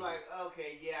things, you like,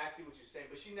 okay, yeah, I see what you're saying.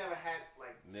 But she never had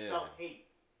like Yeah. self-hate.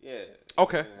 Yeah.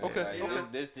 Okay.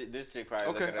 Like, This chick probably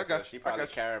Okay, looking I at got herself. She you, I probably got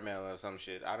you. caramel or some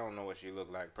shit. I don't know what she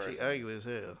looked like personally. She ugly as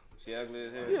hell. She ugly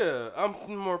as hell. Yeah, I'm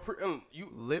more. You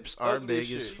Lips are ugly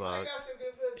big as shit. fuck. I got some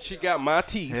good pussy. She got my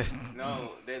teeth.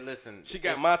 No, they listen. She got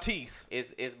it's- my teeth.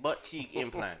 It's butt cheek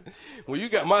implants. When you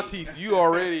got my teeth, you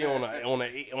already on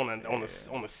a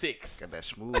 6. Got that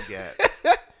smooth gap.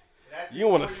 That's You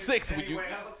on a before 6 when you. anywhere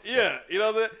else. Yeah, you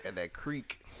know that. Got that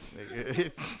creak.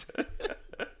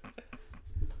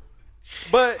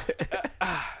 But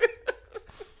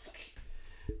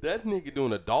that nigga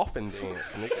doing a dolphin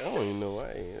dance, nigga. I don't even know.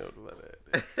 I ain't know about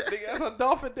that. Nigga, that's a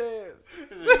dolphin dance.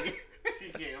 She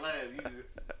can't laugh. You just...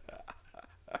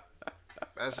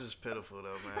 That's just pitiful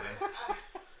though,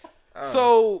 man.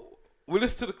 So we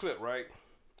listen to the clip, right?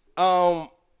 Man,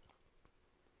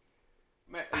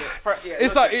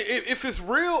 It's like if it's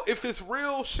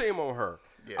real, shame on her.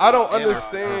 Yeah. I don't And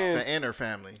understand. and her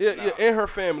family. Yeah, and her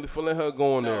family for letting her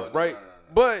go in there, right? no.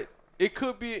 But it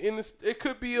could be it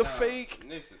could be a fake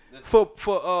listen. for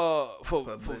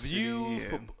Publicity, views,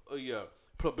 yeah.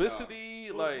 for publicity,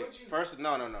 like. First,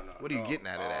 no. What are you getting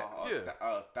out of that?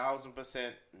 Yeah. 1,000%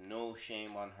 no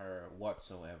shame on her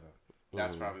whatsoever.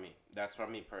 That's from me. That's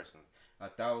from me personally.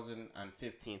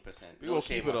 1,015%. We gonna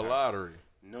keep it a lottery.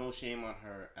 No shame on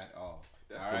her at all.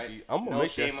 That's all gonna right? be- I'm gonna no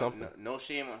make that shame something. No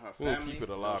shame on her We gonna family. keep it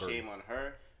a no lottery. shame on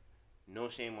her. No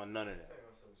shame on none of that.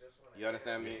 You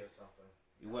understand me?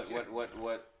 What?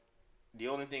 the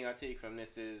only thing I take from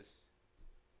this is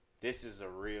a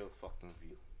real fucking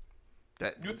view.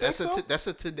 That's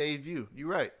a today view. You're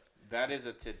right. That is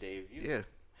a today view. Yeah.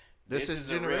 This is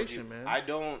a real generation, view. man.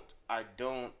 I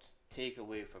don't take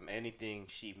away from anything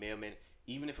she may or may,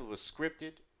 even if it was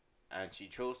scripted and she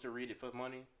chose to read it for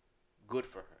money, good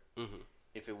for her. Mm-hmm.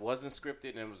 If it wasn't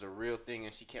scripted and it was a real thing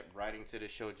and she kept writing to the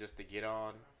show just to get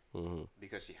on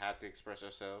because she had to express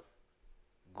herself,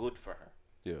 good for her.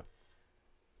 Yeah.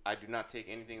 I do not take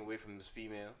anything away from this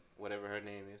female, whatever her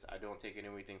name is. I don't take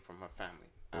anything from her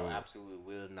family. I absolutely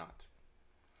will not.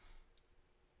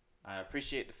 I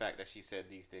appreciate the fact that she said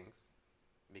these things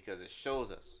because it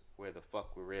shows us where the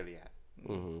fuck we're really at.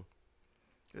 Mm-hmm.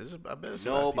 I bet it's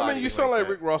Nobody- I mean, you sound like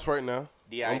Rick Ross right now.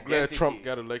 The I'm glad identity- Trump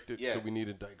got elected Yeah. because we need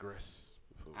to digress.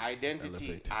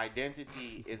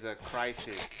 Identity is a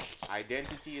crisis.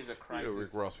 Identity is a crisis. Yeah,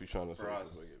 Rick Ross be trying to say for something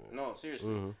us. like that. No, seriously.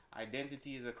 Mhm.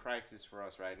 Identity is a crisis for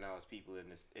us right now as people in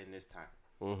this time.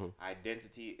 Mm-hmm.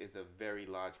 Identity is a very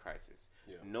large crisis.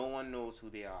 Yeah. No one knows who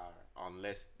they are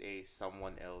unless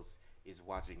someone else is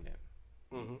watching them.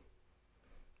 Mm-hmm.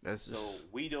 That's So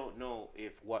we don't know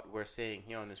if what we're saying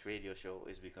here on this radio show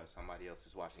is because somebody else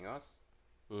is watching us.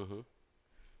 Mm-hmm.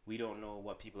 We don't know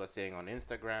what people are saying on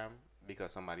Instagram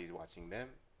because somebody's watching them.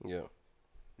 Yeah.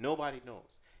 Nobody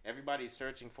knows. Everybody's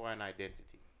searching for an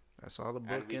identity. That's all the And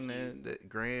booking we and the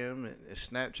Graham and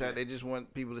Snapchat. Yeah. They just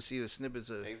want people to see the snippets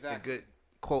of the Exactly. good,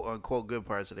 quote unquote, good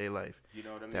parts of their life. You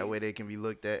know what I mean? That way they can be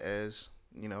looked at as,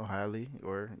 highly,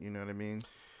 or you know what I mean.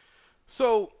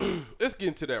 So let's get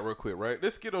into that real quick, right?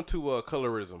 Let's get onto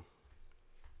colorism.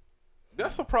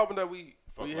 That's a problem that we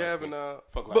have in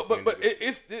Fuck but light-skinned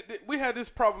niggas. we had this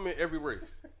problem in every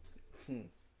race.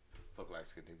 Fuck light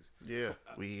skin niggas. Yeah,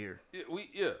 we here.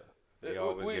 They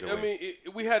always get away. I mean,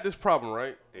 we had this problem,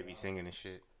 right? They be singing and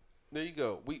shit. There you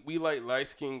go. We like light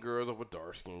skinned girls over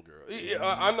dark skinned girls.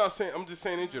 I'm not saying. I'm just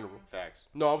saying in general. Facts.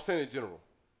 No, I'm saying in general.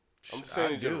 I'm just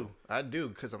saying in general. I do,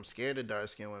 because I'm scared of dark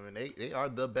skinned women. They are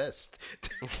the best.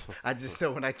 I just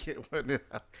know when I get one,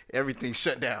 everything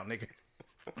shut down, nigga.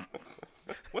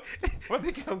 What?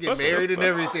 Nigga, I'm getting married and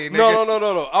everything. Nigga.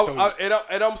 No.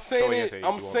 I'm saying you it. say I'm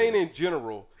you want saying me in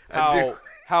general do.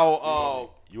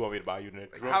 how You want me to buy you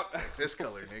that dress? how This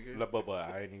color, nigga. But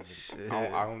I ain't even.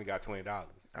 I only got $20.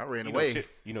 I ran You away.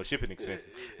 know shipping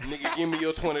expenses. nigga give me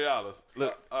your $20.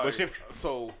 Look, all right, ship-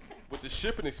 so with the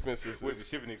shipping expenses, With the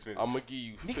shipping expenses. I'm gonna give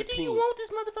you 15. Nigga, do you want this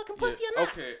motherfucking pussy or not?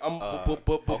 Okay, but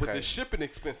with okay. the shipping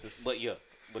expenses, But yeah,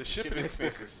 the shipping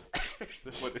expenses,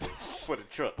 for the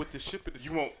truck. with the shipping,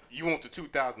 You want the I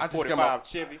just got 2045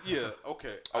 Chevy? Yeah,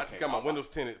 okay. I just got my windows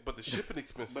tinted, but the shipping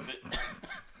expenses.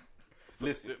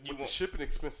 Listen, with the shipping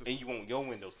expenses. and you want your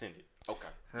windows tinted. Okay.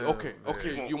 Okay.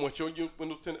 man. You want your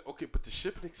windows tinted. Okay, but the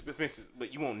shipping expenses. Expenses,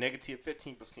 but you want negative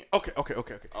 15%. Okay.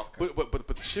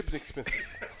 But the shipping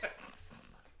expenses.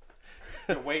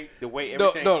 The way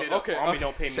everything no, set up, okay, Army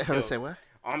don't pay me till Say what?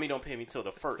 Army don't pay me till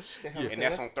the 1st, Yeah. and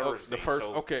that's on Thursday. the first,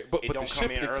 so okay, but it the don't come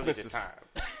shipping in early this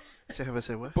expenses. time.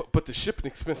 Say what? But the shipping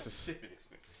expenses. Shipping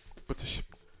expenses. But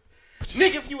the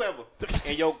Nigga, if you ever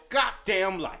in your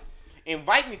goddamn life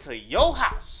invite me to your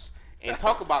house and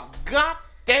talk about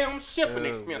goddamn shipping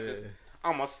expenses, man.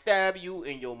 I'ma stab you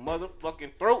in your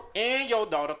motherfucking throat and your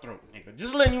daughter's throat, nigga.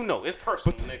 Just letting you know, it's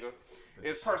personal, nigga.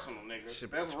 It's personal, nigga.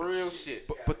 That's real shit.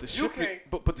 But the You shipping,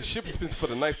 can't- but the shipping expenses for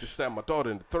the knife to stab my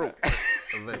daughter in the throat.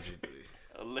 Allegedly.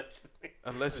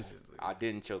 Allegedly. I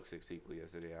didn't choke 6 people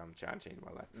yesterday. I'm trying to change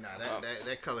my life. Nah,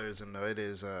 that colorism though, it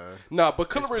is. Nah, but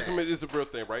colorism bad. is a real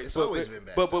thing, right? It's but, always been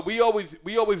bad. But we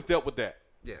always dealt with that.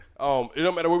 Yeah. It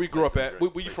don't matter where we grew up at.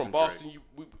 Listen, We Drake. from Listen, Boston.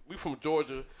 We from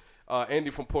Georgia.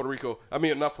 Andy from Puerto Rico. I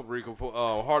mean, not Puerto Rico.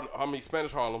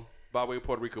 Spanish Harlem, by way of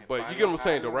Puerto Rico. But you get what I'm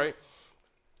saying, though, right?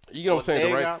 You get what I'm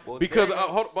saying, though, right? Bodega. Because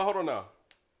hold on now,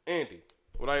 Andy.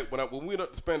 When we went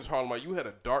up to Spanish Harlem, you had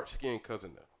a dark skinned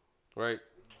cousin there, right?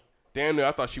 Damn near,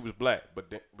 I thought she was black, but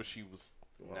she was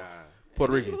Nah.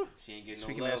 Puerto Rican. She ain't getting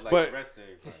Speaking no love of- like but- the rest of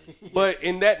everybody. But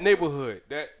in that neighborhood,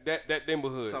 that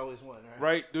neighborhood, It's always one, right?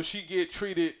 right? Does she get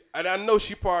treated? And I know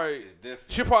she probably It's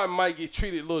different. She probably might get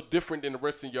treated a little different than the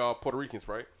rest of y'all Puerto Ricans,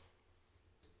 right?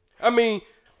 I mean,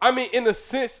 in the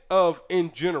sense of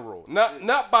in general,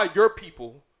 not by your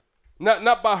people,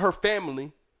 not by her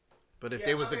family. But if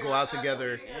they was to go out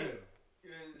together,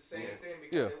 The same thing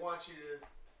because Yeah. they want you to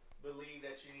believe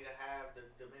that you need to have the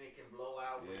Dominican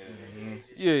blowout. With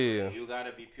Yeah. You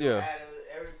gotta be pure. Yeah.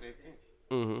 Everything.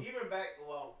 Mm-hmm. Even back,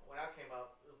 when I came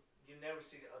out, you never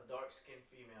see a dark-skinned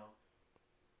female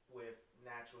with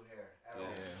natural hair at all.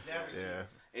 Never see it.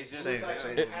 It's just Same, It's like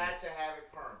same. you had to have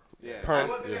it perm. yeah. Perm. It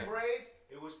wasn't Yeah. in braids.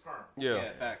 It It was perm.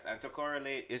 Yeah. Facts. And to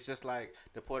correlate, it's just like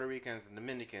the Puerto Ricans and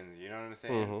Dominicans. You know what I'm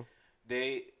saying?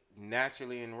 They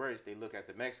naturally in words they look at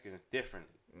the Mexicans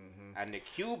differently. And the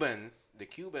Cubans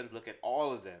look at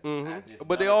all of them. As if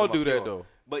But they none of all them are do that, pure. though.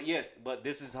 But yes, but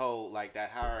this is how like that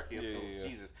hierarchy of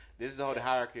Jesus. This is how the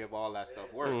hierarchy of all that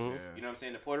stuff works. You know what I'm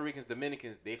saying? The Puerto Ricans,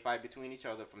 Dominicans, they fight between each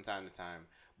other from time to time,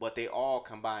 but they all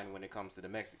combine when it comes to the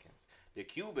Mexicans. The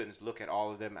Cubans look at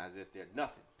all of them as if they're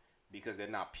nothing because they're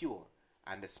not pure,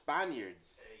 and the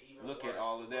Spaniards Even look worse, at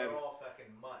all of them. We're all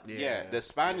fucking mutts. Yeah, the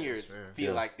Spaniards fair.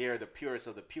 feel like they're the purest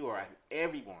of the pure, and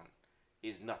everyone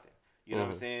is nothing. You know what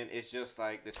I'm saying? It's just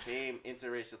like the same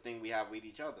interracial thing we have with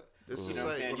each other. It's You just know what I'm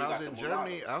like saying? when You I was got in the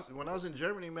Germany. mulattoes. When I was in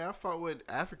Germany, man, I fought with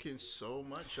Africans so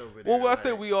much over there. Well, I like,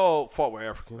 think we all fought with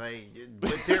Africans.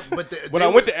 like, but When they I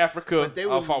went would- to Africa, but they I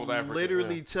would fought with Africans.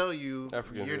 literally yeah. tell you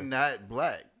Africans, you're yeah. not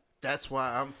black. That's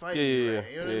why I'm fighting. Yeah, you, yeah,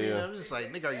 right? You know what I yeah, mean? yeah. I'm just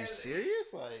like, nigga, are you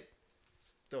serious? Like,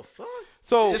 the fuck?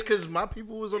 So, Just because my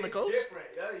people was on the It's coast? different.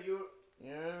 Yeah, You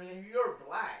know what I mean? you're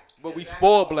black. but And we that's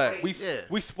spoiled all black. race.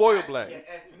 We spoiled black. Your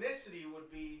ethnicity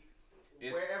would be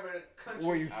It's- wherever the country.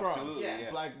 Where you from? Absolutely, Yeah. yeah.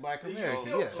 Black You American,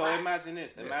 still yeah. So black. imagine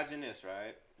this. Imagine this,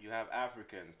 right? You have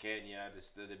Africans, Kenya,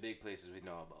 the big places we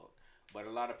know about. But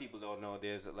a lot of people don't know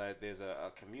there's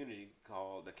a community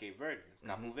called the Cape Verdeans,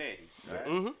 Capu Verdes,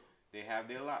 right? They have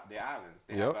their islands.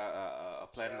 They Yep. have a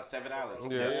planet of 7 islands.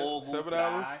 Yeah. Fogo, 7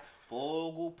 islands.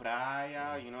 Fogo,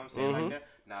 Praia, you know what I'm saying? Like that.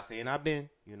 Not saying I've been,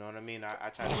 you know what I mean? I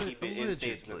try to keep it in the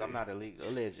States because I'm not illegal,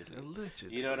 allegedly.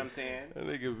 You know what I'm saying? That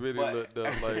nigga really But- looked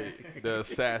up like the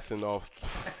assassin off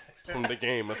from the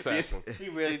game Assassin. He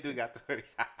really do got the hoodie.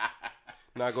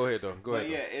 Nah, go ahead though. Go But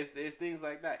ahead. yeah, it's things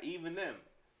like that. Even them,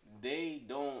 they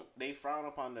frown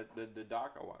upon the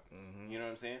darker ones. You know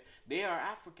what I'm saying? They are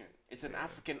African. It's an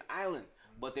African island,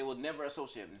 but they will never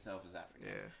associate themselves as African.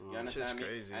 Yeah. You understand me?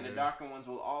 Crazy, And the man. darker ones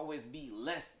will always be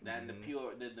less than the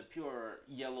pure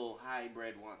yellow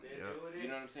hybrid ones. You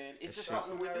know what I'm saying? It's just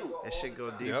something we do. That shit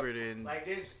go deeper than. Like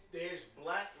there's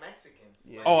black Mexicans.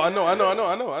 Like, Oh, I know.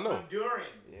 Hondurans.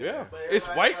 Yeah, But it's everybody's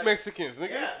white like- Mexicans, nigga.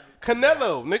 Yeah.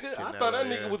 Canelo, nigga. I Canelo, thought that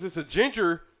yeah. nigga was just a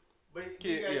ginger. But Kid,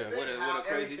 you gotta yeah. think What a how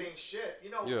crazy- everything shift. You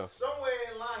know, Yeah. somewhere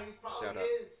in line, he probably Shout out.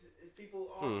 is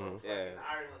people are from fucking Yeah.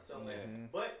 Ireland somewhere.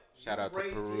 But Shout you out to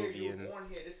raised here, you were Peruvians. born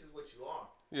here. This is what you are.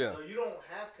 Yeah. So you don't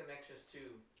have connections to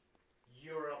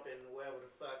Europe and wherever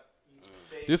the fuck you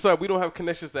say. Just like we don't have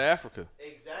connections to Africa.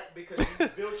 Exactly, because you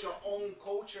built your own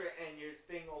culture and your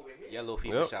thing over here. Yellow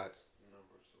fever Yep. shots.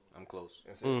 I'm close.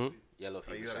 Mhm. Yellow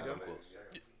fever gotta shot. go? I'm close.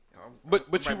 But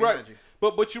I'm you right right. behind you.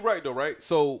 But you're right though, right?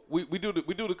 So we do the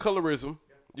colorism.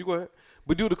 You go ahead.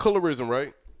 We do the colorism,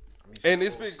 right? And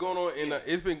it's been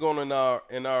going on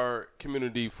in our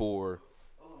community for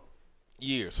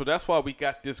years. So that's why we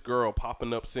got this girl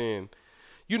popping up saying,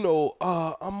 you know,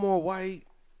 I'm more white,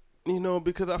 you know,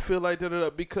 because I feel like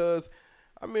that because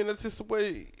I mean that's just the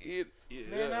way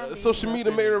social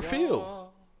media made her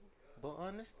feel. But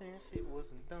understand shit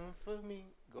wasn't done for me.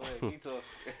 Go ahead, keep talking.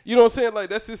 You know what I'm saying? Like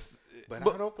that's just But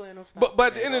but- I don't plan on But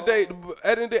at the end of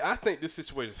the day, I think this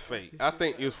situation is fake. I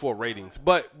think it's for ratings.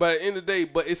 But at the end of the day,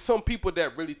 but it's some people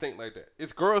that really think like that.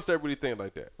 It's girls that really think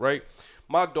like that, right?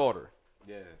 My daughter,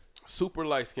 Yeah. super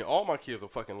light skin. All my kids are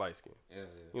fucking light skin. Yeah.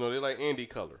 You know, they like Andy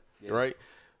color, right?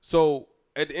 So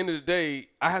at the end of the day,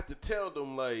 I have to tell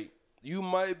them like you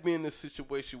might be in a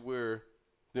situation where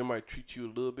they might treat you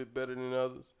a little bit better than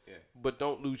others. Yeah. But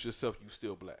don't lose yourself. You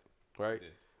still black, right? Yeah.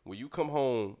 When you come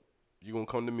home, you gonna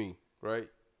come to me, right?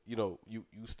 You know, you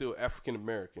still African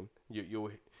American.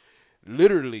 Your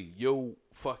literally your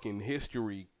fucking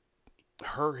history,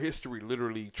 her history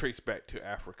literally traced back to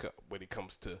Africa when it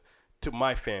comes to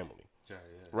my family, Yeah.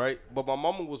 right? But my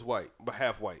mama was white, but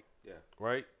half white, Yeah.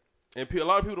 right? And a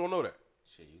lot of people don't know that.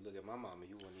 Shit, you look at my mama,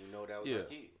 you wouldn't even know that was Yeah, her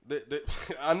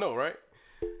kid. I know, right?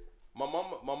 My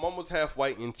mom was half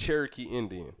white and Cherokee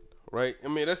Indian, right? I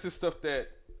mean, that's just stuff that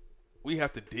we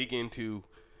have to dig into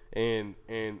and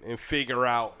figure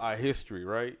out our history,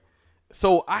 right?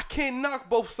 So I can't knock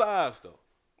both sides though.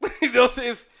 You know what I'm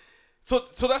saying?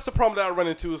 So that's the problem that I run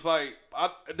into. Is like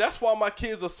that's why my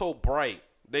kids are so bright.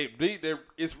 They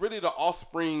it's really the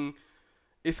offspring.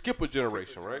 It's skip a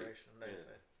generation, right?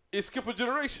 It's skip a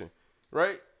generation,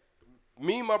 right?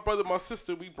 Me and my brother, my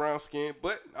sister, we brown skinned,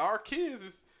 but our kids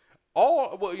is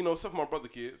all well, you know, except for my brother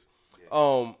kids.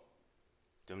 Them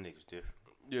niggas different.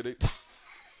 Yeah,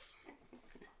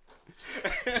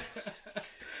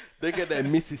 they got that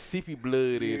Mississippi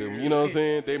blood in them. You know what I'm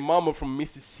saying? They mama from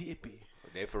Mississippi.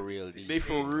 They for real. They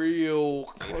from real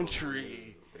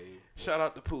country. Shout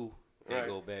out to Pooh. They Right.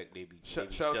 go back. They be Shout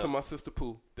out stuck. to my sister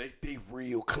Pooh. They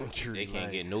real country. They can't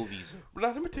like. get no visa. But now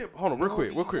let me tell you. Hold on,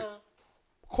 real quick.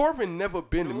 Corbin never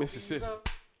been to Mississippi.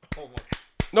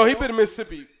 No, he been to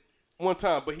Mississippi one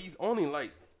time, but he's only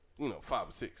like 5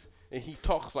 or 6, and he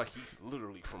talks like he's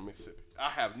literally from Mississippi. I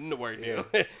have no idea.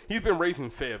 Yeah. He's been raised in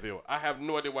Fayetteville. I have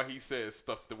no idea why he says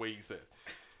stuff the way he says.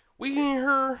 We ain't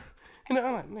her. I'm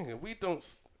like, nigga, we don't.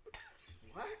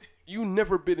 What? You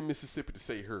never been to Mississippi to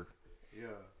say her. Yeah.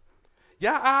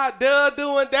 Y'all out there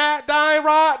doing that, dang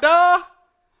right, duh.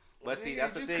 But see,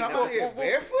 that's the thing. Come That's out here the-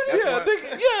 barefooted? That's Yeah,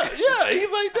 what- nigga,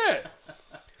 he's like that.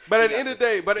 But at the end of the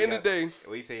day,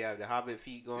 What you say? You have the hobbit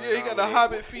feet going. Yeah, he on got the with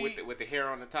hobbit with feet. with the hair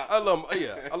on the top. I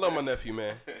love my nephew,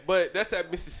 man. But that's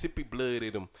that Mississippi blood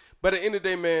in him. But at the end of the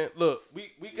day, man, look,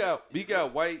 we got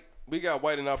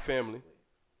white in our family.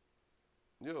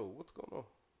 Yo, what's going on?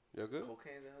 Y'all good?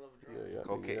 Cocaine's a hell of a drug.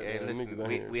 Yeah, Okay, niggas hey, out listen,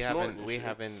 here we snorting and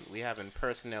shit. having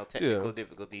personnel technical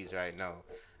difficulties right now.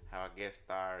 Our guest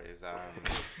star is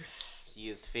he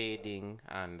is fading,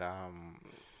 and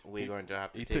we're going to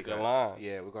have to he take took a line.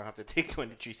 Yeah, we're gonna have to take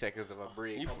 23 seconds of a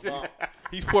break.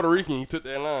 He's Puerto Rican. He took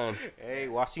that line. Hey,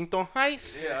 Washington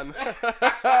Heights. Yeah,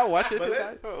 I know. Watch it But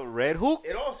tonight. Oh, Red Hook.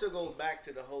 It also goes back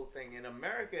to the whole thing. In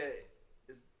America,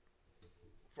 is,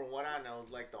 from what I know,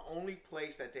 is like the only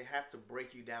place that they have to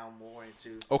break you down more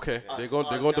into. Okay, a- they're gonna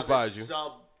another divide you.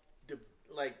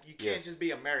 Like you can't Yes. just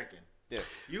be American. Yes.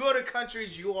 You go to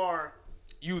countries, you are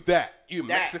You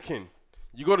Mexican.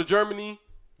 You go to Germany,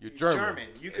 you're German.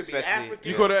 You could Especially- be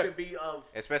African. You go to- could be of.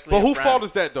 Especially. But in whose fault France.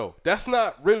 is that though? That's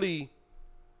not really.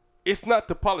 It's not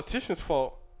the politicians'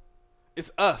 fault.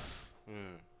 It's us.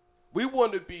 We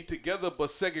want to be together but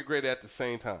segregated at the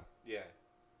same time. Yeah.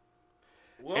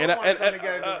 Well, And I- want to come and-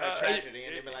 together and do a tragedy,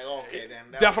 and they be like, oh, okay, then.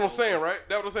 That's what I'm saying, right?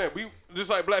 That's what I'm saying. We just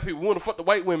like black people. We want to fuck the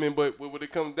white women, but when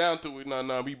it comes down to it,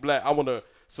 nah, we black. I want to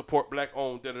support black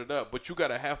owned, da. But you got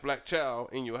a half black child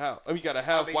in your house. I mean, you got a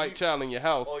half white child in your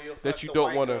house Or you'll that fuck you the don't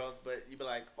white want to. girls, but you be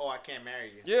like, oh, I can't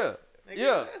marry you. Yeah, Nigga,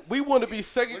 yeah. that's- We want to be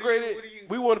segregated. what do you-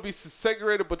 We want to be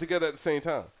segregated but together at the same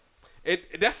time.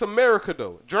 That's America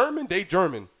though. German, they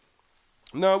German.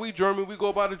 No, we German. We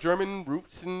go by the German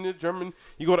roots and the German.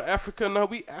 You go to Africa. No,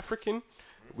 we African.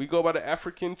 We go by the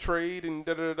African trade and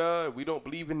da. We don't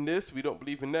believe in this. We don't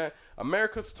believe in that.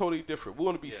 America's totally different. We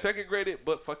want to be segregated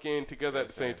but fucking together at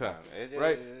the same time,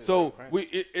 right? So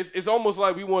it's almost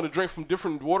like we want to drink from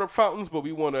different water fountains, but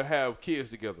we want to have kids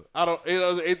together.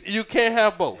 You can't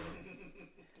have both.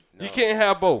 You can't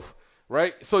have both,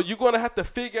 right? So you're gonna have to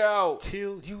figure out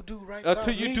Till you do right.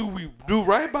 until you do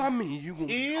right by me. You gonna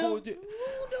be Till cool.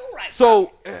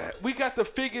 So we got to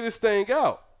figure this thing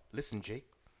out. Listen, Jake.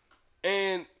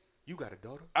 And You got a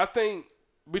daughter. I think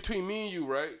between me and you,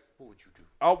 right? What would you do?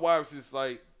 Our wives is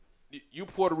like you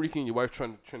Puerto Rican, your wife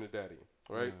Trinidadian,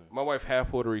 right? My wife half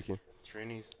Puerto Rican.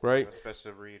 Trini's Right. a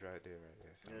special breed right there.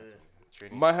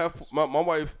 Trini. My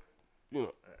wife, That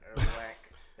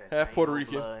Half ain't Puerto no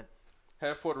Rican. blood.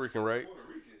 half Puerto Rican, right?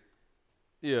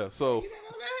 Yeah. So You didn't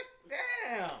know that?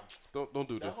 Damn. don't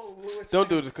do this. whole Lewis Don't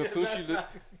do Smith- this, cause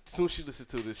soon she listen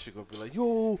to this, she gonna be like,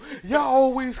 yo, y'all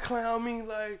always clown me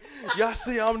like y'all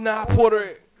say I'm not Puerto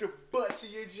Rican. The butts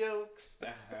of your jokes.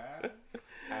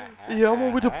 Yeah, I'm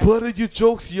on with the butt of your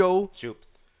jokes, yo.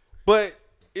 Choops. But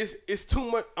it's too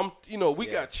much. We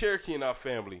got Cherokee in our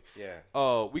family.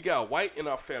 Yeah. We got white in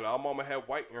our family. Our mama had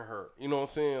white in her. You know what I'm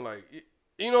saying? Like,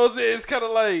 you know what I'm saying? It's kind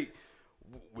of like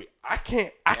I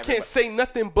can't say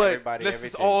nothing but Everybody, let's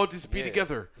everything. just all just be Yeah.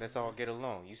 together. Let's all get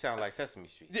along. You sound like Sesame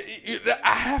Street. I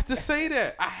have to say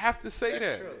that. I have to say That's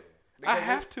that. true. I Because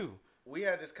have to. We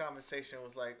had this conversation. It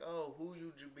was like, oh, who would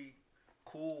you be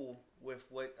cool with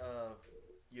what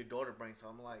your daughter brings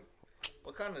home? I'm like,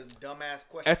 what kind of dumbass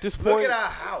question? At this look point- at our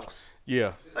house.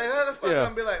 Yeah. Like, how the fuck Yeah. I'm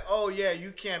gonna be like, oh yeah,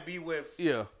 you can't be with.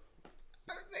 Yeah.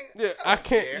 Yeah, I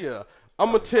can't. care. Yeah.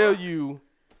 I'm gonna tell you.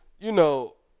 You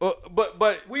know. But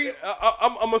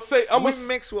I'm gonna say We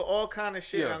mix with all kind of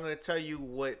shit. Yeah. I'm gonna tell you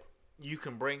what you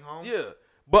can bring home. Yeah,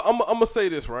 but I'm gonna say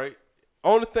this, right?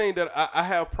 Only thing that I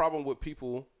have problem with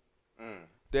people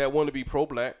that want to be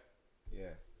pro-black,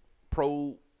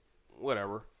 pro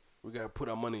whatever. We gotta put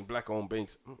our money in black-owned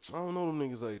banks. I don't know them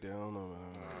niggas like that. I don't know.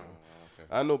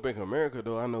 I know Bank of America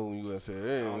though. I know USA.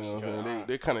 Hey, you know what I'm saying?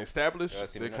 They kind of established. Yeah,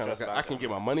 see, They no kind of. trust I Bank can of get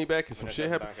my money back and some No shit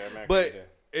trust happen. Bank of America But either.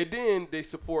 and then they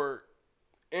support.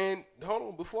 And hold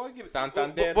on, before I get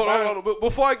Santander hold on,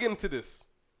 before I get into this.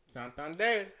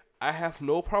 Santander. I have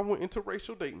no problem with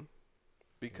interracial dating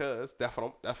because that's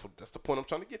the point I'm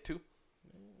trying to get to.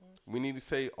 We need to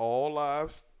say all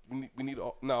lives. We need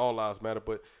not all lives matter,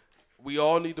 but we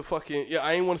all need to fucking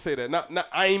I ain't want to say that. Not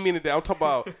I ain't meaning that. I'm talking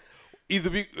about either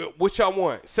be what y'all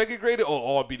want, segregated or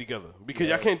all be together because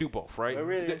y'all can't do both, right? But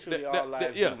really, and truly, all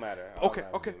lives do matter. All Okay,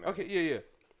 lives okay, do matter. okay. Yeah.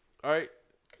 All right.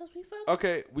 Cause we fuck.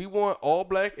 Okay, we want all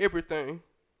black everything,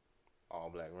 All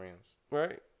black rims.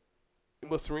 right?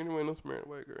 But Serena Williams married a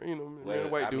white girl, married Well, a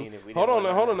white I dude. mean, if we Hold didn't on now,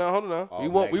 want hold on now. all We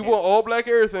want black all black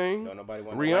everything. Don't nobody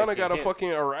want no Rihanna light-skinned got a tits. fucking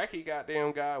Iraqi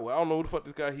goddamn guy. Well, I don't know who the fuck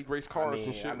this guy. He raced cars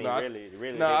and shit. I mean, Nah, really. nah,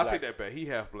 they I black. take that back. He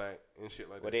half black and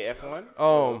shit like Were that. they F1?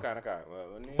 What kind of car?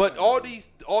 Well, But all these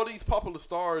popular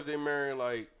stars, they marry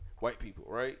like white people,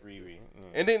 right? Riri.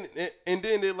 And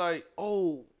then they're like,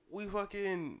 oh, we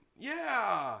fucking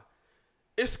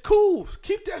it's cool.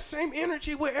 Keep that same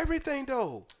energy with everything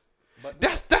though. But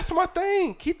That's my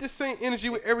thing. Keep the same energy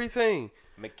with everything.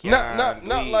 McKeon,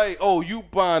 Not Lee. like, oh, you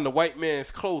buying the white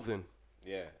man's clothing.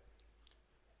 Yeah.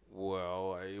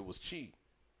 Well, it was cheap.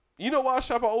 You know why I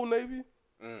shop at Old Navy?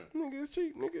 Nigga, it's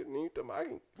cheap. Nigga,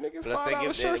 niggas Plus they $5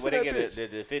 give shirts the, in they that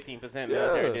give bitch. the 15%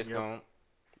 military discount.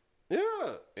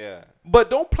 Yeah. Yeah. But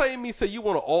don't play me. Say you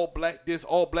want an all black this,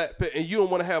 all black pet, and you don't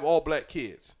want to have all black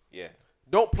kids. Yeah.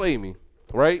 Don't play me,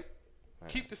 right?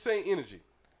 Keep the same energy.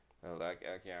 No, I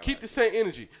can't. Keep the same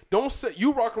energy. Don't say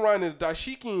you rock around in the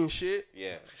dashiki and shit.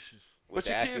 Yeah. But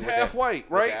your kids half white,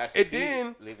 right? And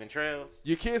then leaving trails.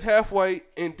 your kids half white,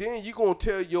 and then you gonna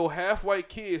tell your half white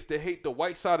kids to hate the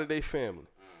white side of their family.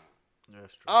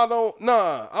 That's true. I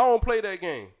don't play that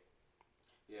game.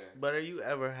 Yeah. But are you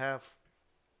ever half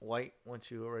white once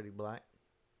you already black?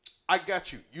 I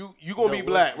got you. You gonna No, be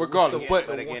black what's regardless. the-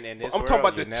 but again, in this I'm world, talking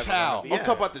about you're the never child. gonna I'm be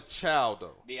talking about the child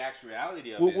though. The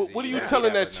actuality of What, it. what, is what are you never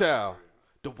telling never that know. child?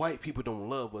 The white people don't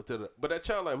love us. But that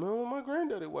child like, man, my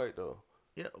granddaddy white though.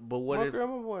 Yeah, but what My if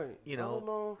grandma white. you I know, don't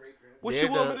know. What they're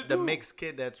you want me to the do? mixed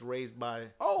kid that's raised by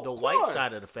Oh, the Quan. white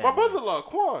side of the family? My brother-in-law,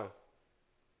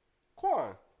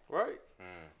 Quan, right?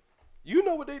 You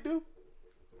know what they do?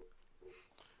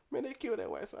 Man, they kill that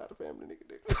white side of the family,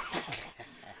 nigga.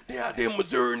 They out there in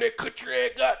Missouri in that country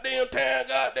ass goddamn town,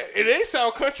 goddamn. And they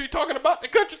sound country talking about the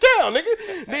country town,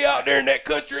 nigga. They out there in that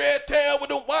country ass town with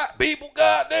the white people,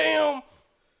 goddamn.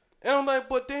 And I'm like,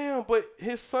 but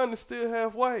his son is still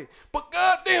half white. But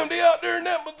goddamn, they out there in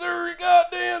that Missouri,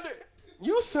 goddamn.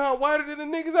 You sound whiter than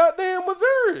the niggas out there in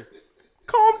Missouri.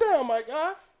 Calm down, my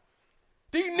guy.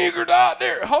 These niggers out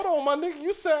there. Hold on, my nigga.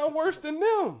 You sound worse than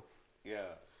them. Yeah.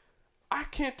 I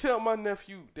can't tell my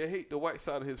nephew to hate the white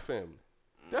side of his family.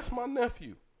 That's my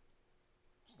nephew.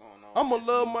 What's going on? I'm going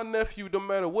to love my nephew no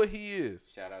matter what he is.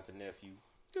 Shout out to nephew.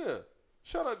 Yeah.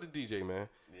 Shout out to DJ, man.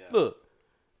 Yeah. Look,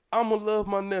 I'm going to love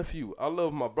my nephew. I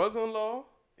love my brother-in-law.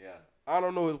 Yeah. I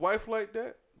don't know his wife like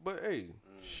that, but hey,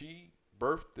 she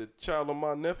birthed the child of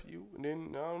my nephew, and then,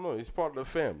 I don't know, he's part of the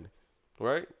family,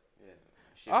 right? Yeah.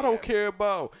 Shit, I don't yeah. care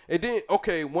about. And then,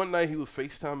 okay, one night he was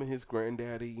FaceTiming his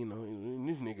granddaddy, and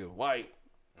this nigga white,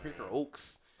 Quaker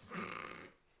Oaks.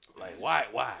 Like, why?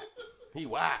 He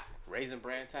white. Raisin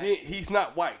Bran type. He's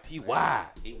not white. He white.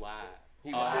 He wide.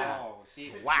 He white. Oh,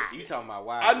 see, why? You talking about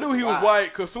why? I knew he was white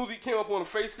because as soon as he came up on the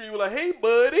face screen, he was like, hey,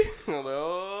 buddy. I'm like,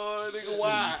 oh, that nigga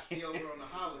white. He over on the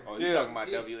holler. Oh, you Yeah. talking about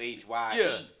WHY?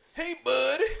 Yeah. Hey,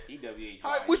 buddy. He WHY.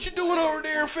 Hi, what you doing over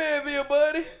there in Fayetteville,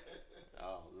 buddy?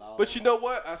 Oh, Lord. But you know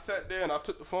what? I sat there and I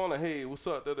took the phone like, hey, what's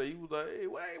up? He was like, hey,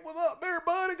 what's up there,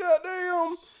 buddy?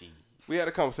 Goddamn. We had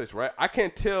a conversation, right? I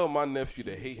can't tell my nephew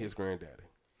to hate his granddaddy.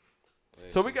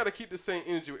 So we got to keep the same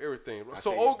energy with everything. Bro.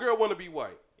 So tell you. old girl want to be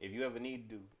white. If you ever need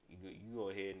to, you go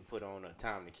ahead and put on a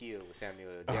Time to Kill with Samuel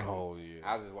L. Jackson. Oh, yeah.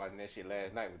 I was just watching that shit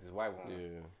last night with this white woman.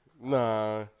 Yeah.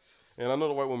 Nah. And I know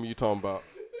the white woman you talking about.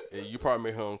 Yeah, you probably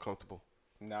made her uncomfortable.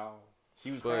 No.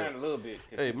 She was But- crying a little bit.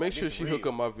 Hey, make sure she hook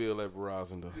up my bill at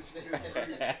Verizon, though.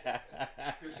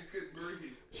 Because she couldn't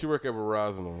breathe. She work at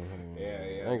Verizon. Though. Yeah.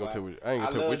 I ain't gonna tell you. I ain't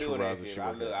gonna tell you love which doing that Verizon shit. she I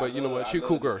work love- at. I But you know love- what? I She a love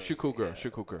cool doing girl. that. She a cool girl. Yeah. She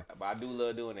a cool girl. But I do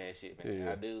love doing that shit, man.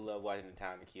 Yeah. I do love watching the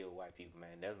Time to Kill white people, man.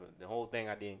 That's the whole thing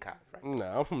I did in college, right?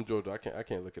 Nah, I'm from Georgia. I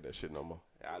can't look at that shit no more.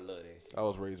 I love that shit. I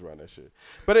was raised around that shit.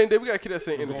 But then we gotta keep that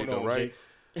same energy though, right?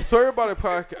 So everybody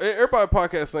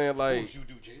podcast saying like,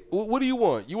 what do you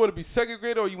want? You want to be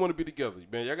segregated or you want to be together?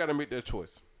 Man, y'all gotta make that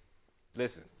choice.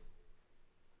 Listen,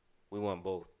 we want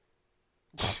both.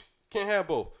 Can't have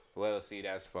both. Well, see,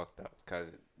 that's fucked up. Because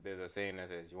there's a saying that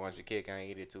says, you want your cake, I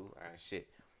ain't eat it too. Shit.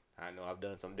 I know I've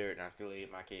done some dirt and I still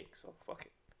ate my cake. So, fuck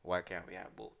it. Why can't we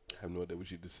have both? I have no idea what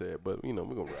you just said, but you know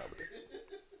we're gonna ride with it.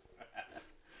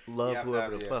 Love Yeah,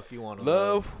 whoever the yeah. fuck you want to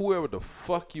Love whoever the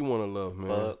fuck you want to love, man.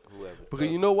 Fuck whoever. Because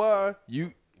you know why?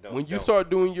 When you don't. start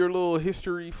doing your little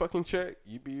history fucking check,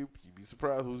 you be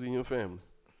surprised who's in your family.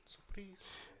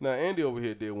 Now Andy over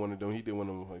here did one of them. He did one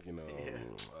of them fucking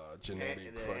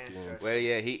genetic fucking. Well,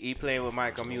 yeah, he playing with my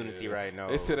community right now.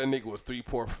 They said that nigga was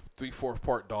three-fourth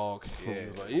part dog. Yeah. He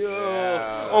was like,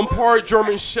 yeah, I'm part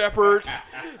German Shepherd,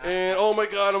 and oh my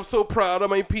god, I'm so proud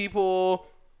of my people.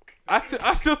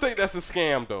 I still think that's a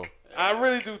scam though. I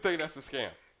really do think that's a scam.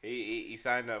 He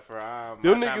signed up for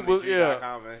Them niggas was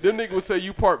Them niggas would say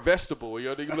you part vegetable.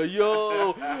 Yo, nigga like,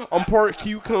 yo, I'm part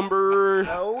cucumber.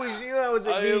 I always knew I was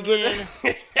a vegan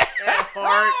at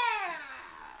heart.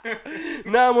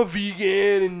 Now I'm a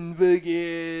vegan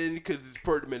because it's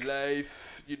part of my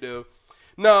life, you know.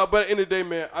 No, but at the end of the day,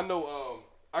 man, I know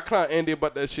I clown Andy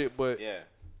about that shit, but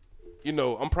you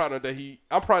know, I'm proud that he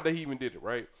even did it,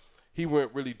 right? He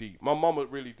went really deep. My mama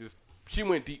really she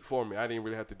went deep for me. I didn't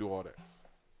really have to do all that.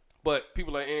 But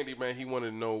people like Andy, man, he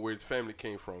wanted to know where his family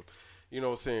came from. You know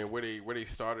what I'm saying? Where they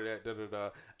started at,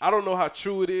 da-da-da. I don't know how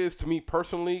true it is to me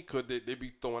personally, because they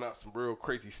be throwing out some real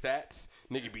crazy stats.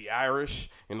 Nigga be Irish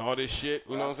and all this shit.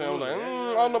 You know what I'm saying? I'm like,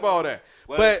 I don't know about all that.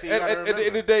 Well, but see, at the end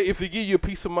of the day, if it give you a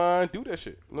peace of mind, do that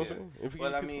shit. You know what I'm saying? If it Well,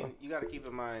 give I you a peace of mean, you got to keep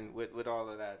in mind with all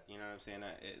of that, you know what I'm saying?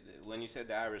 When you said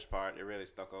the Irish part, it really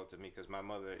stuck out to me because my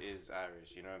mother is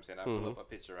Irish. You know what I'm saying? I'll pull up a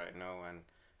picture right now and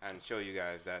show you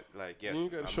guys that, like, yes. You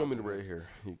gotta show me the red hair.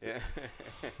 Yeah.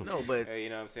 No, but you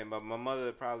know what I'm saying? But my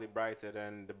mother probably brighter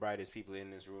than the brightest people in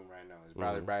this room right now. It's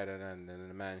probably brighter than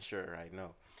the man's shirt right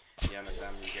now. You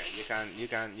understand me?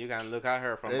 You can look at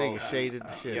her from that both. nigga shaded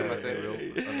the shit. You know what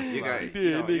I'm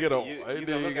saying? They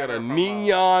got a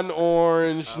neon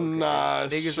orange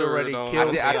nice Niggas shirt already on.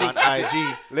 killed me I think- on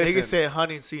IG. listen. Niggas said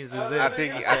hunting season's in. I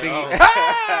think I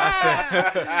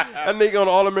said, That nigga on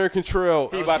the All American Trail,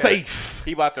 safe.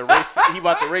 he about to race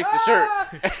the shirt.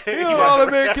 He on the All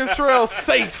American Trail,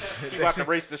 safe. He about to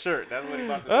race the shirt. That's what he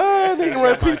about to do. Nigga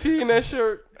run PT in that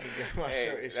shirt. my Hey,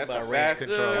 shirt is that's about the range fast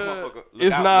control.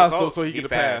 It's Nas, though, so he get a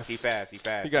fast. pass. He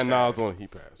fast. He got Nas on. He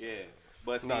passed. Yeah,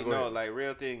 but see, Nah, go no, ahead. like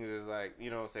real things is like, you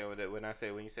know what I'm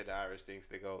saying. When you said the Irish things,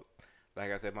 they go. Like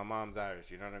I said, my mom's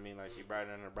Irish. You know what I mean? Like she brighter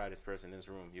than the brightest person in this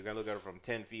room. You can look at her from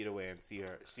 10 feet away and see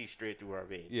straight through her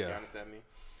veins. Yeah. You understand me?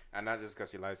 And not just because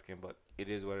she light skin, but it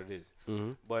is what it is.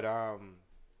 Mm-hmm. But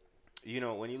you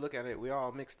know, when you look at it, we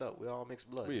all mixed up. We all mixed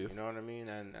blood. We You is. know what I mean?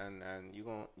 And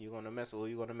you're gonna mess with who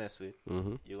you're gonna mess with.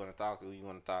 Mm-hmm. You're gonna talk to who you're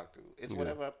gonna talk to. It's Yeah.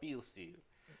 whatever appeals to you.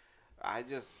 I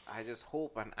just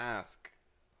hope and ask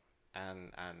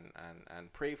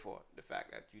and pray for the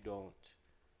fact that you don't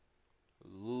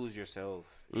lose yourself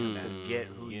and Forget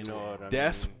who you you know what I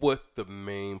That's mean? what the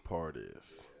main part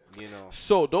is. You know.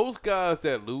 So those guys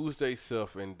that lose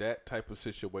themselves in that type of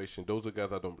situation, those are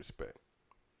guys I don't respect.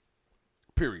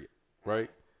 Period. Right?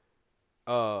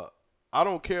 I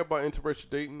don't care about interracial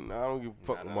dating. I don't give a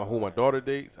fuck who my daughter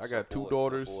dates. I got two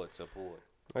daughters. Support.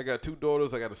 I got two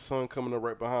daughters. I got a son coming up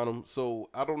right behind them. So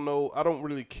I don't know. I don't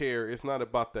really care. It's not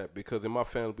about that because in my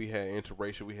family we had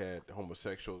interracial, we had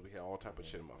homosexuals, we had all type of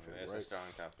shit in my family. That's a Right? strong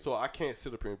topic. So I can't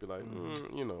sit up here and be like,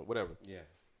 you know, whatever. Yeah.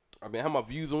 I mean, I have my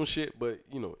views on shit, but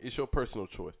you know, it's your personal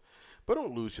choice. But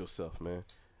don't lose yourself, man.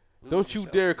 Don't you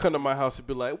dare come to my house and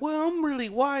be like, "Well, I'm really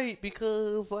white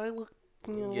because I look,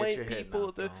 you know, Get white your head people."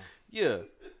 knocked off. Yeah,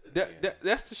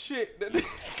 that's the shit.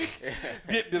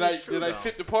 Did I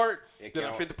fit the part? It Did I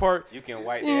can't- fit the part? You can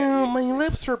white Yeah, that. my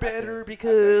lips are better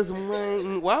because I'm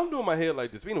white. Well, I'm doing my head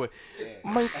like this. But anyway,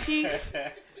 my teeth.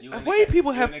 White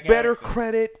people have better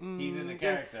credit. He's in the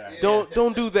character.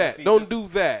 Don't do that. See, Don't just- do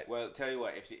that. Well, tell you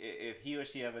what, if he or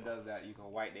she ever does that, you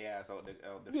can wipe their ass out the Yeah,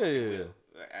 fucking yeah, wheel.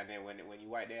 And then when you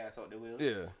wipe their ass out the wheel,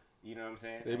 Yeah. you know what I'm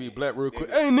saying? They be And black real they quick.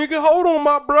 be- Hey, nigga, hold on,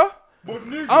 my bruh.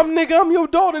 I'm your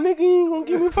daughter, nigga. You ain't gonna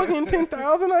give me fucking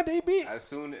 10,000 out there, bitch. As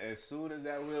soon as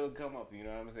that wheel come up, you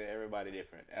know what I'm saying? Everybody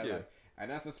different. Yeah. And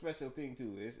that's a special thing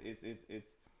too.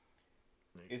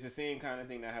 It's the same kind of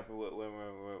thing that happened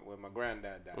when my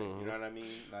granddad died. You know what I mean?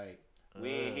 Like we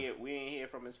ain't hear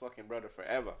from his fucking brother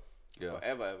forever. Yeah.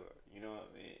 Forever ever. You know,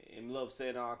 him love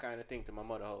saying all kind of things to my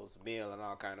mother house, mail and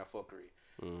all kind of fuckery.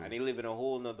 And he live in a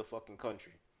whole nother fucking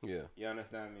country. Yeah, You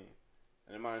understand me?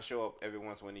 And the man show up every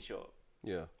once when he show up.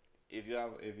 yeah, If you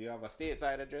have a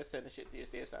stateside address, send the shit to your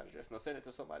stateside address. Now send it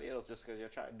to somebody else just because you're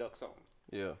trying to duck something.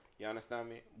 yeah. You understand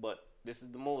me? But this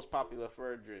is the most popular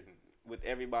virgin with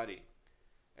everybody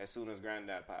as soon as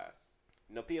granddad passed.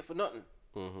 No pay for nothing.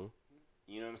 Mm-hmm.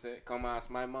 You know what I'm saying? Come ask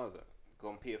my mother.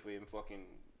 Come pay for him fucking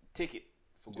ticket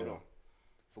for go Yeah. home.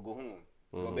 For go home.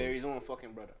 Go bury his own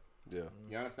fucking brother. Yeah.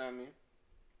 You understand me?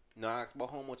 No ask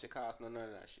about how much it costs, none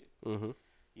of that shit. Mm-hmm.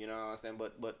 You know what I'm saying?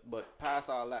 But past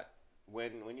all that,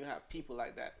 when you have people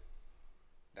like that,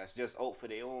 that's just out for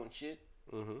their own shit,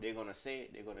 they're gonna say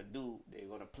it, they're gonna do, they're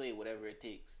gonna play whatever it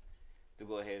takes to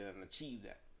go ahead and achieve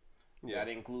that. Yeah. That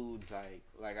includes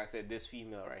like I said, this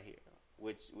female right here,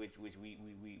 which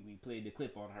we played the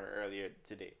clip on her earlier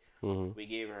today. Mm-hmm. We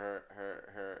gave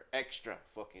her extra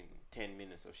fucking 10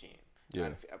 minutes of shame.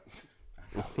 Yeah.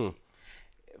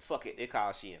 Fuck it, they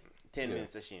call shame. 10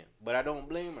 minutes of shame. But I don't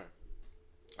blame her.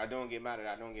 I don't get mad at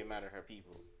her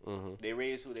people. Mm-hmm. They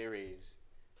raised who they raised.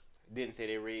 Didn't say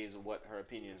they raised what her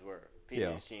opinions were.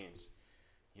 Opinions changed.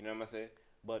 You know what I'm saying?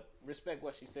 But respect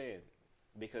what she's saying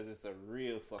because it's a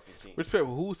real fucking thing. Respect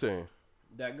for who's saying?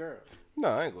 That girl. No,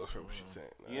 I ain't gonna respect what she's saying.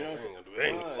 Nah, You know what I'm I saying? ain't gonna do, I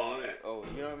ain't gonna do all that. Oh,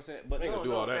 you know what I'm saying? But I ain't gonna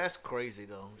do all that. That's crazy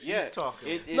though. She's Yeah, talking.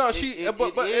 It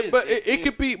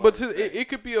could be, but disrespect. it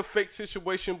could be a fake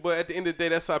situation. But at the end of the day,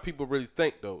 that's how people really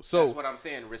think, though. So That's what I'm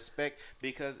saying. Respect,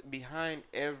 because behind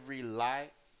every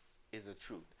lie is a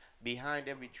truth. Behind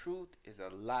every truth is a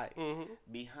lie.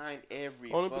 Behind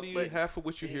every only fucking believe half of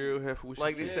what you hear, half of what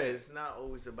Like you they see. said, it's not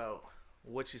always about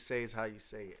what you say, is how you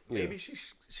say it. Yeah. Maybe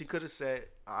she could have said,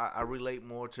 I relate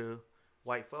more to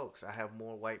white folks. I have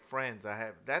more white friends.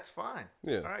 That's fine.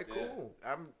 Yeah. All right, cool.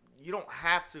 You don't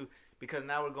have to, because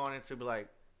now we're going into like,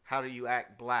 how do you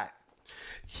act black?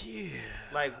 Yeah.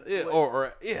 Like, Yeah,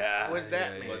 what- yeah. what's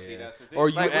that yeah, mean? yeah, But see, yeah. that's the thing. Or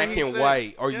you Like, when he acting said-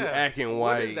 white? Or you yeah. acting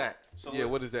white? What is that? So Yeah,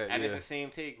 what is that? And Yeah. it's the same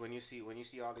take when you see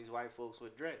all these white folks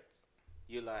with dreads.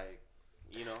 You're like,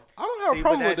 you know, I don't have See, a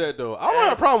problem but with that's- that though. I don't have a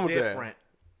that's problem with different,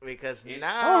 that. Because It's-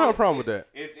 now I don't have a problem with that.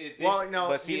 it's different. Well, no,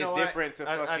 but see, you know it's what? different to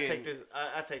I fucking. take this.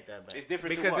 I take that back. It's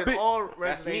different to because what? it all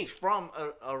That's me. resonates from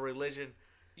a religion.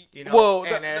 You know, Well,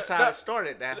 and that- that's that- how that- it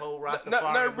started. That whole not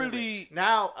Rastafari really- movement.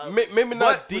 Now, Maybe not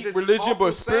but deep with this religion, but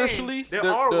awful saying, spiritually, there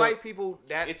the- are the- white people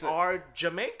that It's a- are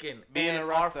Jamaican being and a are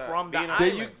Rasta, from the being a- There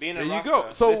you, islands. being a there you Rasta,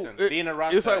 go. So listen, being a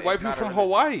Rasta it's like white is people not a from religion.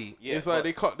 Hawaii. Yeah, it's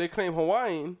like but- they claim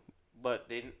Hawaiian. But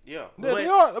they, yeah. Yeah, they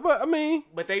are. But I mean,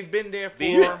 But they've been there for.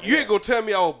 you ain't gonna tell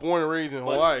me I was born and raised in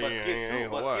Hawaii. But skip Ain't too.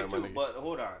 Hawaii, my nigga. But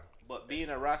hold on. But being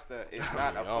a Rasta is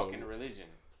not a Oh. fucking religion.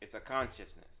 It's a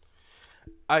consciousness.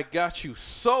 I got you.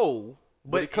 So,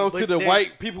 when But- it comes to but the then-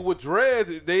 white people with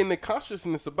dreads, they in the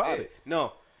consciousness about it.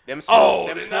 No, them Oh, smoke,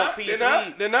 they're smoke not. piece They're weed.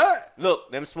 not. They're not.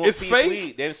 Look, them smoke It's piece fake?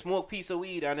 weed. Them smoke piece of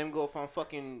weed and them go from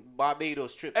fucking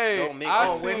Barbados trips. Hey, Don't make I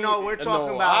no seen- sense. We're talking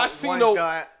No, about I ones seen no-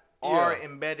 that are Yeah.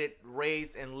 embedded,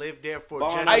 raised, and lived there for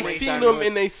Born and I generations. seen raised them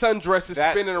in their sundresses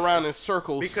That- spinning around in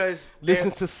circles because listen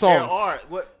there- to songs.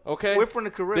 There are. Okay? We're from the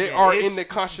Caribbean. They are It's in the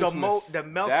consciousness. The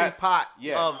melting That- pot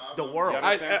yeah. of the world. Yeah.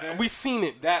 understand what I'm saying? We seen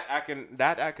it. That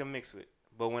I can mix with.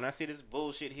 But when I see this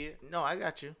bullshit here, No, I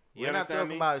got you. you We're not understand talking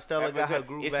me? about Stella That- got her that's-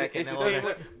 groove it's back the, it's and the all same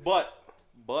that. way.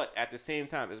 But at the same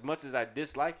time, as much as I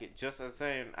dislike it, just as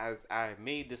saying as I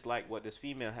may dislike what this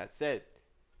female had said,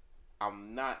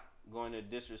 I'm not going to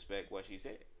disrespect what she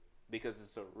said because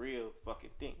it's a real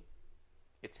fucking thing.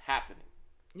 It's happening,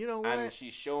 You know what? and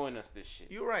she's showing us this shit.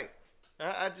 You're right.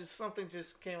 I just something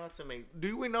just came out to me.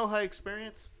 Do we know her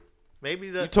experience? Maybe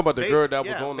the You talking about the girl that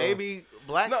was on the- maybe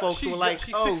black No, folks she- were like,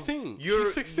 she's oh, 16. You're,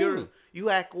 She's 16. You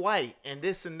act white and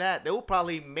this and that. They were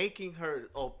probably making her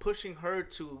or pushing her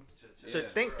to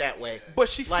think that way. But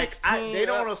she's Like 16. they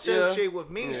don't associate yeah. with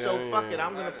me, Yeah, so yeah, fuck yeah. it.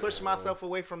 I'm gonna push myself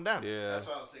away from them. Yeah. That's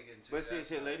what I was thinking too. But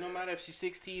see, like, no matter if she's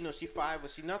 16 or she 5 or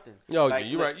she nothing. Yo, like,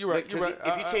 you're look, right. You're right. look, You're 'cause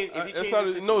right. If you change, if you it's change not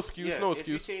the no situ- excuse. yeah, No if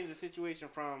excuse. you change the situation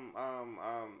from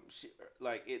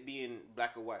like it being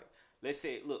black or white. Let's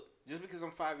say, look, just because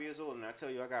I'm 5 years old and I tell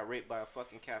you I got raped by a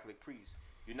fucking Catholic priest,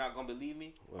 you're not gonna believe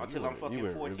me until I'm fucking you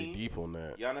went 14. really deep on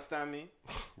that. You understand me?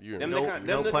 You're Them No- the kind,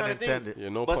 no them the pun kind of things. intended. Yeah,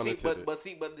 no but pun see, intended.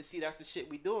 but see, that's the shit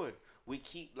we doing. We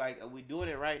keep like we doing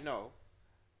it right now,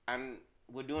 and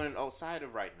we're doing it outside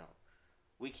of right now.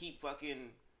 We keep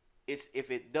fucking. It's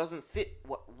if it doesn't fit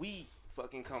what we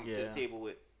fucking come to the Yeah. table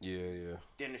with, Yeah.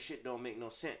 then the shit don't make no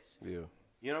sense. Yeah.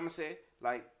 You know what I'm saying?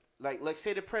 Like let's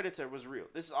say the Predator was real.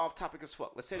 This is off topic as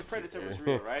fuck. Let's say the Predator was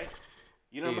real, right?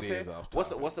 You know what I'm It saying? is off What's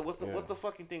the topic. what's the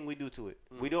fucking thing we do to it?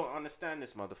 We don't understand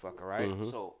this motherfucker, right? Mm-hmm.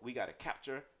 So we gotta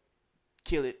capture,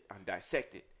 kill it, and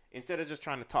dissect it instead of just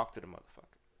trying to talk to the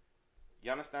motherfucker.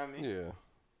 You understand me? Yeah.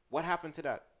 What happened to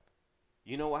that?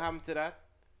 You know what happened to that?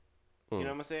 You know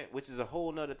what I'm saying? Which is a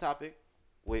whole nother topic.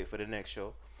 Wait for the next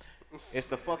show. It's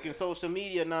the fucking social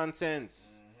media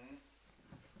nonsense.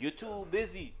 You're too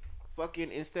busy.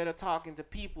 Fucking instead of talking to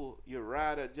people, you'd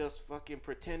rather just fucking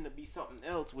pretend to be something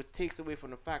else, which takes away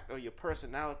from the fact of your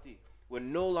personality. We're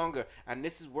no longer, and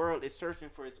this world is searching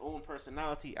for its own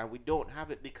personality, and we don't have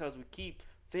it because we keep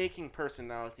faking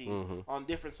personalities on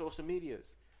different social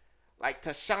medias. Like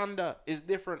Tashonda is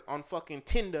different on fucking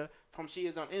Tinder from she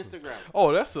is on Instagram.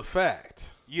 Oh, that's a fact.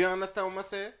 You understand what I'm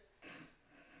saying?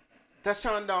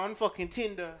 Tashonda on fucking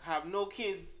Tinder have no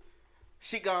kids.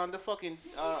 She got on the fucking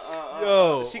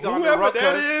Yo, she got on the whoever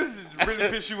that Ruckus. is really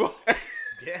piss you off.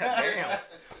 Yeah, damn.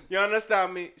 You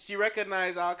understand me? She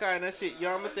recognize all kind of shit. You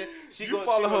know what I'm saying? She You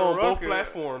follow her on both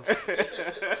platforms.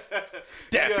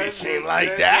 That bitch ain't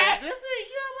like that. You know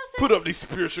what I'm Put up these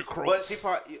spiritual But quotes. she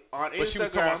on Instagram. But she was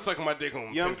talking about sucking my dick on You know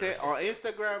what I'm Tinder. saying? On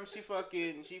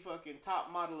Instagram, she fucking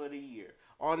top model of the year.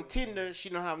 On Tinder, she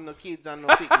don't have no kids and no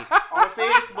picnic. on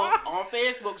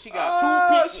Facebook, she got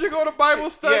two picnic. She go to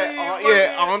Bible study.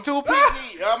 On two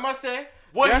picnic. I must say.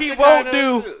 What that's he the won't kind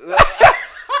do. of-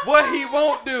 What he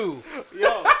won't do.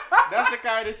 Yo, that's the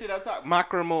kind of shit I'm talking.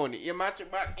 Macrimony. You know what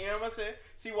I'm saying?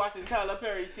 She watching Tyler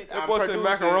Perry shit. That I'm boy said producing.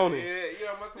 macaroni. Yeah, you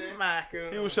know what I'm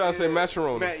saying? He was trying to say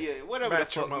macaroni. Whatever the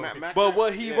fuck. But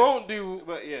what he won't do.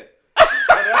 But yeah.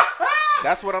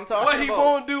 That's what I'm talking What about. he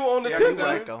won't do on the You Tinder.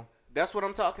 understand? That's what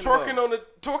I'm talking about.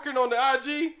 Twerking on the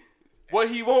IG. What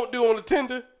he won't do on the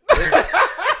Tinder.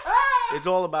 It's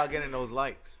all about getting those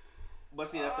likes. But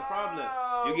see, that's the problem.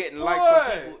 Oh, You getting likes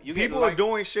from people. You getting People are likes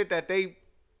doing shit that they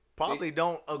probably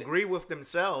don't agree with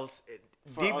themselves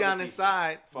For deep other down people.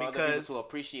 inside For other people because to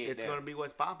appreciate it's that. going to be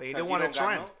what's popping. They 'Cause don't you want to don't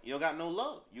got trend. you don't got no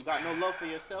love. You got no love for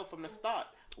yourself from the start.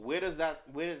 Where does that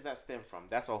stem from?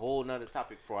 That's a whole nother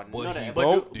topic for another he episode.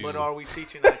 won't do. But are we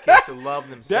teaching our kids to love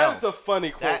themselves? That's the funny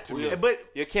quote That- to me. But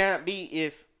You can't be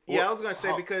if. yeah, I was gonna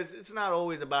say because it's not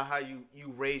always about how you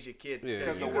raise your kid. Yeah.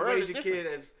 Because the you can world raise is your different.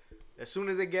 kid as soon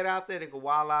as they get out there, they can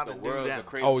wild out The and do world's a them.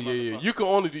 crazy Oh yeah. motherfucker. You can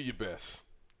only do your best.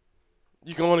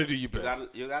 You can only do your best.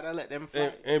 You gotta let them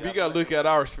fight. And we gotta look at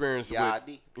our experience Yeah,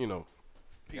 with, you know,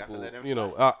 You gotta people, let them you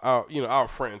know, fight. our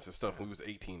friends and stuff when we was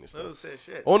 18 and So stuff. said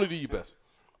shit. Only do your best.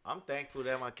 I'm thankful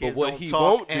that my kids what don't he talk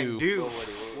won't and do- do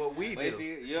what we But do.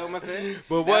 see, you know what I'm saying?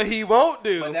 But what he won't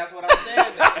do. But that's what I'm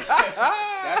saying.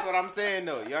 That's what I'm saying,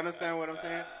 though. You understand what I'm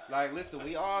saying? Like, listen,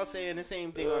 we all saying the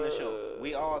same thing on the show.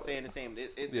 We all saying the same.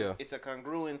 It's a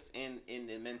congruence in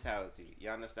the mentality.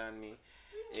 You understand me?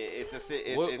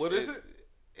 What is it?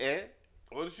 Eh?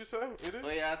 What did you say? It is? Oh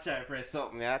yeah, I try to press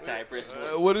something. Man. I try to press.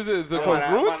 What is it? Is it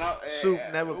congruence? Soup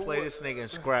never played this nigga in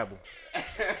Scrabble.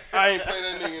 I ain't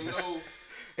playing that nigga no.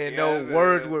 And Yeah, no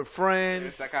words with friends.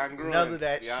 It's a congruence. None of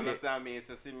that you shit. understand me? It's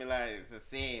a similar. It's the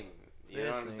same. You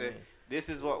know what I'm Listen. saying? This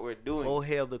is what we're doing. Oh,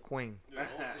 hail the queen.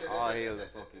 All hail the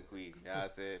fucking queen. Yeah, I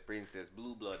said princess,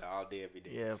 blue blood all day, every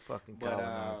day. Yeah, fucking But,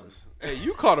 colonizers. Hey,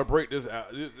 you caught to break this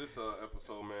out. This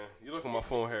episode, man. You look at my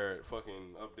phone here,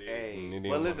 fucking update. Hey,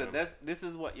 well, listen, this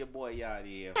is what your boy Yadi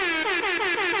here.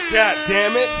 God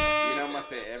damn it! You know what I'm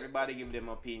saying? Everybody give them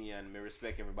opinion. Me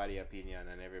respect everybody's opinion,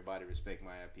 and everybody respect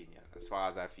my opinion as far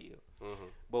as I feel. Mm-hmm.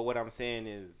 But what I'm saying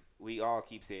is, we all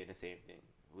keep saying the same thing.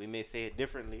 We may say it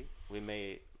differently. We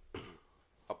may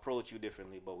approach you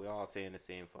differently, but we're all saying the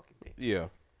same fucking thing. Yeah.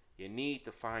 You need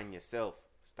to find yourself.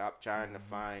 Stop trying to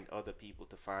find other people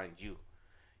to find you.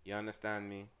 You understand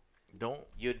me? You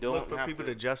don't look for have people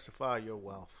to justify your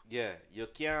wealth. Yeah, you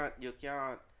can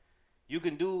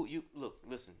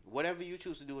listen, whatever you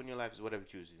choose to do in your life is whatever you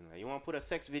choose to do. You want to put a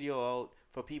sex video out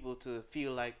for people to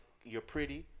feel like you're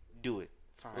pretty, do it.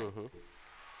 Fine. Mm-hmm.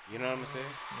 You know what I'm saying?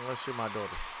 Unless you're my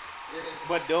daughter.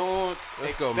 But don't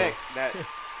Let's expect go, man. that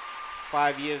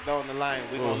 5 years down the line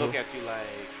we're gonna look at you like,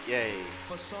 yay,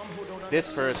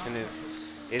 this person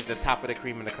is the top of the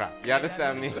cream of the crop. You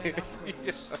understand me?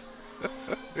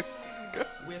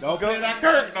 Don't play that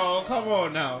Kirk, no. Come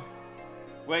on now.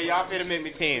 Well, y'all finna make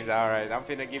me change. All right, I'm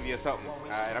finna give you something. All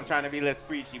right, I'm trying to be less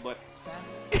preachy, but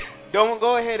don't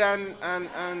go ahead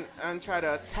and try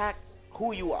to attack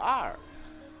who you are,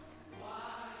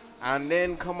 and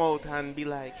then come out and be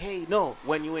like, hey, no,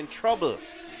 when you're in trouble,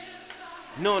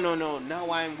 no, now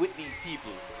I'm with these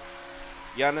people.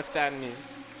 You understand me?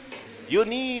 You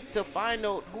need to find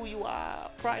out who you are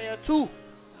prior to,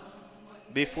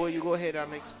 before you go ahead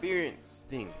and experience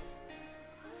things.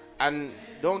 And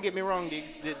don't get me wrong,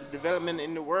 the development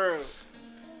in the world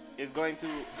is going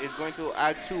to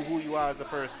add to who you are as a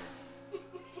person.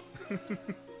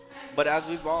 But as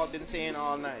we've all been saying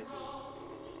all night, you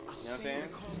know what I'm saying?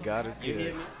 God is You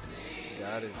hear good. me?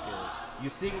 God is good. You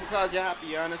sing because you're happy.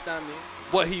 You understand me?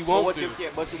 What he But won't what do. you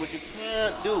can't, but what you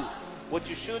can't do, what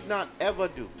you should not ever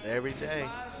do, Every day.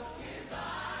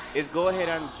 is go ahead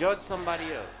and judge somebody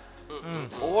else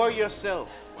or yourself,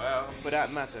 for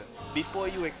that matter, before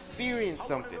you experience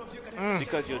something,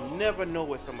 because you'll never know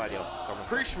where somebody else is coming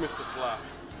from. Preach, Mr. Fly.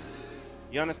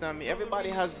 You understand me? Everybody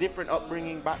has different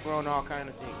upbringing, background, all kind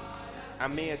of things,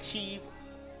 and may achieve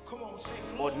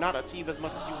or not achieve as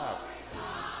much as you have.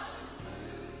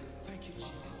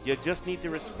 You just need to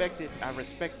respect it and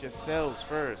respect yourselves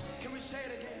first.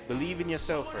 Believe in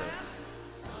yourself first.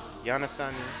 You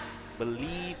understand me?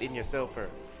 Believe in yourself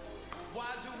first.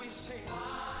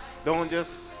 Don't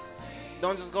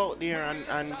just go out there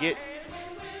and get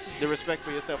the respect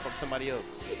for yourself from somebody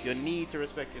else. You need to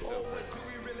respect yourself first.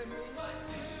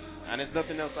 And there's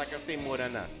nothing else I can say more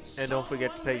than that. And don't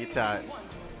forget to pay your tithes.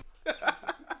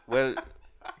 Well,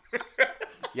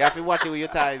 You have to watch it with your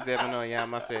ties there, you know, yeah, I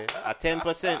must say. A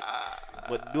 10%.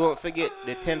 But don't forget,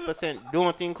 the 10%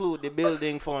 don't include the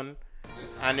building fund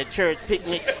and the church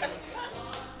picnic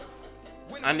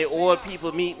and the old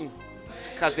people meeting.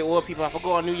 Because the old people have to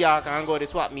go to New York and go to the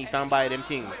swap meet and buy them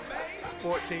things.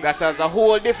 14. That is a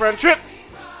whole different trip.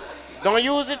 Don't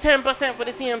use the 10% for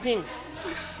the same thing.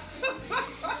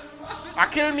 I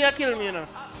kill me, you know.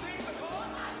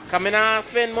 Cause me nah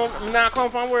spend money, me nah come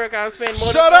from work and spend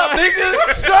money. Shut up,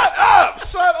 nigga! Shut up!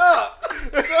 Shut up!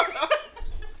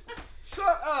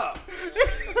 Shut up!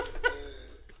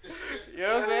 You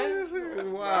know what I'm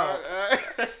saying? Wow.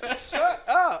 Shut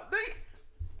up, nigga!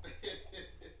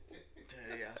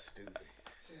 Damn, y'all stupid.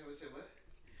 Say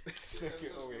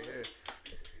what? Over here.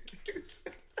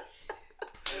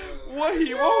 What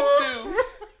he won't do?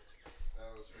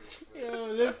 Yo,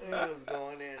 listen. What's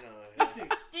going in on here?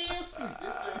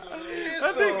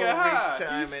 That nigga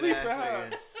high. He sleeping high.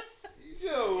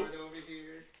 Yo.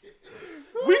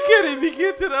 We can't even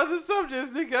get to the other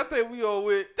subjects, nigga. I think we all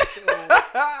with.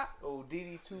 Oh,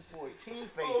 DD 214 face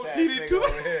Oh, ass DD2. nigga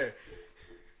over here.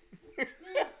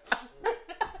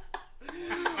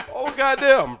 Oh,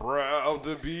 goddamn. Proud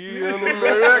to be an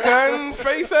American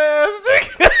face ass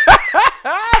nigga.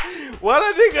 Why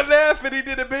that nigga laughing? He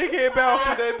did a big head bounce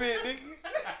with that bit, nigga.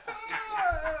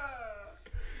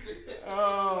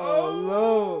 Oh,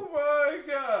 Oh, my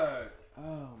God.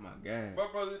 oh my God. My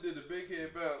brother did a big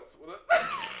head bounce. What up?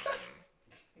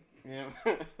 Yeah.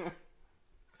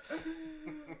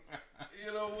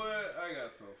 You know what? I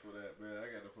got something for that, man.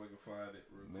 I got to fucking find it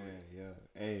real quick. Man, yeah.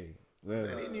 Hey, well,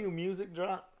 Any new music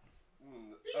drop?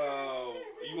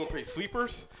 You want to play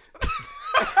Sleepers?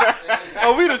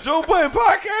 Oh, we the Joe Budden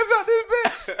podcast out this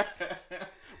bitch.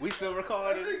 we still That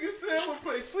recording. nigga said we'll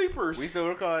play Sleepers. We still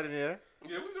recording, yeah.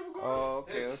 Yeah, we still recording. Oh,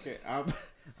 okay.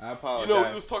 I apologize. You know,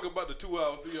 we was talking about the 2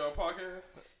 hour, 3 hour podcast.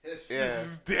 yeah.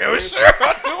 Damn sure a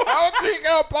 2 hour, 3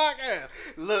 hour podcast.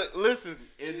 Look, listen.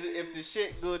 If the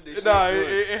shit good, the shit Nah,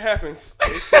 good. it happens.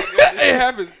 If shit good, the It shit-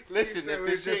 happens. Listen, said if we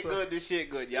the just shit like- good, the shit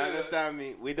good. You understand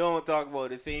me? We don't talk about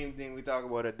the same thing. We talk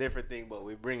about a different thing, but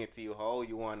we bring it to you how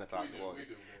you want to talk about it.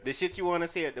 The shit you want to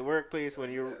say at the workplace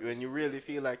when you really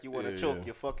feel like you want to choke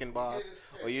your fucking boss,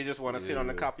 or you just want to sit on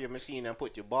the copier machine and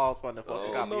put your balls on the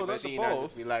fucking copier no, that's a machine and boss.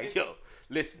 just be like, yo,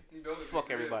 listen, fuck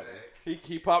everybody.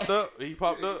 He popped up. He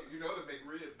popped up. You know the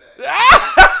McRib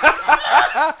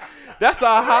bag. That's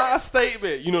a high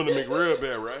statement. You know the McRib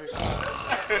bag, right?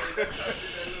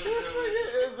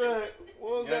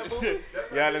 What was that movie?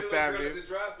 You understand me? The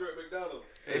drive-thru at McDonald's.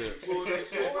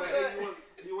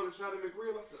 You want to try the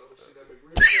McRib? I said, oh shit, that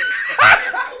McRib.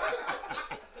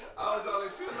 I was all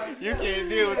that shit like, You can't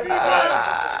deal with these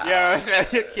guys. You know what I'm saying?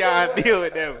 You can't deal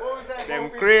with them. What was that Them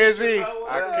movie? crazy. What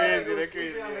Are was that? crazy. He They're was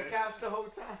crazy. sleeping on the couch the whole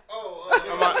time.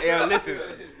 Come on, yeah, listen.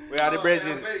 We are the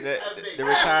brethren. The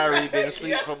retiree been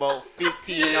asleep for about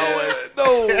 15 hours.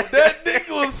 No, that nigga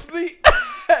was asleep.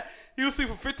 He was asleep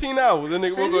for 15 hours. That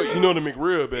nigga woke up. You know the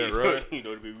McRib bag, right? You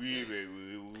know the McRib bag.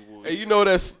 Hey, you know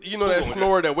that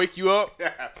snore that wake you up?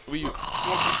 When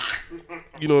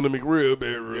you know the McRib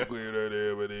bag real quick.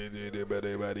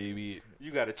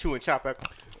 You got to chew and chop. That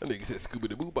nigga said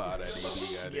Scooby-Doo Bop. That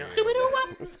nigga.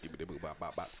 Scooby-Doo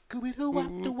Bop.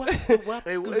 Scooby-Doo-wop.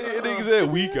 Hey, that nigga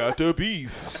said we got the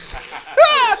beef.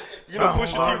 You know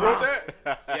Pusha T wrote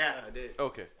that? Yeah, I did.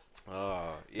 Okay.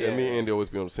 Oh, Yeah, me and Andy always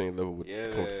be on the same level with Yeah.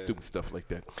 come to stupid stuff like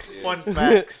that. Fun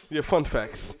facts. Yeah, fun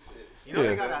facts. You know Yeah.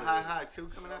 they got a high 2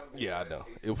 coming out? Yeah, I know.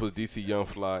 It was DC Young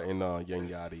Fly and Young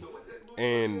Yachty.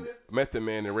 And Method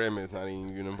Man and Redman's not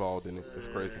even involved in it. It's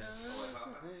crazy.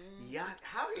 Yeah,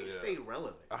 how he stay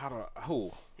relevant? I don't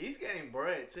who? He's getting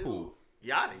bread too. Who?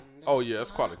 Yachty. Oh yeah,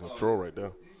 that's quality control right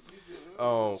there.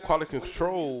 Quality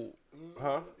control,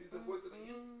 huh?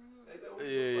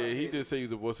 Yeah, he did say he was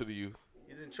the voice of the youth.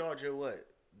 He's in charge of what?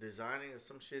 Designing or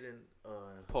some shit in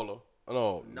Polo.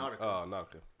 No, Nautica.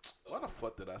 Nautica. Why the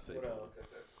fuck did I say what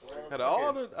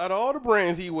Polo? Out of all the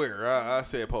brands he wear, I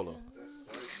said Polo.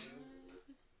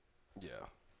 Yeah.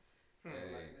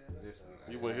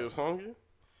 You want to hear the song again?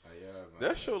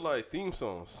 That show like theme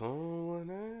song. Someone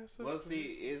else. Well, see,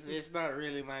 it's not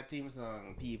really my theme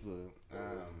song, people.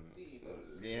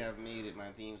 They have made it my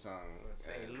theme song.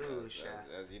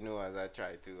 As you know, as I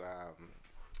try to,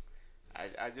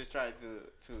 I just try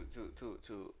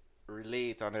to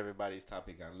relate on everybody's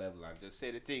topic and level and just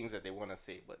say the things that they want to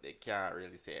say, but they can't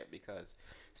really say it because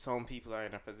some people are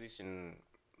in a position.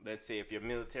 Let's say if you're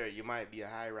military, you might be a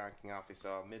high-ranking officer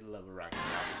or middle-level ranking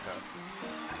officer.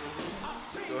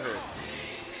 Go ahead.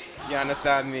 You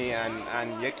understand me?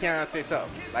 And you can't say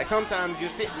something. Like sometimes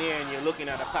you're sitting there and you're looking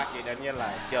at a packet and you're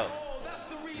like, yo,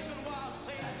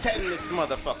 setting this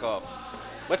motherfucker up.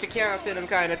 But you can't say them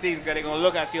kind of things because they're going to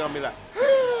look at you and be like,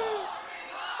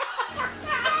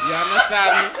 you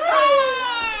understand me?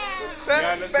 You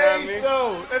understand me?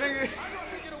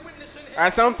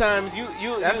 And sometimes you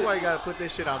That's why you gotta put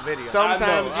this shit on video.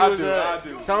 sometimes I you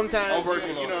do. sometimes I'm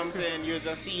working you on know it. what I'm saying, you're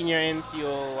a senior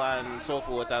NCO and so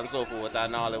forth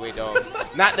and all the way down.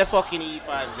 Not the fucking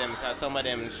E5s them, because some of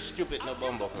them stupid no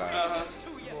bumbo class.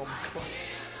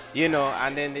 You know,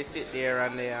 and then they sit there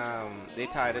and they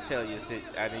try to tell you sit,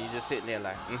 and then you just sitting there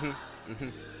like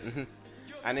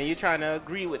and then you're trying to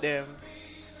agree with them,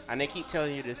 and they keep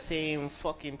telling you the same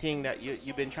fucking thing that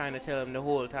you've been trying to tell them the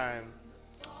whole time,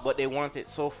 but they want it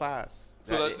so fast.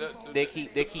 So They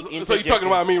keep interjecting. So you talking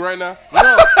about me right now?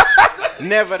 No,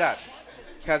 never that.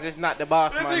 Because it's not the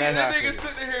boss man that That has nigga to.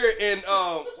 sitting here and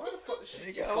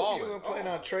Nigga, I hope you weren't planning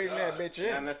on trading that bitch You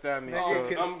in. understand me?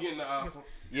 Nigga, So, I'm getting the iPhone.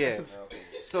 yes.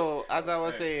 So as I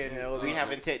was saying, we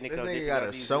having technical This nigga got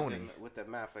a difficulties Sony. with the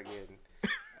map again.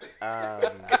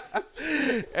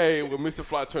 Hey, when Mr.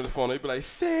 Fly turned the phone, they be like,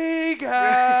 Sega.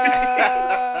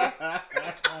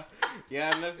 You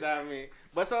understand me?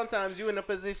 But sometimes you in a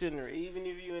position, or even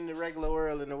if you in the regular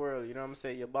world, you know what I'm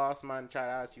saying, your boss man try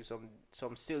to ask you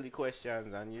some silly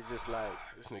questions, and you just like,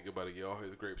 This nigga about to get all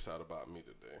his grapes out about me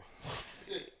today.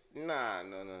 nah,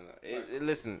 no.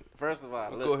 Listen, first of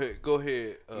all, Go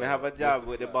ahead. I have a job Mr.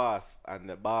 with the Fly. boss, and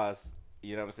the boss,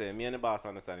 you know what I'm saying, me and the boss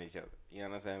understand each other. You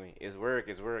understand me? It's work,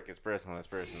 it's personal, it's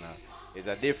personal. It's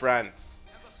a difference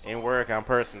in work and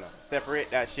personal.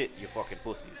 Separate that shit, you fucking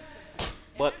pussies.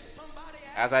 But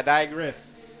as I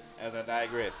digress,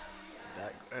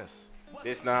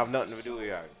 this now have nothing to do with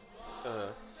y'all.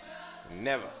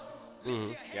 Never.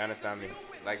 You understand me?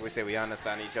 Like we say, we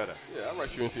understand each other. Yeah, I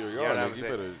write you into your You know yard, what I'm nigga. You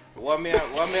saying? better What me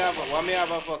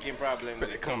have a fucking problem with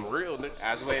it. come real, nigga.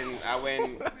 As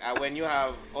when you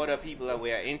have other people that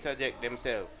will interject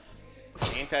themselves,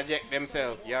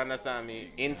 you understand me,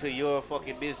 into your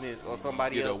fucking business or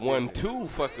somebody Get a else's 1-2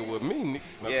 fucking with me, nigga.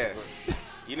 business. Yeah.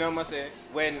 You know what I'm saying?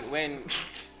 When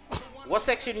what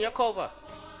section you cover?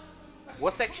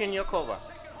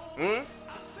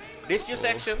 This your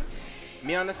section?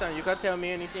 Me understand. You can tell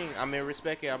me anything. I may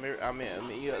respect it.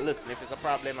 Listen, if it's a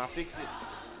problem, I fix it.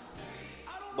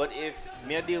 But if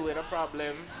me deal with a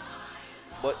problem,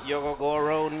 but you're gonna go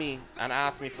around me and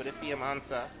ask me for the same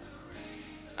answer,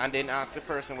 and then ask the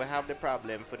person who have the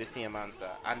problem for the same answer,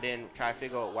 and then try to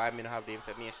figure out why me don't have the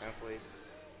information for it.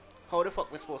 How the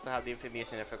fuck we supposed to have the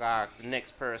information if I go ask the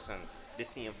next person the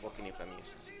same fucking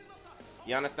information?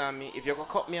 You understand me? If you're gonna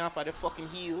cut me off at the fucking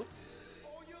heels,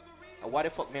 what the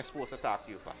fuck me supposed to talk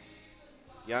to you for?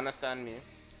 You understand me?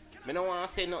 Me don't want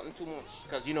to say nothing too much,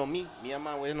 cause you know me and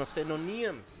man, we don't say no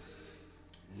names.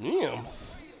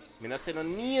 Names? Me not say no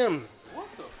names. What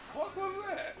the fuck was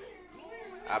that?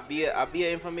 I be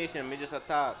a information. Me just a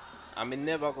talk. I me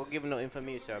never go give no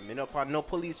information. Me no part no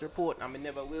police report. I me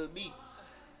never will be.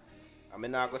 I me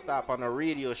not go stop on a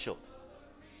radio show.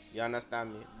 You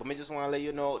understand me? But me just want to let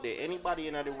you know that anybody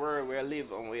in the world where I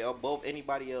live and we're above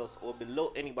anybody else or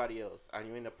below anybody else, and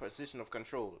you're in a position of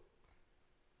control,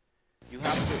 you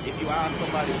have to. If you ask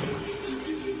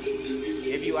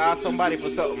somebody for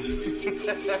something,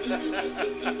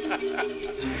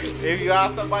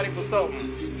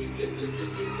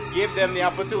 give them the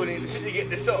opportunity to get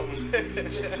the something.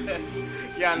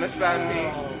 You understand me?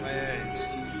 Oh man.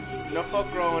 No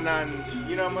fuck around and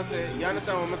you know what I'm gonna say. You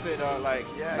understand what I'm gonna say, dog? Like,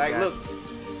 look.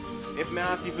 If me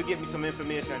ask you to get me some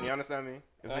information, you understand me?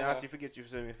 If me ask you to get you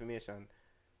some information,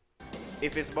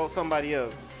 if it's about somebody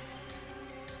else,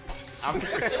 I'm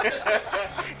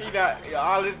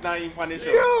all this not even funny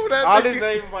show. All this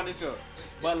not even funny show.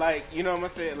 But like, you know what I'm gonna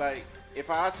say? Like, if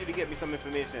I ask you to get me some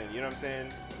information, you know what I'm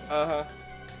saying?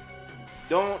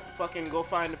 Don't fucking go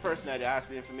find the person that you asked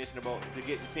the information about to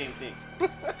get the same thing.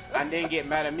 And then get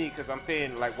mad at me because I'm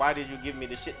saying, like, why did you give me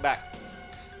the shit back?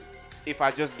 If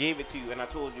I just gave it to you and I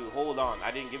told you, hold on,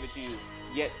 I didn't give it to you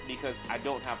yet because I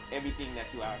don't have everything that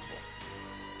you asked for.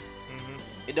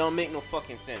 It don't make no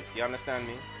fucking sense. You understand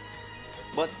me?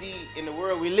 But see, in the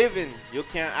world we live in, you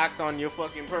can't act on your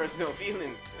fucking personal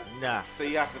feelings. Nah. So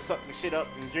you have to suck the shit up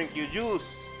and drink your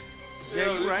juice.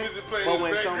 Yeah, you right.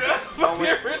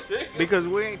 Because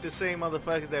we ain't the same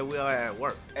motherfuckers that we are at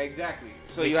work. Exactly.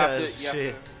 So you have to do your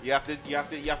thing.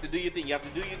 You have to do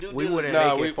your due We wouldn't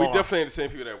Nah, make we it far. definitely ain't the same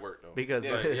people at work though. Because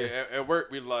like, at work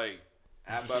we like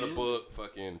by the book,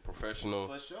 fucking professional.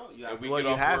 For sure. And we well, get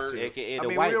you off have work. to. AKA I the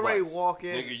mean, white we already boys. walk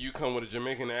in. Nigga, you come with a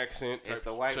Jamaican accent type, It's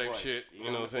the white type boys. shit. You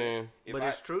know what I'm saying? But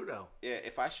it's true though. Yeah,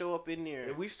 if I show up in there,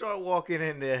 If we start walking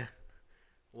in there,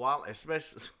 while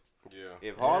especially, Yeah.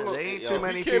 If Harlem, there ain't yo, too if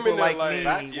many you came in people there like me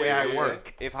like- where I yeah.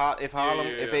 work. If Harlem,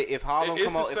 Yeah. if Harlem It's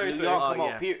come the out, if same New thing. York Oh, come yeah.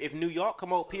 out, period. If New York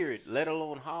come out, period. Let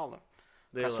alone Harlem.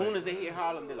 They're As soon like- as they hear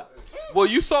Harlem, they're like, Well,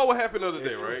 you saw what happened the other day,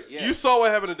 It's true. right? Yeah. You saw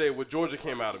what happened today when Georgia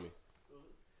came out of me.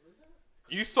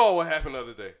 You saw what happened the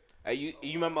other day. Hey, you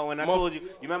remember when I told you? You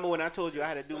remember when I told you I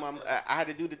had to do I had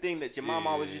to do the thing that your mom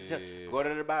always used to tell, go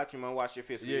to the bathroom and wash your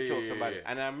face when you choke somebody. yeah.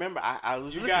 And I remember I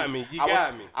was You listening. got me. You I was,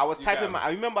 got me. I was You typing got my. me. I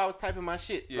remember I was typing my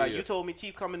shit. Yeah, Like yeah. you told me,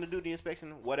 Chief coming to do the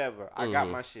inspection, whatever. I got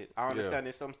my shit. I understand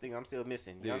there's something I'm still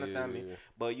missing. You Yeah, understand yeah, me? yeah.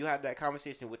 But you had that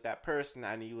conversation with that person,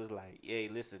 and you was like, "Hey,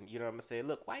 listen, you know what I'm saying?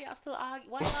 Look, why y'all still argue?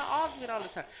 Why y'all arguing all the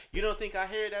time? You don't think I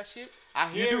hear that shit? I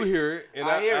You hear do it. hear it, and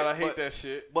I hate but- that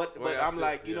shit. But Well, I I'm still-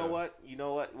 like, you yeah.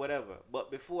 know what, whatever. But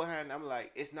beforehand, I'm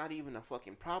like, it's not even a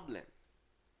fucking problem.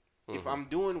 If I'm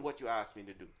doing what you asked me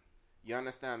to do, you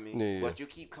understand me? Yeah, yeah. But you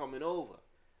keep coming over.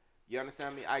 You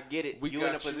understand me? I get it. We You're in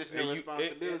a got you, position and of you-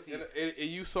 responsibility. and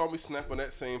you saw me snap on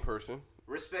that same person,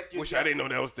 Respect your which I didn't know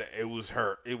that was it was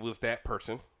her. It was that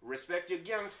person. Respect your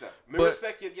gangster. But-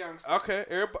 Respect your gangster. Okay,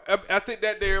 everybody, I think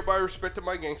that day everybody respected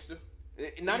my gangster.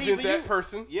 Not even even that you.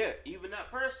 person. Yeah, even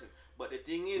that person. But the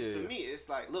thing is, Yeah. for me, it's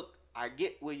like, look, I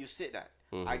get where you sit at.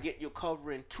 I get you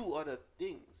covering two other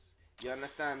things. You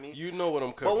understand me? You know what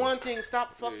I'm covering. But one thing,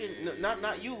 stop fucking. Yeah,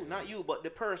 Not you, but the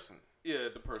person. Yeah,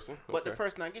 the person. But the Okay.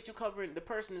 person, I get you covering. The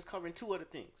person is covering two other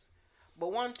things.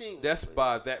 But one thing, That's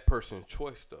by that person's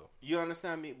choice, though. you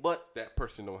understand me. But That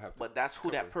person don't have to. But that's who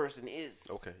cover. that person is.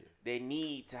 Okay. They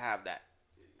need to have that.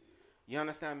 You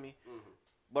understand me?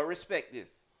 But respect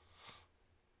this.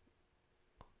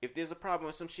 If there's a problem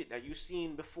with some shit that you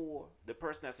seen before, the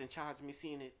person that's in charge of me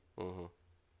seeing it,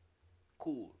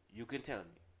 cool. You can tell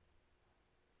me.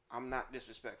 I'm not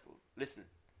disrespectful. Listen.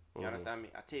 You understand me?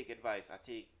 I take advice. I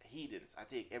take heedance. I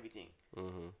take everything.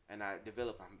 And I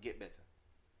develop and get better.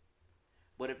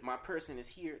 But if my person is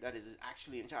here that is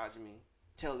actually in charge of me,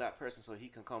 tell that person so he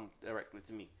can come directly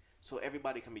to me. So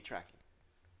everybody can be tracking.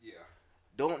 Yeah.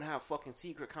 Don't have fucking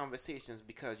secret conversations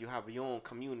because you have your own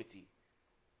community.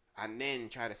 And then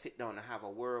try to sit down and have a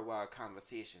worldwide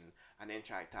conversation and then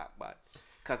try to talk about it.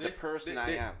 Because the person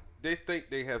I am. They think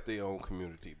they have their own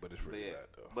community, but it's really not,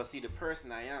 though. But see, the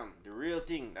person I am, the real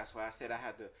thing, that's why I said I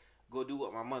had to go do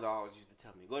what my mother always used to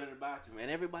tell me. Go to the bathroom. And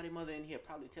everybody mother in here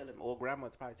probably tell him, or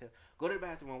grandmother probably tell him, go to the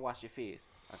bathroom and wash your face.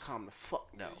 And calm the fuck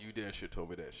down. You damn sure told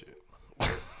me that shit.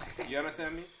 You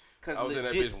understand me? Because I was in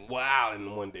that bitch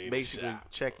wilding one day. in the Basically, shop.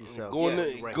 check yourself. Go in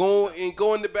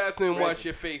the bathroom and wash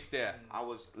your face there. I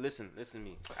was listen to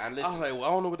me. I I was listen. like, well, I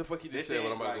don't know what the fuck you just This said,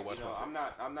 but ain't I'm about to like, go watch you know, my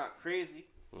face. I'm not crazy.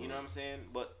 You know what I'm saying?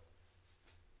 But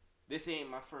this ain't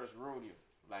my first rodeo.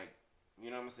 Like, you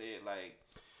know what I'm saying? Like,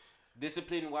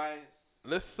 discipline wise,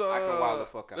 Let's I can wild the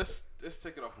fuck out. Let's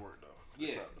take it off word though.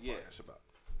 That's Yeah, not what the yeah. podcast about.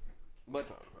 But That's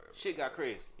not what the podcast shit got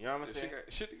crazy. You know what I'm about. saying?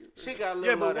 Shit Shit got a little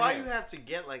Yeah, out but of why hand. you have to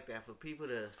get like that for people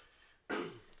to?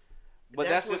 But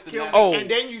that's what's just the killing natural- me. And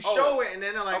then you show it, and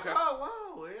then they're like, Okay. "Oh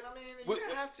wow!" I mean, you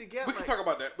don't have to get. We can talk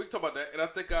about that. We can talk about that, and I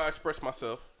think I expressed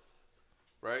myself,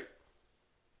 right?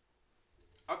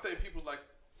 I think people like,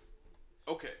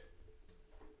 okay,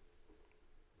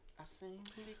 I sing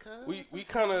because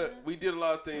we did a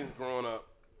lot of things growing up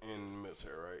in the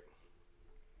military, right?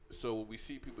 So we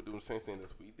see people doing the same thing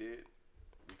as we did.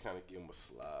 We kind of give them a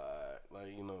slide,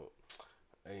 like, you know,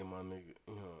 hey my nigga,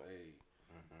 you know, hey,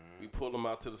 we pull them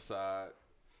out to the side.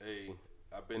 Hey,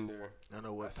 I've been there. I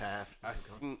know what path. I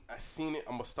seen it.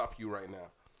 I'm gonna stop you right now.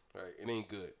 Right, it ain't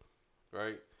good.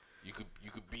 Right, you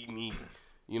could beat me.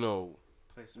 You know.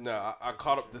 Now I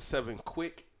caught up to 7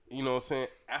 quick. You know what I'm saying?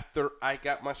 After I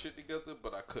got my shit together,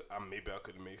 but I could have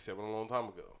made 7 a long time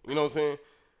ago. You know what I'm saying?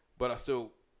 But I still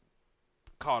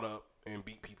caught up and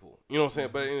beat people. You know what I'm saying?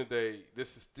 But at the end of the day,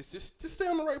 this just stay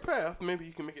on the right path. Maybe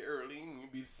you can make it early and you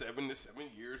be 7 to 7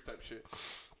 years type shit.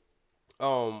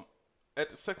 At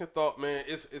the second thought, man,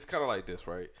 it's kind of like this,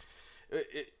 right?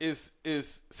 It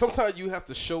is sometimes you have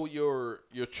to show your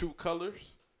true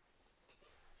colors,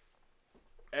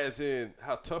 as in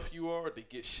how tough you are to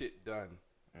get shit done.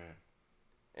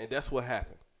 And that's what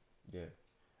happened. Yeah.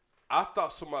 I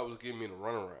thought somebody was giving me the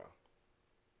runaround,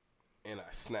 and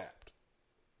I snapped.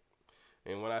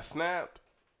 And when I snapped,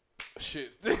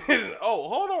 shit. Oh,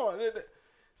 hold on.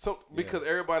 So because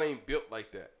everybody ain't built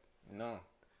like that. No.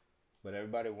 But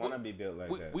everybody wanna be built like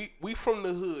that. We from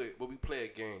the hood, but we play a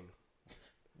game.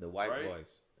 The white right?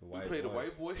 boys. We play the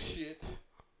white boy shit.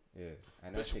 Yeah.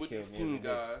 And that Especially shit with killed these me team every day.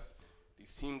 guys.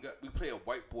 These team guys, we play a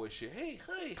white boy shit. Hey,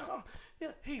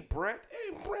 hey, Brett.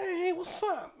 Hey, what's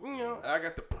up? You know, I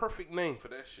got the perfect name for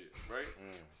that shit, right?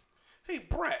 Hey,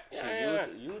 Brett.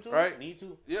 You too? Right? Me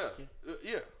too. Yeah,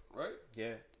 yeah, right?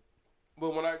 Yeah.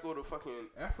 But when I go to fucking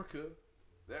Africa,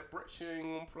 that Brett shit ain't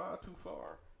gonna fly too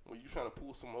far. When you trying to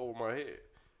pull something over my head,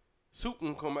 soup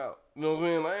can come out. You know what I'm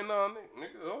saying? Like, nah,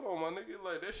 nigga, hold on, my nigga.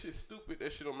 Like, that shit stupid.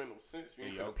 That shit don't make no sense. You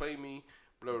ain't finna play me.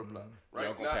 Blah blah blah. Right?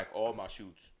 Y'all gonna pack all my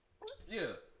shoots. Yeah.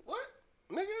 What,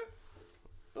 nigga?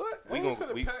 What? We gonna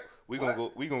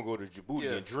go to Djibouti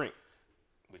Yeah. and drink.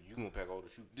 But you gonna pack all the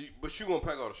shoots, But you gonna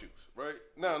pack all the shoes, right?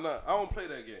 Nah, I don't play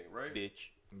that game, right? bitch.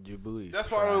 Djibouti. That's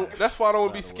why I don't. That's why I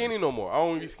don't be skinny no more. I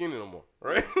don't be skinny no more,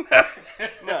 right?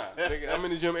 Nah, nigga, I'm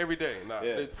in the gym every day. Nah,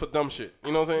 it's for dumb shit.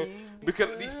 You know what I'm saying?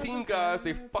 Because these team guys,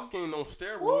 they fucking on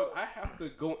steroids. I have to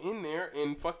go in there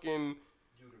and fucking.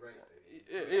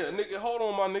 Yeah, nigga, hold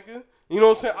on, my nigga. You know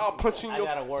what I'm saying? I'll punch you in I your.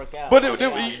 gotta work out. But you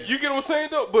get what I'm saying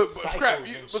though. But scrap,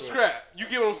 Cycles and shit. scrap. You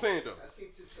get what I'm saying though.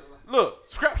 Look,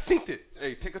 scrap synced it.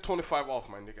 Hey, take a 25 off,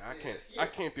 my nigga. I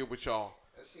can't deal with y'all.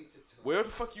 Where the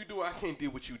fuck you do? I can't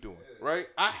deal with you doing. Right?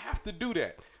 I have to do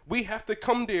that. We have to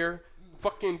come there,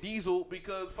 fucking Diesel,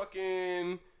 because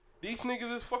fucking these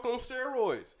niggas is fucking on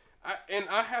steroids.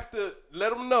 I have to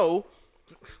let them know.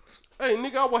 Hey,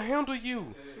 nigga, I will handle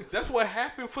you. That's what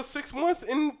happened for 6 months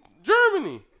in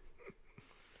Germany.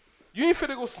 You ain't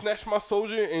finna go snatch my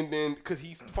soldier and then, cause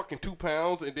he's fucking 2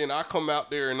 pounds, and then I come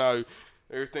out there and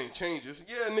everything changes.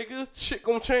 Yeah, nigga, shit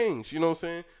gonna change. You know what I'm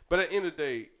saying? But at the end of the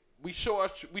day, we show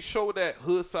that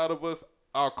hood side of us,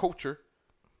 our culture.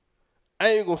 I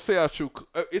ain't gonna say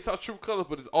it's our true colors,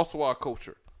 but it's also our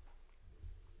culture.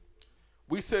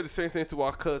 We said the same thing to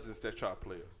our cousins that try to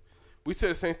play us. We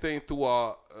said the same thing to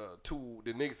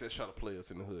the niggas that try to play us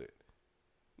in the hood.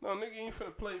 No, nigga, you ain't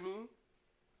finna play me.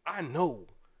 I know.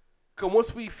 Cause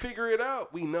once we figure it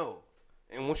out, we know.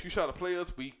 And once you try to play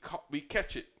us, we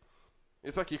catch it.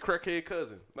 It's like your crackhead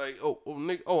cousin. Like,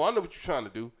 nigga, I know what you're trying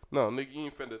to do. No, nigga, you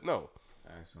ain't finna, no.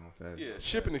 Yeah,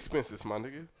 shipping expenses, my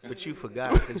nigga. But you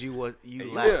forgot because you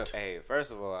laughed. Hey, first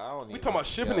of all, I don't even. We talking about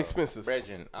shipping expenses.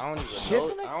 Brethren, I don't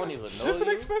even know. Shipping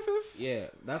expenses? Yeah,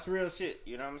 that's real shit.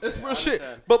 You know what I'm saying? It's real shit.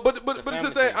 But it's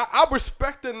the thing. I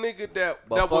respect the nigga that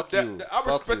fuck that you. I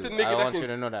respect the nigga I that want can. you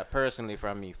to know that personally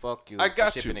from me. Fuck you. I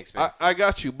got for shipping you. expenses. I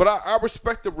got you. But I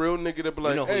respect the real nigga that be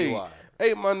like, You know who you are.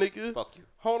 hey, my nigga. Fuck you.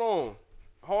 Hold on,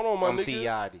 my Come nigga. see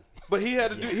Yachty. But he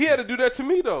had to do that to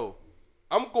me though.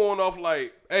 I'm going off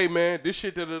like, hey man, this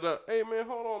shit da. Hey man,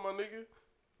 hold on, my nigga.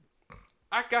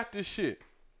 I got this shit.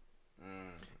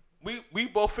 We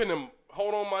both in them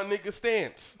hold on, my nigga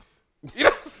stance. You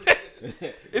know what I'm saying?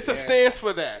 It's a stance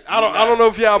for that. I don't know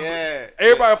if y'all.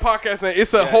 Everybody in podcasting,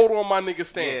 it's a hold on, my nigga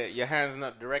stance. Yeah, your hands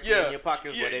not directly in your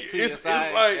pockets, but they to your side.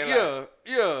 It's like,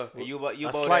 yeah. And you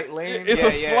A slight lean. It's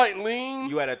a slight lean.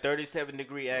 You at a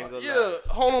 37-degree angle. Yeah,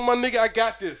 hold on, my nigga, I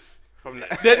got this. From that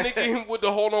nigga with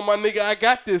the hold on, my nigga, I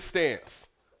got this stance.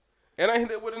 And I hit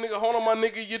that with a nigga, hold on, my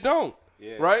nigga, you don't.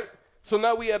 Yeah. Right? So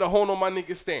now we at a hold on, my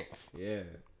nigga stance. Yeah.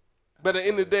 But at the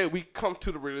end of the day, we come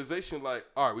to the realization like,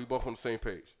 all right, we both on the same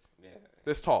page. Yeah.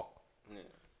 Let's talk. Yeah.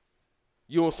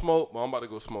 You don't smoke, but I'm about to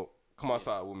go smoke. Come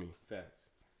outside with me. Facts.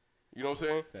 You know what I'm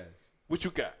saying? Facts. What you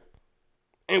got?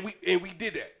 And we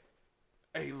did that.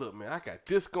 Hey, look, man, I got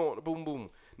this going. Boom,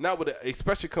 boom. Now with the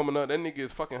expression coming up, that nigga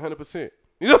is fucking 100%.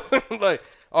 You know what I'm saying? Like,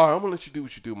 all right, I'm gonna let you do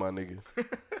what you do, my nigga.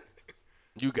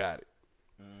 You got it.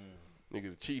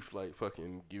 Nigga, the chief, like,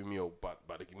 fucking giving me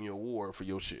about to give me a award for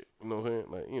your shit. You know what I'm saying?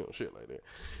 Like, you know, shit like that.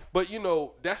 But, you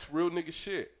know, that's real nigga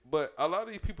shit. But a lot of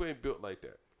these people ain't built like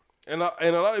that. And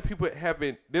a lot of people they're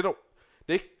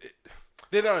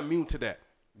not immune to that.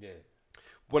 Yeah.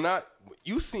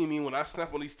 You see me when I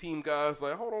snap on these team guys,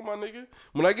 like, hold on, my nigga.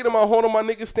 When I get in my hold on, my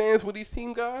nigga stands with these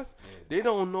team guys, they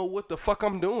don't know what the fuck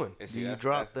I'm doing. You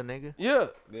drop the nigga? Yeah.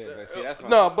 But see, that's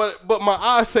but my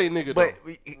eyes say nigga though.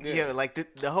 But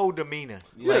like the whole demeanor.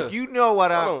 Yeah. Like you know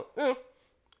what Hold on.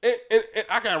 Yeah. And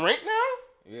I got ranked now?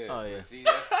 Yeah. Oh yeah. See,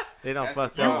 they don't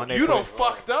fucked up when they You put don't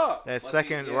fucked up. that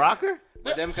second rocker.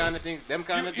 But them kind of things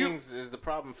is the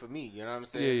problem for me. You know what I'm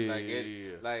saying?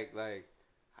 Like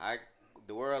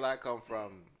the world I come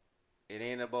from, it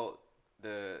ain't about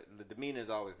the demeanor is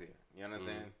always there. You know what I'm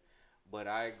saying? But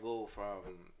I go from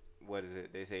what is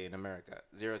it they say in America,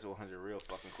 0 to 100 real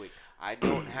fucking quick. I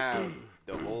don't have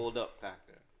the hold up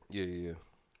factor. Yeah.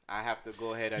 I have to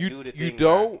go ahead and do the thing. You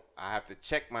don't? I have to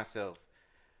check myself.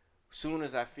 Soon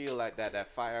as I feel like that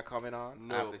fire coming on,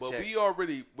 I have to but check. we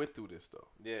already went through this though.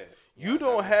 Yeah. You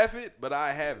don't have it, but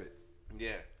I have it.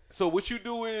 Yeah. So what you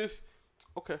do is,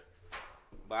 okay.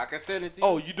 But I can send it to you.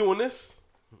 Oh, you doing this?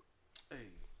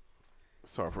 Hey.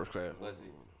 Sorry, first class. Let's see.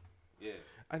 Yeah.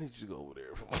 I need you to go over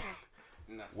there.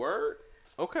 Nah. Word?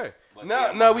 Okay. But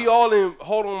Now we all in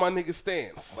hold on my nigga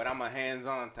stance. But I'm a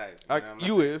hands-on type. That's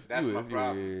my yeah,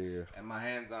 problem. yeah. And my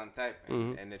hands-on type.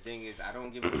 And the thing is, I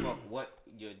don't give a fuck what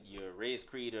your race,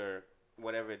 creed, or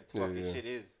whatever the fucking shit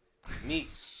is. Me,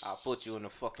 I'll put you in the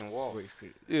fucking wall.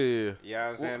 Yeah. You know what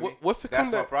I'm saying? What's the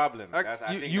That's my problem.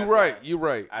 You're right. You're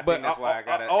right. I but think that's why I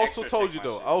got to also told you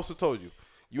though. I also told you,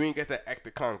 you ain't got that act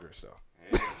of Congress though.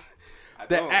 Yeah.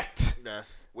 That act.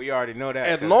 We already know that.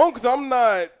 As long as I'm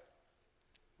not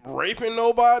raping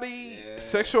nobody,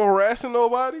 sexual harassing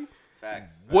nobody,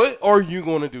 facts. What are you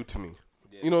gonna do to me?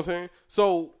 Yeah. You know what I'm saying?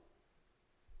 So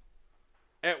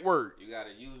at work, you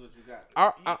gotta use what you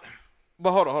got.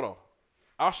 But hold on.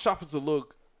 Our shop is a little,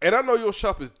 and I know your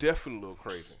shop is definitely a little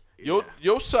crazy.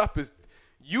 Your shop is,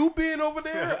 you being over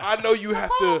there, I know you have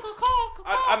to.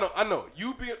 I know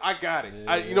you being. I got it.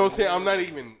 You know what I'm saying? I'm not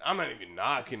even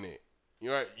knocking it.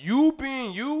 You're right. You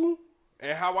being you,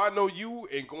 and how I know you,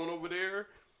 and going over there,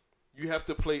 you have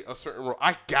to play a certain role.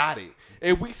 I got it,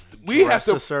 and we have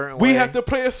to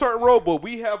play a certain role, but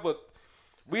we have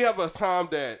a time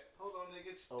that. Hold on,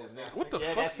 niggas. What the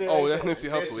fuck? That's it Oh, right that's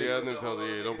there. Nipsey Hussle. Yeah, that's Nipsey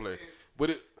Hussle. Yeah, don't play. But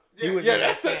it.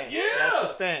 That's Yeah. the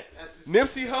stance.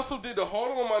 Nipsey Hussle did the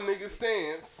hold on my nigga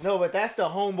stance. No, but that's the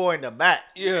homeboy in the back.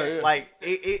 Yeah. Like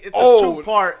it's a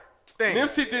 2-part thing.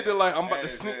 Nipsey did the like I'm about to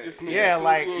sneak this nigga. Yeah,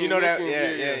 like you know that.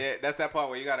 Yeah. That's that part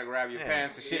where you gotta grab your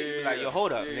pants and shit. You be like, yo,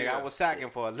 hold up, nigga. I was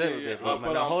sacking for a little bit, but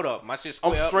no, hold up. My shit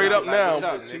square I'm up. straight up now.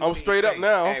 I'm straight up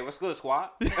now. Hey, what's good, squad?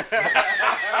 Hey,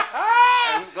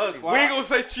 what's good, squad? We ain't gonna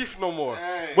say chief no more.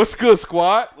 Hey. What's good,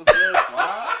 squad? What's good,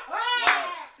 squad?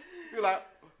 You like,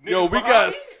 yo, we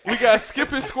got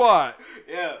skipping squad.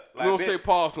 Yeah, we don't say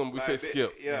pause no more, we say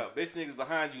skip. Yeah, this nigga's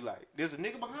behind you. Like, there's a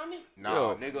nigga behind me?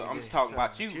 No, nigga, I'm just talking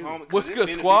about you, homie. What's good,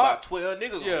 squad? About 12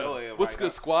 niggas. Yeah. What's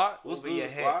good, squad? What's good,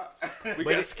 squad? We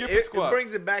got skipping squad. It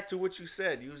brings it back to what you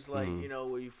said. You was like, you know,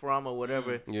 where you from or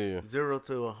whatever. 0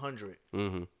 to 100.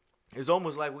 Mm-hmm. It's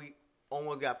almost like we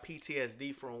almost got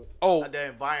PTSD from the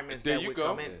environments that we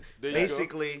come in.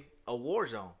 Basically, a war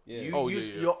zone. Yeah.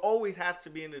 You always have to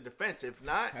be in the defense. If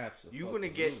not, you're gonna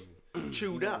get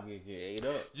chewed up.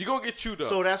 You're gonna get chewed up.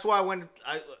 So that's why when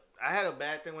I had a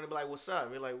bad thing when they be like, "What's up?"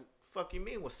 We're like, "Fuck you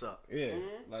mean what's up?" Yeah.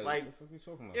 Like what the fuck you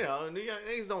talking about? you know,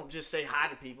 niggas don't just say hi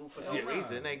to people for no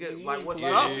reason. They get like, "What's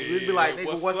up?" We'd be like,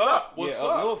 "Nigga, what's up? What's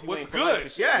up? What's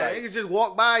good?" Yeah, niggas just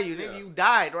walk by you. Nigga, you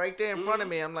died right there in front of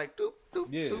me. I'm like, doop,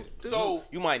 doop, doop. So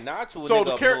you might nod to a so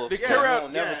nigga. the carry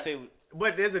out never say.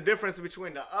 But there's a difference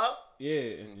between the up,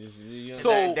 and just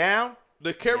so down.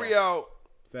 The carry out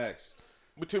facts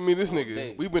between me and this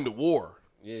nigga, we been to war.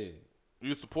 Yeah, we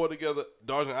used to pour together,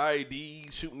 dodging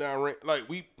IEDs, shooting down rank. Like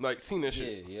we like seen that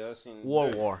shit. Yeah, I seen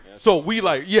war. So we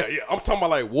like I'm talking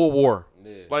about like war.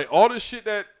 Yeah. Like all this shit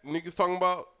that niggas talking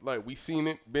about, like we seen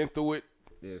it, been through it,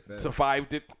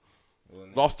 survived it,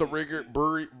 lost the rigor,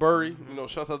 Bury. You know,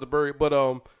 shouts out to Bury.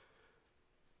 But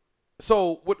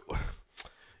so what?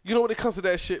 You know, when it comes to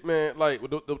that shit, man, like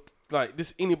with like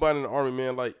this anybody in the army,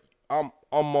 man, like I'm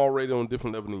already on a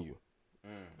different level than you.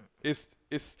 It's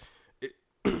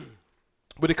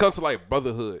when it comes to like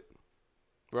brotherhood,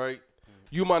 right?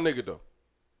 You my nigga though,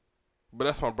 but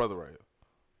that's my brother right here.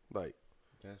 Like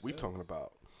we talking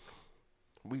about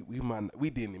we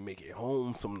didn't make it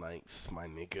home some nights, my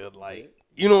nigga. Like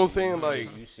you know what I'm saying? Like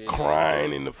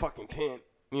crying in the fucking tent,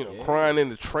 you know, crying in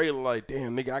the trailer. Like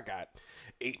damn, nigga, I got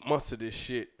 8 months of this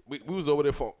shit. We was over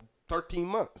there for 13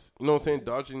 months. You know what I'm saying?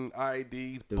 Dodging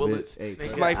IEDs, bullets,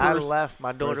 snipers. I left.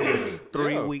 My daughter was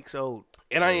 3 weeks old.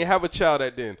 And I ain't have a child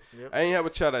at then. Yep. I ain't have a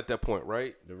child at that point,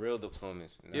 right? The real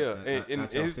diplomats. And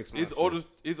his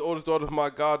oldest daughter's my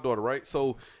goddaughter, right?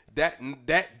 So that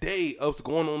day of us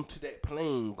going on to that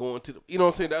plane, going to the, you know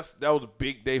what I'm saying? That was a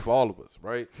big day for all of us,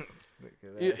 right?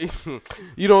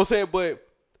 You know what I'm saying? But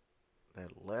that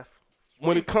left.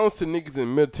 When it comes to niggas in the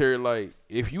military, like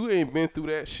if you ain't been through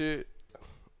that shit,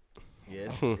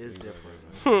 it's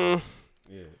different.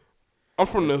 I'm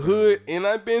from the hood, and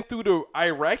I've been through the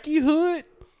Iraqi hood.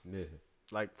 Yeah.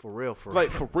 Like for real.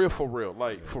 Like for real.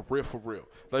 Like for real.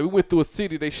 Like we went through a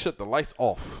city, they shut the lights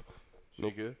off,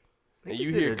 nigga. And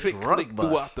you hear click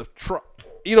throughout the truck.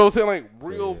 You know what I'm saying? Like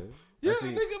real. Yeah,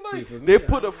 nigga, like they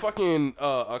put a fucking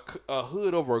a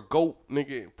hood over a goat,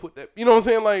 nigga, and put that. You know what I'm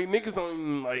saying? Like niggas don't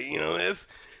even like. You know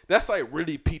that's like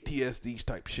really PTSD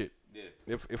type shit.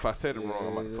 Yeah. If I said it wrong,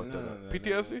 I might fuck that up.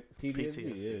 PTSD?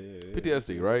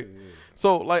 PTSD, right? Yeah.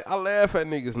 So like I laugh at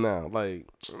niggas now. Like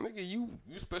nigga, you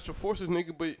special forces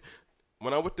nigga, but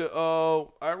when I went to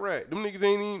Iraq, them niggas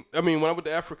ain't even. I mean, when I went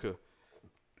to Africa,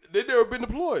 they never been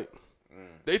deployed.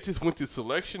 They just went to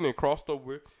selection and crossed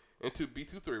over. into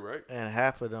B23, right? And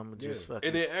half of them are just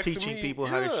fucking teaching people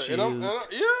how to shoot.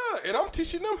 And I'm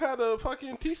teaching them how to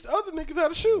fucking teach the other niggas how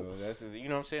to shoot. Well, that's, you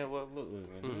know what I'm saying? Well, look,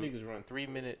 niggas run 3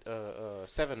 minute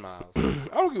 7 miles. I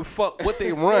don't give a fuck what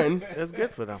they run. That's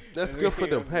good for them. That's good for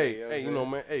them. Hey, you know,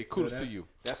 man. Hey, kudos to you.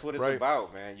 That's what it's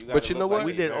about, man. But you know what?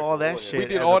 We did all that shit. We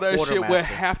did all that shit with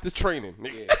half the training.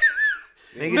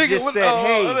 Niggas just said,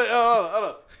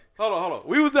 hey. Hold on.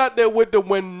 We was out there with them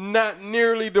when not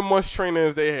nearly the much training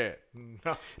as they had.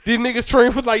 No. These niggas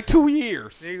trained for like 2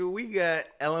 years. Nigga, we got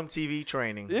LMTV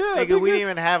training. Yeah, nigga, we didn't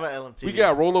even have an LMTV. We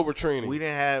got rollover training. We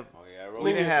didn't have.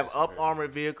 We didn't have up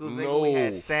armored vehicles. Nigga. No. We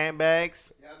had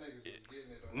sandbags.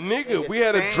 Nigga, we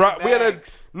had to drop.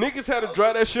 Niggas had to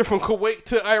drive that shit from Kuwait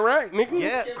to Iraq, nigga.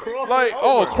 Yeah,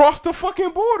 across the fucking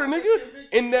border,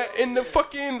 nigga. In the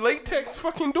fucking latex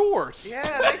fucking doors. Yeah,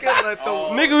 nigga.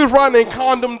 Nigga was riding in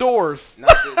condom doors.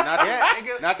 Not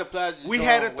the plastic. We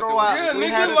had to throw out. Yeah,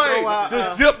 nigga, like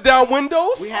the zip down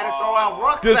windows. We had to throw out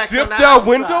rucksacks. The zip down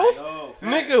windows.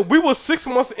 Nigga, we was 6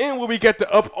 months in when we got the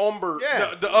up armored,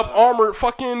 the up armored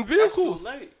fucking vehicles.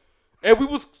 And we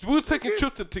was taking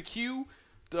trips to TQ.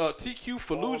 TQ,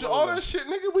 Fallujah, all that shit,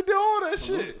 nigga. We did all that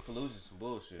shit. Fallujah's some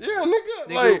bullshit. Yeah,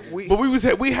 nigga.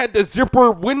 But we had the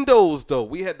zipper windows though.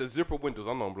 We had the zipper windows.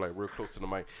 I know I'm like real close to the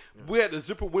mic. We had the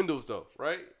zipper windows though,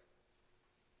 right?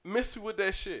 Miss me with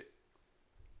that shit.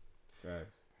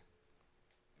 Facts.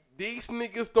 These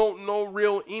niggas don't know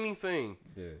real anything.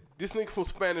 Yeah. This nigga from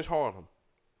Spanish Harlem.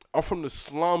 I'm from the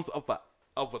slums of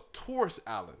a tourist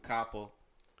island. Capo.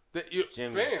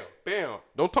 Bam.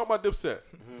 Don't talk about Dipset.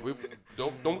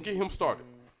 Don't get him started.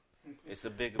 It's a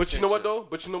big. But you know what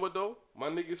though? My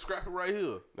nigga Scrappy right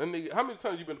here. That nigga. How many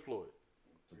times you been deployed?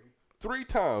 3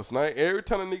 times. Now every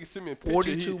time a nigga sent me a picture,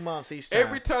 42 months each time.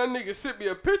 Every time a nigga sent me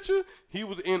a picture, he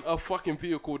was in a fucking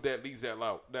vehicle that leads that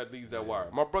wire.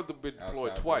 My brother been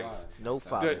deployed twice. No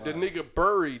fire. The nigga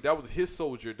buried. That was his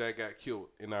soldier that got killed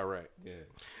in Iraq. Yeah.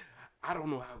 I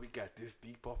don't know how we got this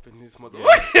deep up in this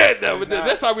motherfucker.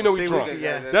 That's how we know we drunk.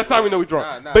 That's how we know we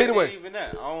drunk. But anyway,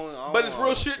 but it's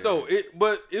real shit though.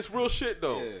 It's real shit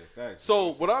though.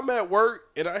 So when I'm at work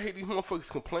and I hear these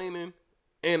motherfuckers complaining,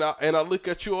 and I look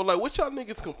at you all like, what y'all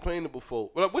niggas complaining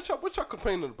before? Like, what y'all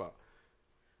complaining about?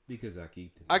 Because I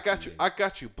keep. I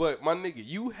got you. But my nigga,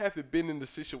 you haven't been in the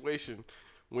situation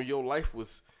when your life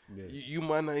was. Yeah. You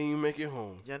might not even make it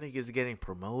home. Y'all niggas getting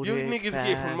promoted. You niggas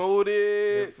get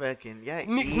promoted.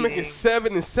 Niggas making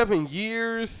 7 in 7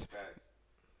 years.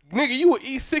 Nigga, you would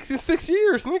E6 in 6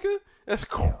 years, nigga. That's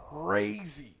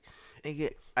crazy.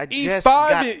 Nigga, I just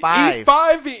got 5.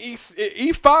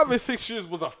 E5 in 6 years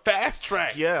was a fast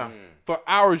track. Yeah. For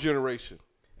our generation.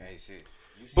 Hey, shit.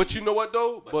 But you know what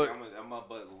though? But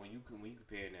when you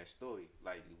comparing that story,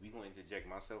 like we gonna interject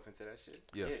myself into that shit.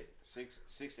 Yeah.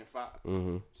 6 and 5.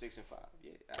 Mm-hmm. 6 and 5.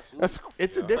 Yeah, absolutely.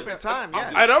 It's a different time.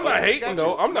 Yeah. And I'm not hating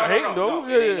though. I'm not hating though.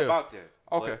 It ain't about that.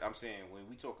 Okay. But I'm saying when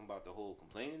we talking about the whole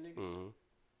complaining niggas.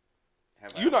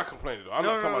 You're not complaining though. I'm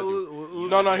not talking about you.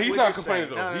 No, he's not complaining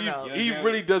though. He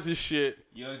really does his shit.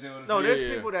 You understand what I'm saying? No,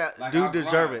 there's people that like do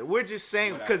deserve it. We're just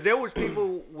saying because there was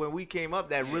people when we came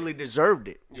up that really deserved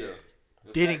it. Yeah.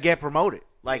 Didn't get promoted.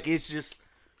 Like it's just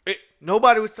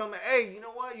nobody was telling me, hey, you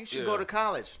know what? You should go to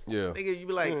college. Yeah. Nigga, you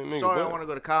be like, sorry, I want to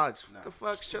go to college. The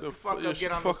fuck? Shut the fuck up.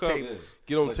 Get on those tables.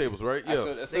 Get on the tables, right? Yeah.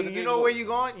 Nigga, you know where you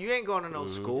going? You ain't going to no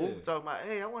school. Talking about,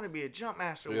 hey, I want to be a jump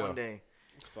master one day.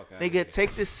 Nigga,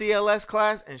 take the CLS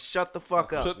class and shut the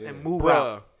fuck up and move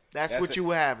out. That's what you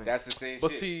were having. That's the same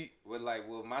but shit. See, with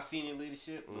my senior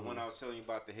leadership, the one I was telling you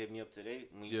about to hit me up today,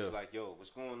 when you was like, "Yo, what's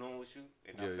going on with you?"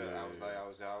 And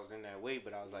I was in that way,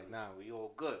 but I was like, "Nah, we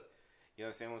all good." You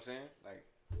understand what I'm saying? Like,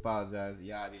 apologize,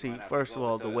 y'all. See, first of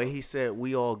all, the way he said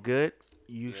 "we all good,"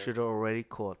 you should have already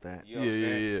caught that. You know what I'm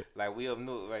saying? Like we up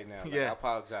north right now. Like, I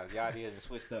apologize. Y'all did and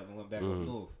switched up and went back up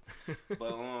north. But you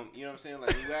know what I'm saying?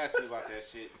 Like you asked me about that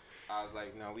shit. I was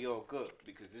like, "No, we all good,"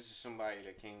 because this is somebody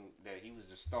that he was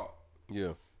the start.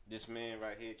 Yeah. This man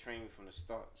right here trained me from the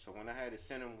start. So when I had to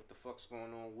send him what the fuck's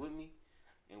going on with me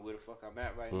and where the fuck I'm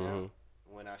at right now,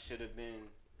 when I should have been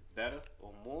better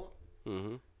or more,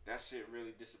 that shit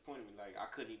really disappointed me. Like I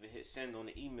couldn't even hit send on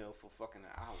the email for fucking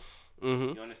an hour.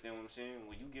 You understand what I'm saying?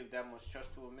 When you give that much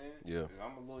trust to a man, because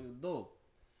I'm a loyal dog.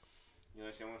 You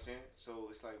understand what I'm saying? So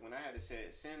it's like when I had to say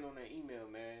send on that email,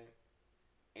 man.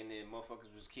 And then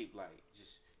motherfuckers just keep like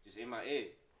just in my ear.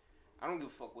 I don't give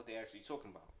a fuck what they actually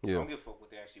talking about. Yeah. I don't give a fuck what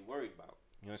they actually worried about.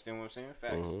 You understand what I'm saying?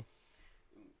 Facts.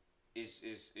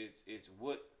 It's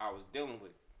what I was dealing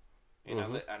with, and I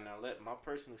let my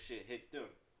personal shit hit them.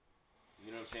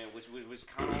 You know what I'm saying? Which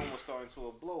kind of almost started into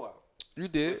a blowout. You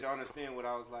did. Which I understand what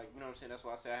I was like. You know what I'm saying? That's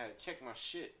why I said I had to check my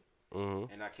shit.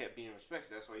 and I kept being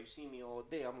respected. That's why you see me all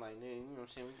day. I'm like, man, you know what I'm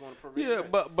saying? We going to parade. Yeah,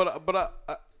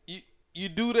 but you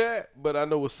do that, but I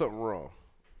know it's something wrong.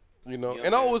 You know,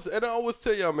 and I always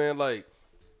tell y'all, man, like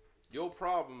your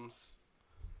problems.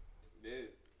 Yeah.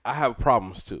 I have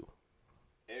problems too.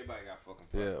 Everybody got fucking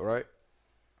problems. Yeah, right.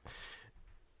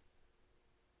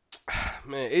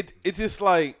 Man, it's just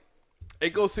like it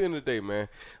goes to the end of the day, man.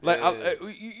 Like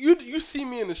you see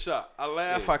me in the shop, I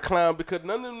laugh, I clown because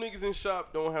none of them niggas in the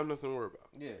shop don't have nothing to worry about.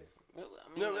 Yeah.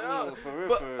 Well, for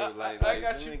real, I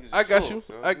got you. I got you.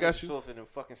 I got you. Soft in them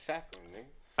fucking saccharin, nigga.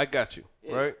 I got you.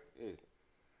 Yeah. Right. Yeah.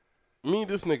 Me,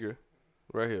 this nigga,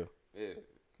 right here. Yeah.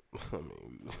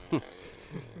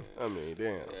 I mean,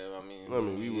 damn. Yeah, I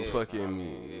mean, we were fucking. I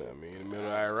mean, in the middle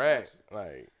of Iraq,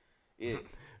 like. Yeah.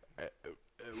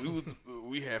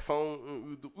 We had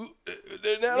phone.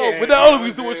 But not only we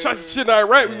was doing shots of shit in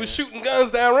Iraq, we was shooting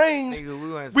guns down range.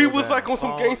 Nigga, we was like on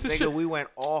some gangster shit. We went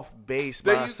off base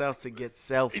by ourselves to get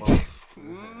cell phones.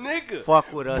 Nigga,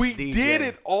 fuck with us. We DJ. did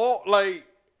it all. Like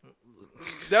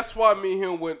that's why me and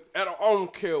him went. I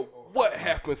don't care what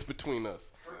happens between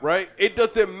us, right? It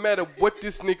doesn't matter what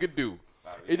this nigga do.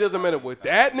 It doesn't matter what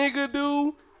that nigga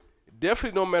do.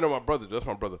 Definitely don't matter my brother. That's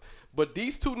my brother. But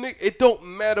these two niggas, it don't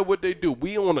matter what they do.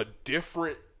 We on a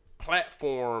different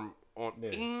platform on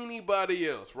anybody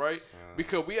else, right?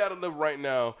 Because we out of live right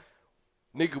now,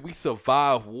 nigga, we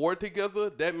survive war together.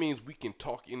 That means we can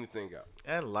talk anything out.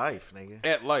 At life, nigga.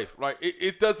 At life. Like,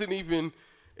 it doesn't even,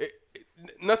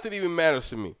 nothing even matters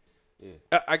to me.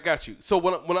 Yeah. I got you. So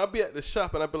when I be at the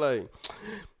shop and I be like,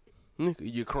 nigga,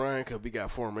 you crying because we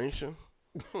got formation?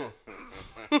 Nah.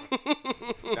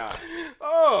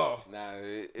 Oh. Nah.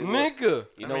 Nigga.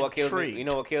 You know what killed me? You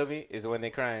know what killed me is when they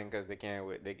crying because they can't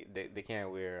wear they can't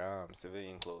wear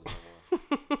civilian clothes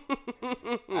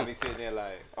anymore. I be sitting there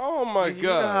like, oh my god. You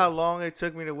know how long it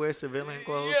took me to wear civilian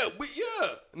clothes? Yeah.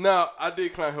 Now I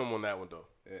did climb him on that one though.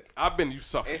 Yeah. I've been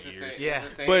for years. Yeah,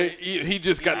 but he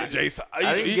just got to Jason.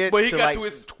 I didn't get but he to got like to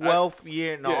his 12th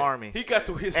year in the army. He got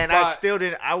to his and spot. I still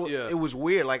didn't. It was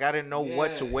weird. Like I didn't know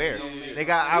what to wear.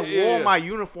 I wore my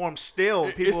uniform still.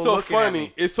 And people it's so were looking funny. At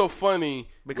me. It's so funny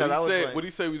because when I was said like, what he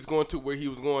said he was going to where he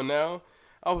was going now.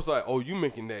 I was like, oh, you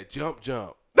making that jump?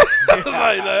 like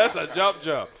that's a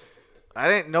jump. I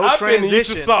didn't know I've transition. been used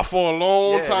to soft for a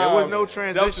long time. There was no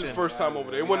transition. That was his first time over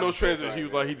there. It wasn't no transition. He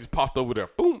was like, he just popped over there,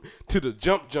 boom, to the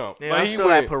jump. Yeah, like, he still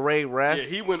at parade rest. Yeah,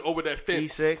 he went over that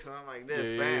fence. E6, and I'm like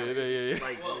this, bam.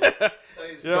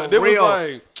 Yeah, so real.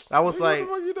 I was like,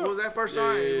 what was that first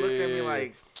time? He looked at me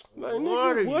like what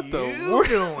are you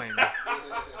doing?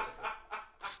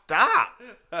 Stop.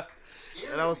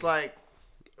 And I was like,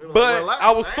 but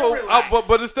I was so,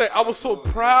 but it's that I was so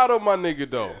proud of my nigga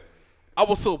though. I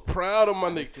was so proud of my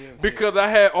nigga because I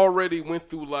had already went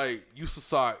through like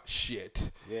USASAR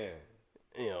shit. Yeah.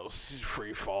 You know,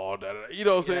 free fall, you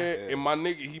know what I'm saying? Yeah. And my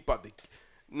nigga, he about to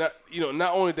not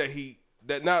only that he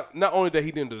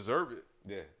didn't deserve it.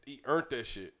 Yeah. He earned that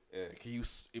shit. Yeah. He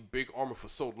was in Big Army for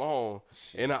so long.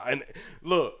 Shit. And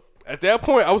look, at that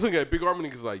point I was looking at Big Army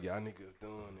niggas like, y'all niggas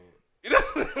doing it. You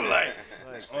know, like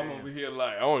I'm over here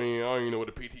like I don't even know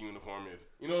what the PT uniform is.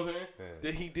 You know what I'm saying? Yeah.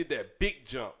 Then he did that big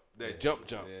jump. That jump.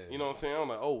 Yeah. You know what I'm saying? I'm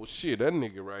like, oh shit, that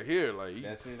nigga right here, like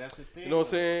that's the thing. You know what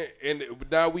I'm saying? And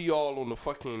now we all on the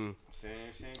fucking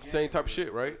same type of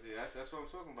shit, right? That's what I'm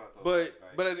talking about though.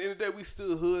 But at the end of the day, we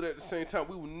still hood at the same time.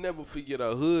 We will never forget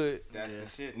our hood. That's the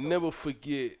shit. Though. Never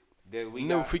forget. That we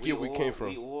forget where we came from.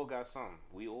 We all got something.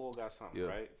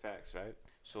 Right? Facts, right?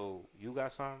 So you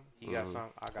got something, he got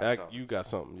something, I got something. You got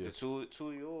something, yeah. The two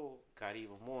of you all got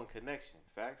even more in connection.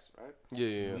 Facts, right?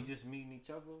 Yeah. We just meeting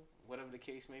each other, whatever the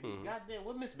case may be. Goddamn,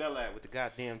 what Miss Bella at with the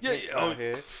goddamn drinks out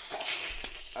here?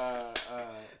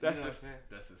 That's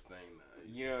his thing now.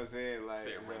 You know what I'm saying? Like,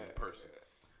 say a random person.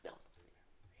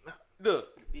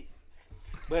 Look.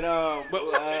 But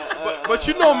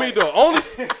you know me though. Only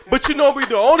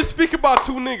speak about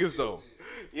two niggas though.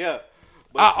 Yeah.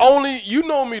 You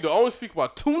know me though. I only speak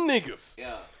about two niggas.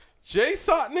 Yeah. Jay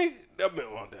Sot nigga. I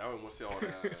don't want to say all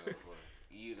that.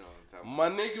 You know what I'm talking about. My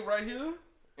nigga right here,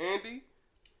 Andy,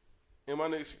 and my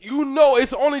niggas. You know,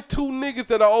 it's only two niggas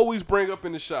that I always bring up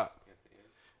in the shop.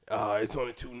 It's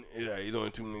only two. Yeah, it's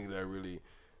only two niggas that really.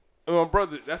 And my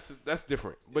brother, that's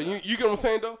different. But you get what I'm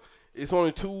saying though. It's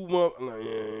only 2 months. Like,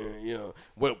 yeah.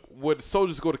 Where the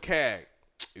soldiers go to CAG.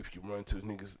 If you run to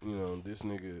niggas, you know, this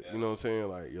nigga, you know what I'm saying?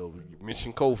 Like, yo,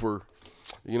 Mission Kofor,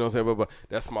 you know what I'm saying? But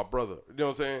that's my brother. You know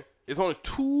what I'm saying? It's only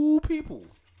 2 people,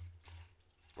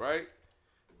 right?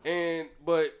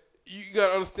 But you got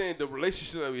to understand the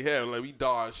relationship that we have. Like, we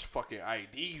dodge fucking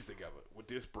IDs together with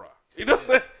this bro. You know what I'm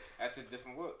saying? That's a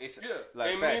different world. It's Yeah,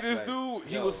 like and facts, me and this like, dude,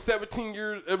 he yo. was 17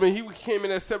 years. I mean, he came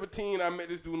in at 17. I met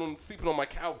this dude sleeping on my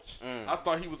couch. I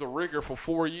thought he was a rigger for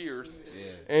 4 years,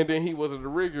 and then he wasn't a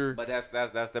rigger. But that's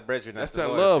the brethren. That's the that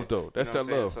loyalty. love, though. That's You know what that I'm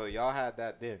saying? love. So y'all had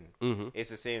that then. Mm-hmm.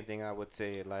 It's the same thing I would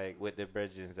say, like with the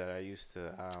brethren that I used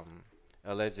to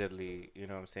allegedly, you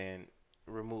know what I'm saying,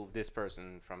 remove this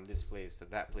person from this place to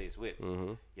that place with.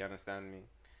 Mm-hmm. You understand me?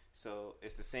 So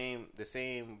it's the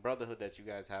same brotherhood that you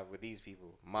guys have with these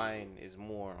people. Mine is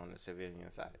more on the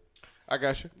civilian side. I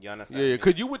got you. You understand? Yeah, me?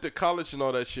 because you went to college and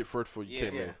all that shit first before you Yeah,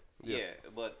 came in. yeah.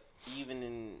 But even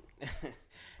in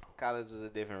college was a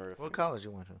different riff. What college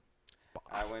you went to?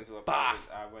 I went to a private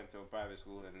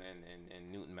school in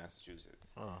Newton,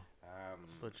 Massachusetts. Oh,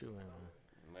 but you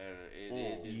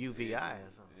went UVI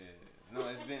or something. Yeah. No,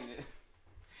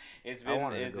 it's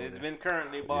been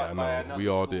currently bought by another we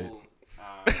all school. did.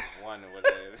 One with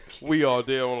the We all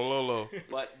did on a low.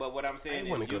 But what I'm saying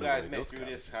wanna is, go you to guys those met through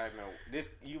colleges. this kind of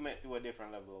you met through a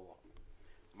different level of war.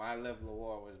 My level of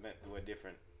war was met through a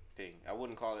different thing. I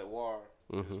wouldn't call it war.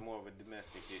 It was more of a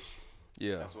domestic issue.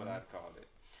 Yeah. That's what I'd call it.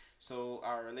 So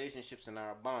our relationships and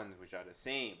our bonds, which are the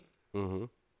same,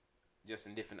 just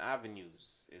in different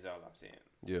avenues, is all I'm saying.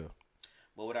 Yeah.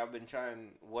 But what I'm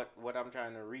trying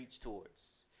to reach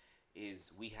towards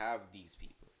is we have these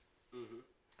people.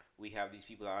 We have these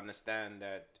people. I understand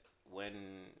that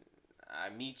when I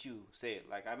meet you, say it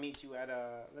like I meet you at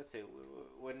let's say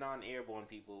we're non-airborne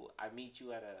people. I meet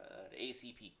you at an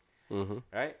ACP,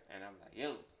 right? And I'm like,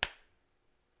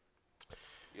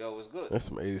 yo, what's good? That's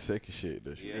some 82nd shit.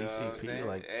 That shit. You know what I'm ACP, saying?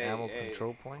 like ammo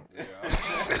control point. Yeah.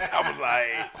 I was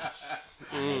like,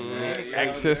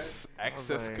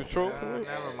 access control point.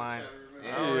 Never mind.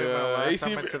 Yeah,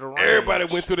 ACP. Everybody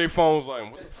went through their phones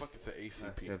like, what the fuck is the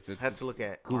ACP? Had to look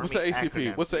at. What's the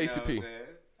ACP? What's the You know what I'm ACP? saying?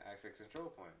 Access control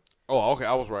point. Oh, okay,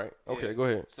 I was right. Okay, Yeah. go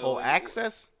ahead. So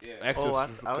access? Yeah. Access,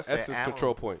 I would say access ammo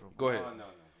control point. Go ahead. No.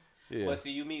 Yeah. But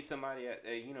see, you meet somebody at,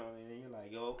 you know, and you're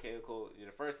like, yo, okay, cool.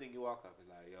 The first thing you walk up is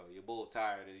like, yo, you're both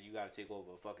tired. And you got to take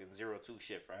over a fucking 02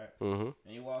 shift, right? Mm-hmm.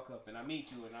 And you walk up and I meet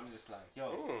you and I'm just like,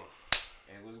 yo,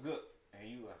 and it was good. And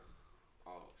you like,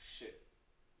 oh, shit.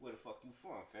 Where the fuck you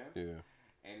from, fam? Yeah.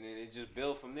 And then it just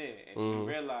built from there. And you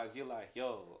realize you're like,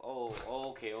 yo,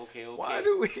 okay. Why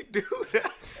do we do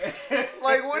that?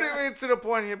 Like, what if it's to the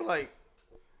point he'd be like,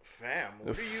 fam,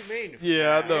 what do you mean?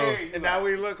 Yeah, I know. And now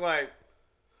we look like,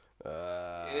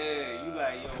 yeah, you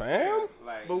like, yo, fam?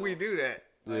 Like, but we do that.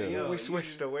 Like, yo, we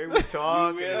switched the way we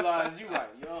talk. You realize you like,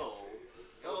 yo.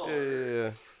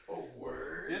 Yeah.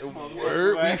 This motherfucker,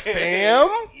 Word, we right? fam?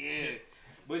 Yeah.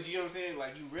 But you know what I'm saying?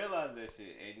 Like, you realize that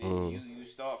shit. And then you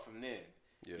start from there.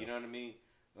 Yeah. You know what I mean?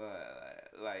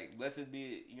 Like, blessed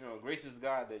be, you know, gracious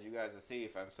God that you guys are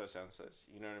safe and such and such.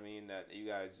 You know what I mean? That you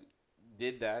guys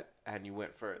did that and you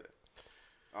went further.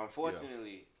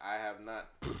 Unfortunately, I have not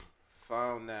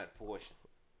found that portion.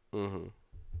 Mm-hmm.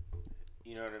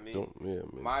 You know what I mean? Man.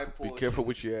 My Be portion, careful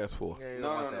what you ask for. Yeah, you No,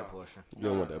 don't want no, that no. portion. You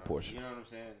don't want that portion. You know what I'm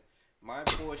saying? My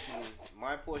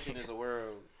portion is a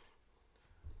world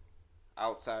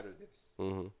outside of this.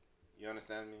 Mm-hmm. You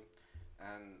understand me?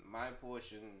 And my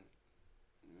portion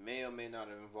may or may not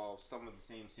have involved some of the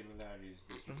same similarities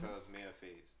that you fellas may have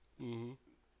faced. Mm-hmm.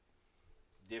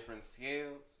 Different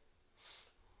scales,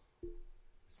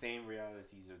 same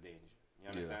realities of danger. You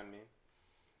understand me?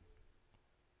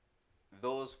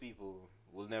 Those people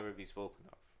will never be spoken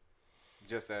of.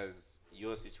 Just as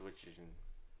your situation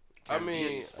can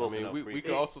be spoken of we briefly.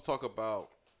 could also talk about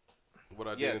what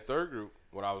I did in Yes. third group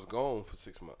when I was gone for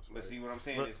 6 months. But see, what I'm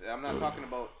saying is, I'm not talking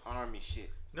about army shit.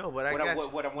 No, but I What got I'm- you.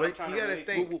 what I'm But trying you to gotta relate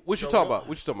to- think. What you talking about?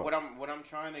 What you talking about? What I'm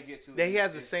trying to get to That he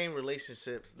has the is- same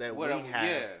relationships that we What I'm- have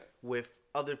yeah. with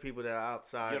other people that are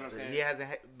outside. You know what I'm saying? He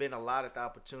hasn't been allotted the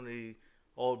opportunity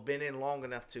or been in long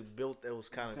enough to build those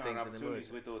kind of Ton things in the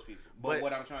opportunities military. with those people. But- But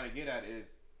what I'm trying to get at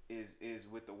is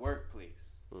with the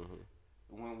workplace.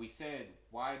 When we said,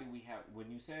 why do we have? When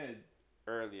you said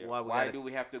earlier, Why we why gotta do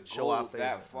we have to show go our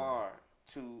that favor? far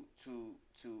to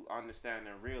understand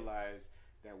and realize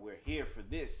that we're here for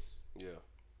this? Yeah.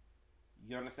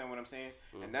 You understand what I'm saying?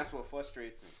 And that's what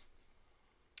frustrates me.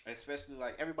 Especially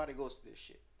like everybody goes to this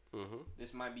shit.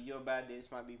 This might be your bad day.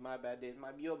 This might be my bad day. It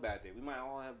might be your bad day. We might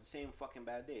all have the same fucking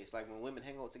bad day. It's like when women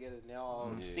hang out together and they all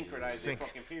synchronize their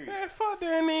fucking period. Man, fuck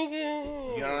that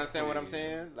nigga. You understand what I'm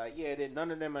saying? Like, yeah,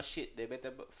 none of them are shit. They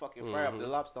better fucking fry up the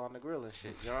lobster on the grill and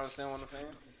shit. You understand what I'm saying?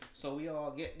 So we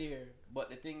all get there. But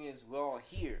the thing is, we're all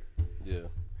here. Yeah.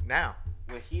 Now,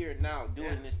 We're here now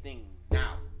doing this thing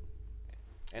now.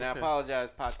 And I apologize,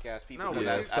 podcast people, No,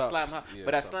 because but I slam hard. Yeah,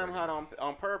 But I stop slam right hard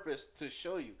on purpose to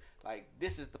show you, like,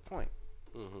 this is the point.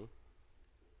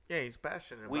 Yeah, he's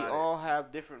passionate about We it. all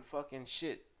have different fucking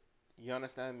shit. You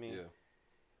understand me? Yeah.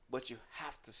 But you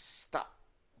have to stop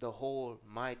the whole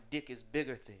my dick is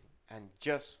bigger thing and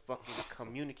just fucking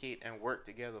communicate and work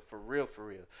together for real, for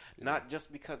real. Yeah. Not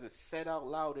just because it's said out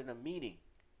loud in a meeting.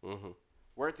 Mm-hmm.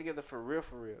 Work together for real,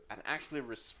 and actually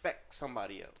respect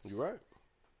somebody else. You're right.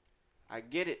 I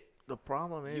get it. The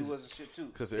problem is you wasn't shit too.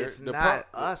 Because it's not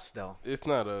us though. It's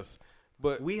not us.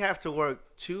 But we have to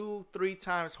work 2-3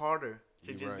 times harder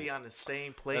to just be on the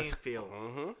same playing field.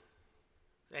 Mm-hmm.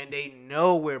 And they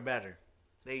know we're better.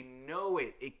 They know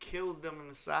it. It kills them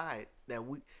inside that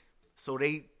we. So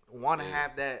they want to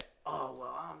have that. Oh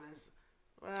well, I'm this.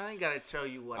 Well, I ain't gotta tell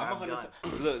you what I've done.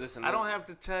 Look, listen. I don't have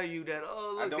to tell you that.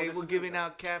 Oh, look, they were giving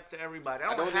out caps to everybody.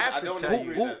 I don't have to tell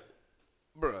you.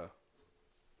 Bruh.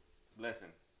 Listen.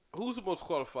 Who's the most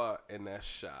qualified in that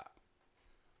shop?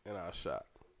 In our shop.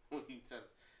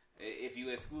 If you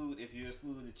exclude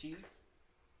the chief,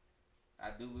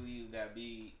 I do believe that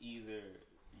be either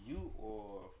you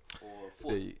or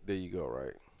Foot. There you go,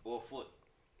 right? Or Foot.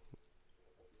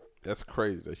 That's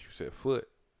crazy that you said Foot,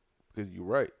 because you're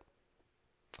right.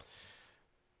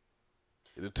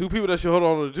 The two people that you hold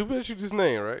on to, the two people that you just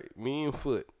named, right? Me and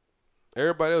Foot.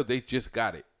 Everybody else, they just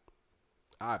got it.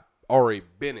 I already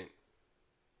been in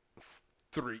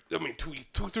 3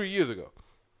 years ago,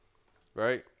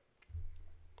 right?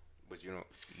 But you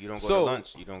don't go to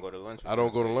lunch. You don't go to lunch. I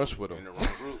don't go to lunch with them. You're in the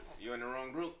wrong group. You're in the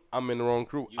wrong group. I'm in the wrong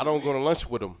group. I don't go to lunch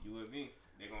with them. You and me.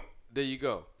 There you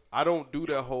go. I don't do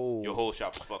that whole. Your whole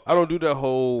shop is fucked. I don't do that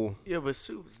whole. Yeah, but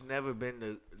Soup's never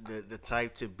been the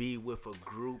type to be with a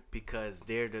group because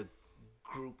they're the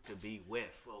group to be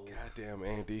with. Goddamn,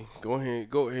 Andy. Go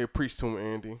ahead, preach to him,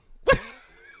 Andy.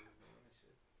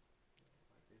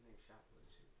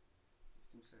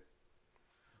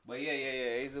 But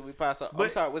yeah. We pass up. I'm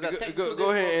sorry. Was that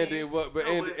go ahead, Andy. But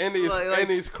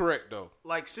Andy's correct though.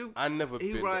 Like Soup, I never.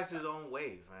 He rides his own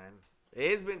wave, man.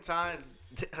 There's been times,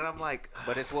 and I'm like,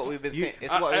 but it's what we've been saying.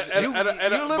 It's you're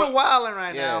a little wilding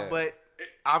right now, but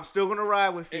I'm still gonna ride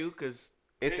with you because.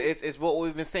 It's what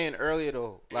we've been saying earlier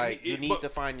though. Like you need to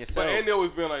find yourself. But Andy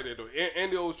always been like that though.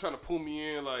 Andy always trying to pull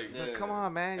me in like, come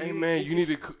on, man. Hey man, you need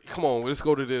to come on. Let's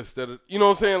go to this. You know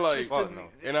what I'm saying? Like, no.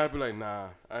 And I'd be like, nah.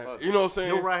 You know what I'm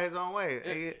saying? He'll ride his own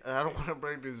way. I don't want to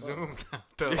bring the Zooms out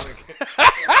though.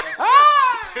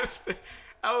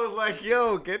 I was like,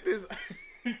 yo, get this.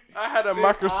 I had a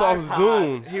Microsoft iPod.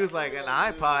 Zoom. He was like, an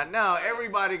iPod. No,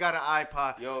 everybody got an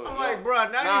iPod. I'm like, bro,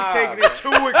 now you're taking it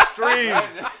too extreme.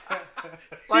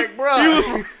 Like, bro.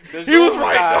 He was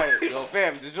right, though. Yo,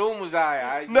 fam, the Zoom was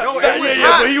but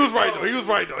he was right,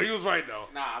 though.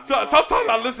 Nah, sometimes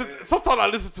I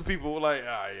listen to people like,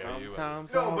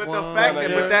 sometimes no, but the fact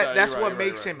that's what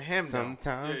makes him him, though.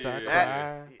 Sometimes I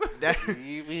cry. But that's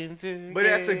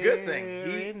a good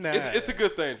thing. It's a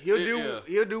good thing.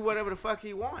 He'll do whatever the fuck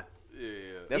he want.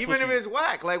 Yeah. Even if it's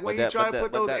whack. Like when he tried to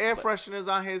put those air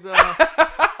fresheners on his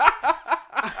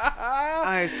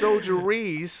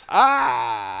soldieries.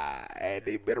 And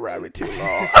they been around me too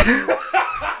long.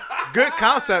 Good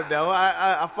concept though.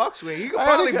 I fucks with it. You can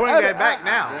probably bring that back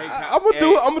now. I'm gonna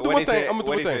do my thing.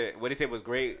 What he said was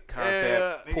great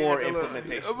concept, poor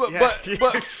implementation.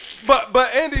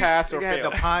 But Andy, pass or fail,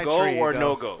 go or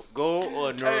no go, go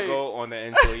on the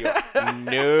interior,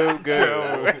 no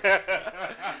go.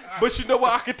 But you know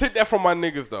what? I can take that from my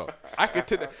niggas though. I can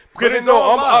take that because they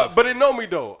know but they know me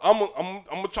though. I'm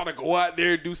gonna try to go out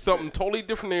there and do something totally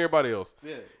different than everybody else.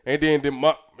 Yeah. And then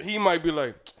he might be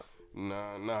like,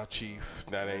 Nah, Chief,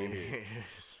 that ain't it.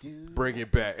 Bring it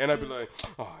back, and I'd be like,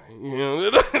 oh, you know,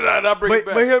 I bring it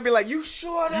back. But he'll be like, you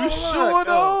sure though? You sure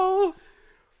though?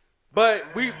 But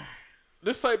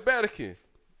this like Vatican,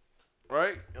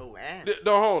 right? Oh man.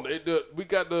 Hold on. We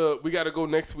got to go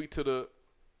next week to the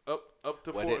up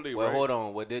to Fort Lee. Well, right? hold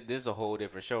on. This is a whole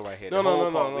different show right here. No.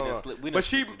 But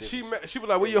she was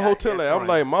like, where your hotel at? I'm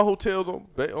like, my hotel's on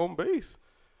base.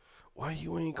 Why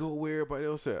you ain't go where everybody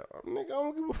else at? Nigga, I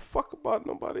don't give a fuck about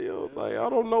nobody else. Like, I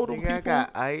don't know them people. I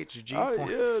got IHG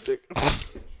points.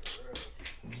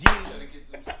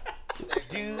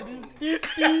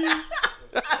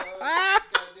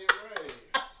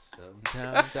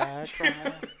 Sometimes I cry.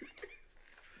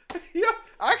 Yeah,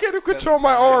 I can't control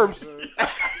my arms. Nigga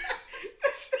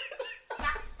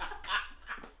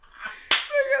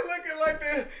looking like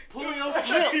that. Pull your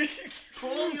slip.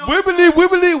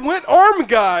 Wibbly went arm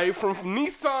guy from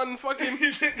Nissan fucking.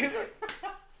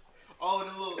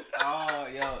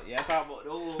 Yeah, talk about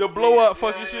the blow up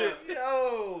fucking shit.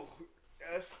 Yo,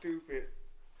 that's stupid.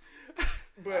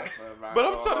 But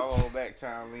I'm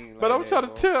trying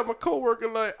to tell my coworker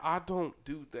like I don't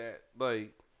do that.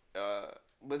 Like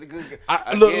But the good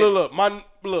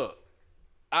look.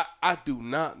 I do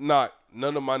not knock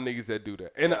none of my niggas that do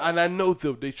that, and I know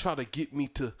them. They try to get me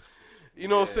to, you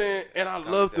know what I'm saying, and I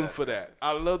love them for that.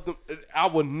 I love them. I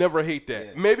will never hate that.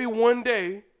 Yeah. Maybe one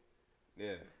day,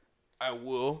 I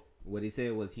will. What he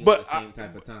said was he on the same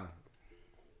type of time.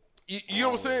 You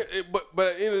know what I'm saying? But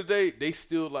at the end of the day, they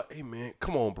still like, hey man,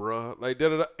 come on, bro. Like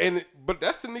da. But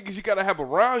that's the niggas you gotta have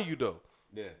around you though.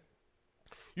 Yeah.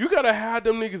 You gotta have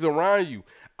them niggas around you.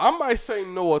 I might say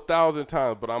no 1,000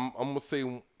 times, but I'm gonna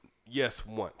say yes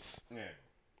once. Yeah.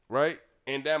 Right?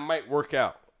 And that might work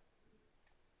out.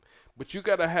 But you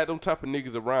gotta have them type of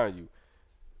niggas around you.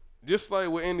 Just like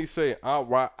what Andy said,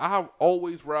 I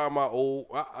always ride my old.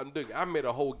 I made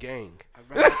a whole gang. I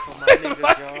ride for my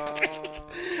niggas,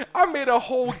 y'all. I made a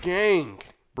whole gang,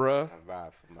 bruh. I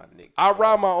ride for my niggas. I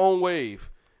ride my own wave,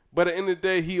 but at the end of the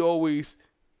day, he always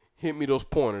hit me those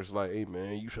pointers like, "Hey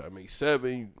man, you try to make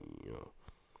 7, you know,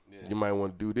 you might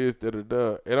want to do this, da da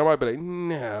da," and I might be like,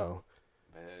 "No,"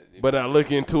 but I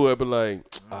look into it, but like,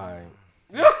 alright,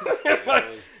 like,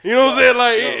 you know what I'm saying?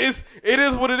 Like it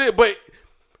is what it is, but.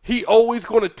 He always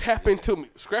gonna tap into me.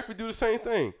 Scrappy do the same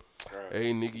thing. Right.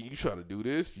 Hey nigga, you trying to do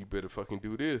this? You better fucking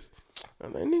do this.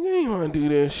 I'm like, nigga, I ain't wanna do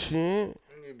that shit.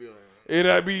 And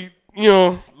I be, you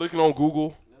know, looking on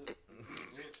Google.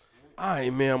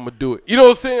 Alright, man, I'm gonna do it. You know what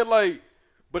I'm saying? Like,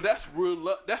 but that's real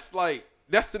love. That's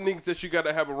the niggas that you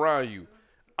gotta have around you.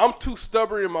 I'm too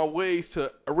stubborn in my ways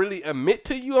to really admit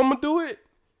to you I'm gonna do it.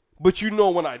 But you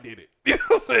know when I did it. You know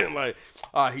what I'm saying? Like,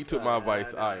 he took my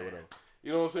advice. Alright, whatever.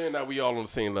 You know what I'm saying? Now we all on the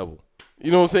same level. You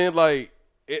know what I'm saying? Like,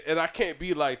 and I can't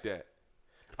be like that.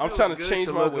 I'm trying to change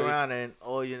my way. Look around and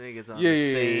all your niggas on the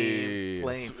same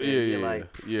playing field. You're like,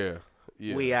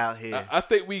 we out here. I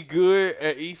think we good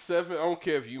at E7. I don't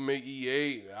care if you make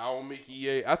E8. I don't make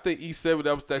E8. I think E7.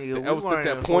 That was that. Nigga, that was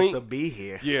that point. Supposed to be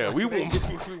here. Yeah, we weren't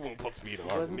supposed to be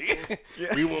here.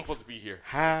 We weren't supposed to be here.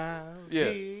 How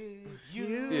did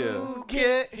you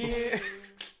get here?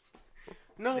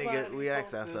 Nigga, we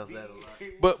ask ourselves that a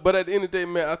lot. But at the end of the day,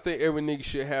 man, I think every nigga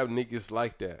should have niggas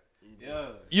like that. Yeah.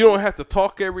 You don't have to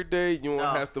talk every day. You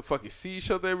don't have to fucking see each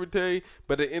other every day.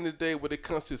 But at the end of the day, when it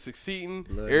comes to succeeding,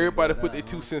 everybody put their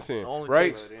 2 cents in.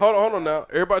 Right? Hold on now.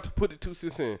 Everybody put their 2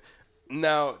 cents in.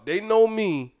 Now, they know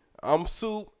me. I'm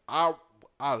Soup. I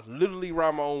literally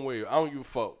ride my own way. I don't give a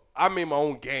fuck. I made my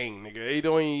own gang, nigga. It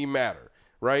don't even matter.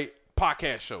 Right?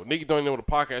 Podcast show. Niggas don't even know what a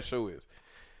podcast show is.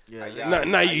 Yeah.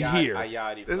 Now you hear.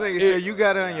 This nigga said you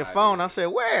got it on your phone. I said,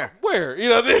 where? Where? You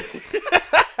know what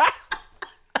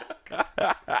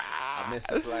I missed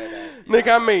the flight.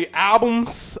 Nigga, I made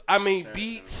albums. I made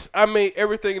beats. I made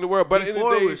everything in the world. But before in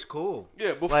the day, it was cool.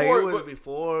 Yeah, before like it was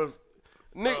before.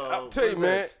 Nigga, I'll tell you,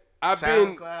 man. I've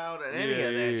been SoundCloud and any of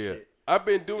that shit. I've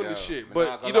been doing this shit,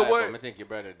 but you know what? I think your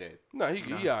brother did. No,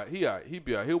 he out. He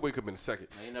be out. He'll wake up in a second.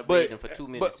 But for 2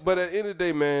 minutes. But at the end of the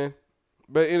day, man.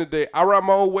 But at the end of the day, I ride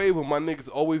my own wave, but my niggas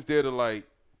always there to like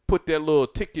put that little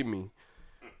tick in me.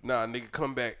 Nah, nigga,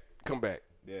 come back.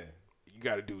 Yeah. You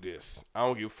gotta do this. I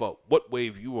don't give a fuck what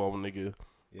wave you on, nigga.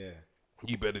 Yeah.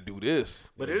 You better do this.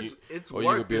 But it's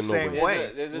worked the same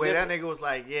way. Where that nigga was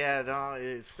like,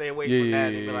 don't stay away from that.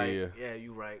 And he be like, yeah,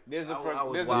 you right. There's a but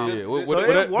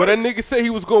that nigga said he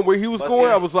was going where he was going.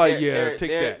 I was like,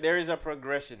 take that. There is a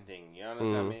progression thing. You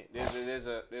understand me?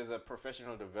 There's a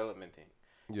professional development thing.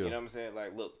 Yeah. You know what I'm saying?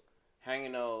 Like, look,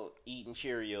 hanging out, eating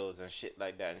Cheerios and shit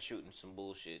like that and shooting some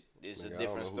bullshit is a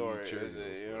different story.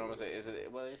 You know what I'm saying?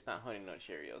 It's not Honey Nut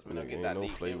Cheerios. We don't get that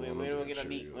deep. We don't get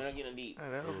deep. We're not getting deep.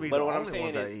 But what I'm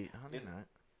saying is, Honey Nut.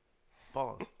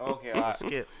 Pause. Okay, all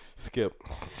right. Skip.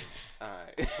 All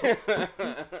right.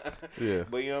 Yeah.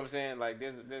 But you know what I'm saying? Like,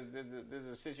 there's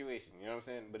a situation. You know what I'm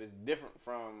saying? But it's different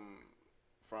from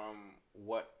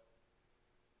what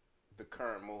the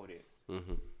current mode is.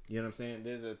 Mm-hmm. You know what I'm saying?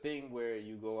 There's a thing where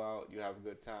you go out, you have a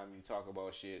good time, you talk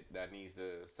about shit that needs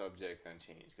the subject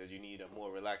unchanged because you need a more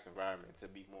relaxed environment to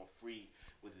be more free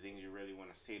with the things you really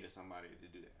want to say to somebody to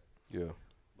do that. Yeah.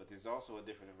 But there's also a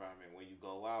different environment when you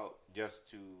go out just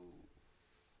to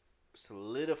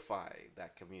solidify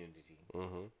that community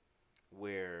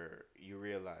where you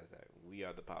realize that we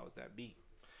are the powers that be.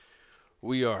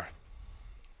 We are.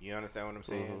 You understand what I'm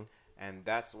saying? And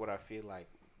that's what I feel like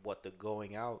what the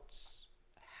going outs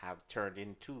have turned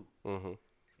into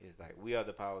is like we are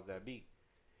the powers that be.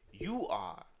 You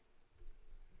are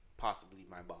possibly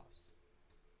my boss.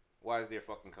 Why is there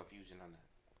fucking confusion on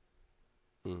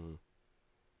that?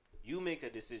 You make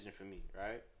a decision for me,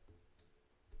 right?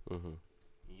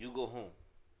 You go home.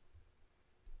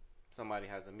 Somebody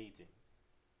has a meeting.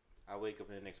 I wake up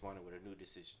the next morning with a new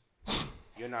decision.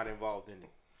 You're not involved in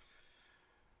it.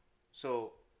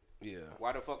 So Yeah.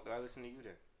 Why the fuck do I listen to you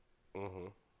then? Mm-hmm.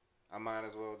 I might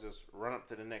as well just run up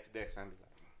to the next desk and be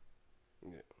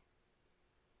like, yeah.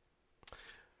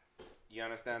 You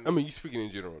understand me? I mean, you speaking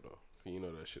in general though. You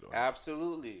know that shit.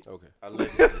 Absolutely. Okay.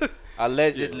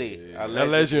 Allegedly.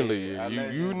 Allegedly.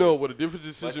 You know what a different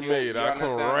decision made. I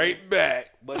come right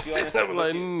back. But you understand? I'm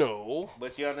like, no.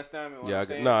 But you understand me? What Yeah, I'm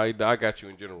saying? No, I got you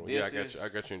in general. This I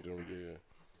got you in general. Yeah.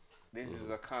 This is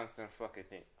a constant fucking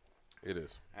thing. It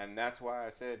is. And that's why I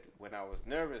said when I was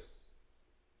nervous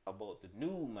about the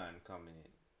new man coming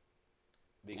in.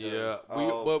 Because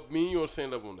but me and you on the same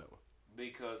level on that one.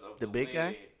 Because of the big way,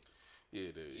 guy.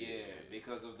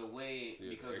 Because of the way,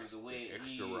 the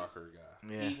extra rocker guy.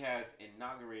 Yeah. He has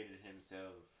inaugurated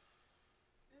himself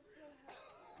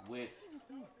with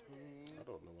I don't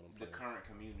know what I'm the current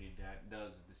community that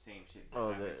does the same shit that Oh,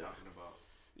 I've been talking about.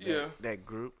 Yeah. That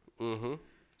group. Mm-hmm.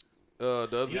 The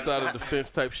other side of the fence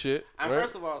type shit. And right?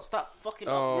 first of all, stop fucking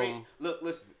upgrade. Look,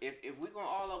 listen. If we gonna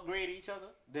all upgrade each other,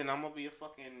 then I'm gonna be a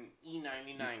fucking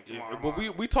E99 tomorrow.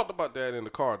 But we talked about that in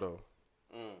the car though.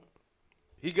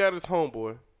 He got his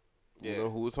homeboy. You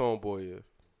know who his homeboy is,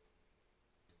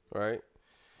 right?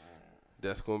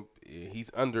 That's gonna. He's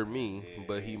under me,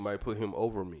 but he might put him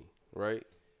over me, right?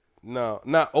 No,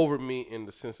 not over me in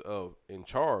the sense of in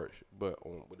charge, but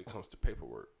when it comes to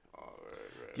paperwork.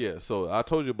 Right. Yeah, so I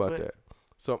told you about that.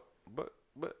 So, but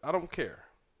I don't care.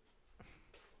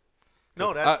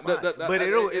 No, that's fine. But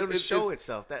it'll show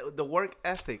itself. That the work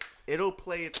ethic, it'll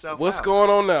play itself. What's out. going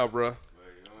on now, bro?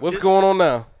 What's going on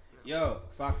now? Yo,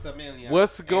 Fox a Million.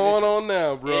 What's going on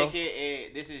now, bro?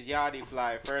 AKA, this is Yardie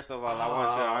Fly. First of all, I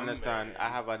want you to understand, I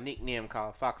have a nickname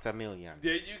called Fox a Million.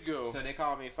 There you go. So they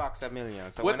call me Fox a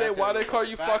Million. So why they call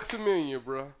you Fox a Million,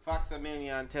 bro? Fox a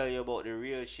Million tell you about the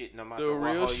real shit no matter the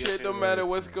real shit no matter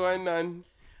what's going on.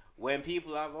 When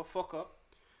people have a fuck up,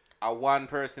 a one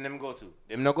person them go to.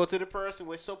 Them not go to the person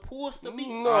we're supposed to be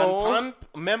on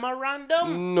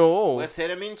memorandum. No. We say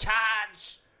them in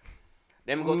charge.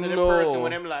 Them go to the person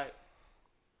when them like,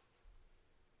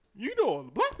 you know all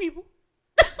the black people.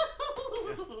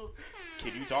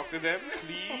 Can you talk to them,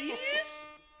 please?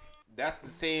 That's the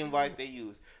same voice they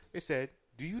use. They said,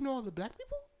 do you know all the black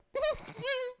people?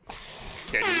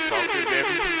 Can you talk to them,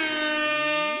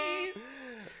 please?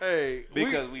 Hey,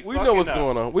 because we know what's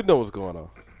going on. We know what's going on.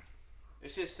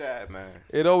 It's just sad, man.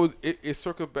 It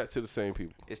circled back to the same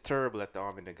people. It's terrible that the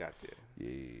army that got there.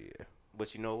 Yeah.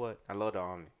 But you know what? I love the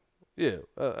army. Yeah,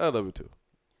 I love it too.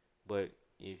 But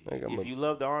if you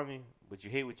love the army, but you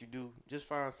hate what you do, just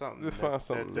find something. Just find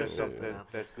something.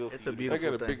 That's good. It's for a you. beautiful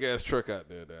I got a thing. big ass truck out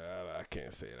there that I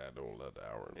can't say that I don't love the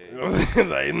army. Yeah. You know what I'm saying?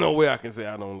 Like, no way I can say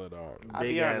I don't love the army.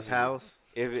 Big ass house.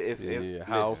 If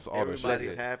house, all that shit.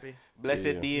 Everybody's happy.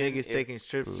 Blessed be niggas taking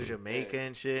trips to Jamaica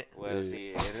and shit. Well,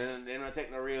 see, they don't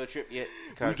take no real trip yet.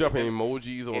 We dropping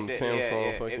emojis on the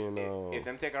Samsung fucking. If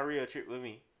them take a real trip with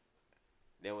me,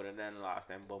 they would have done lost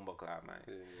them bumble cloud, man.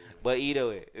 Yeah. But either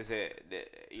way,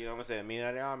 you know what I'm saying? Me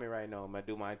in the army right now, I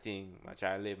do my thing. I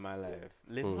try to live my life.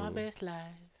 Live my best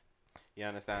life. You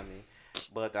understand me?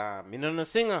 But me not a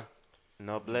singer.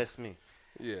 No, bless me.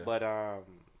 Yeah. But I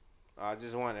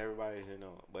just want everybody to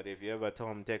know. But if you ever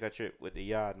told them take a trip with the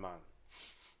yard man,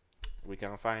 we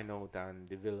can find out and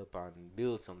develop and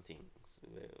build some things.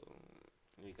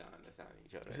 We can understand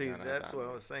each other. See, that's what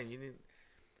I was saying. You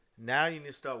need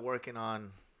to start working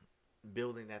on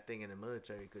building that thing in the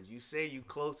military, because you say you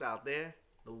close out there.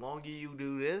 The longer you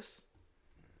do this,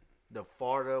 the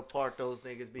farther apart those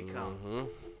niggas become. Mm-hmm.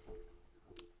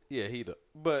 Yeah,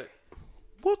 but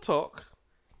we'll talk.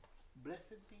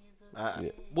 Blessed be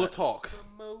the we'll talk.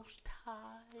 The Most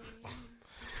High.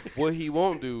 What he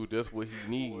won't do, that's what he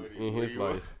need in his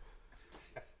life.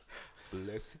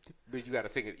 Blessed, but you gotta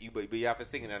sing it. But you have to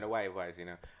sing it in a white voice, you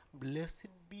know. Blessed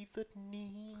be the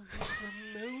name of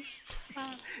the Most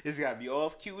High. It's gotta be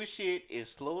off cue as shit.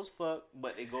 It's slow as fuck,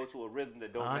 but it go to a rhythm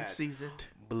that don't match. Unseasoned.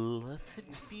 Blessed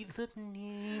be the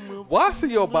name of. Why see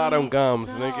your bottom gums,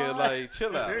 nigga? Like,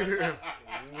 chill out.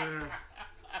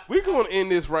 We gonna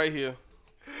end this right here.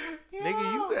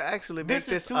 Nigga, you could actually make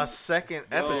this a second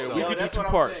episode. We could do 2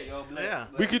 parts. Yeah.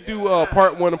 We could do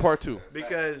part 1 and part 2.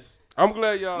 Because I'm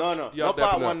glad y'all. No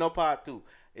part 1, no part 2.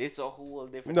 It's a whole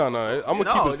different. No. I'm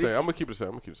gonna keep it the same. I'm gonna keep it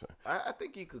the same. I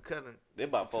think you could cut it. They're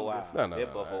about 4 hours. They're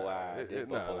about 4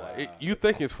 hours. You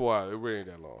think it's 4 hours? It really ain't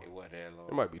that long. It wasn't that long.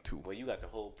 It might be 2. Well, you got the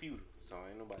whole pewter, so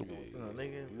ain't nobody going.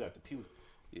 Nigga, you got the pewter.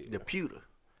 Yeah. The pewter.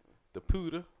 The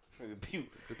pewter. The pewter.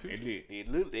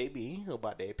 They be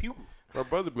about that pewter. My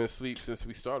brother been asleep since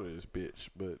we started this bitch,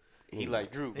 but he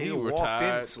like Drew. He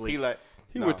retired. He like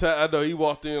He I know he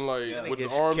walked in like with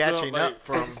his arms catching up, up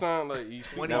from like he's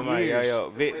 20 years.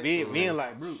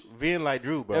 Vin like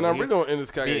Drew, bro. And I'm really gonna end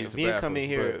this guy. Vin come in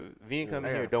here,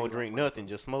 don't drink nothing,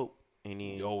 just smoke. And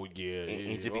then,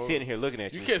 and just be sitting here looking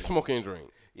at you. You can't smoke and drink.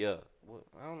 Yeah. Well,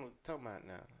 I don't know what you're talking about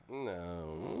now.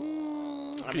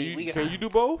 No. Can you do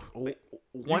both? You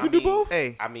can do both?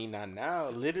 Hey. I mean, not now.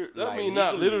 Literally. I mean,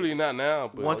 not literally, not now.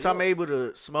 But once I'm able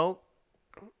to smoke,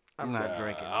 I'm not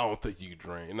drinking. I don't think you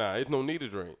drink. Nah, it's no need to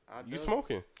drink. You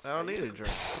smoking. I don't need to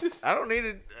drink. I don't need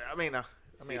it. I mean, I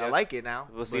like it now.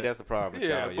 Well, see, that's the problem.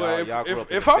 Yeah, y'all.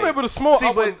 but if I'm able to smoke,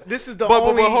 but this is the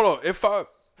only. But hold on. If I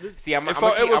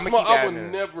would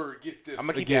never get this. I'm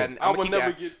gonna keep again. I would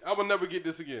never get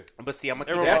this again. But see, I'm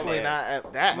gonna keep definitely not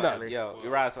at that. Nah, yo,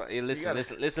 you're right. So, hey, listen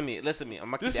to me. I'm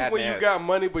gonna keep this is when you got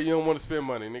money, but you don't want to spend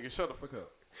money, nigga. Shut the fuck up.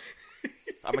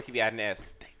 I'm gonna keep you out in the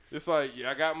ass. It's like,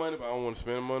 I got money, but I don't want to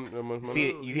spend money.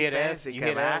 See, you hear the ass? You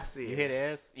hear the ass? You hear the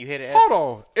ass? You hear the ass? Hold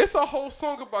on. It's a whole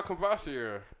song about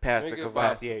Cavassier. Pastor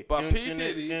Cavassier. By P.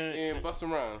 Diddy and Busta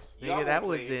Rhymes. Nigga, that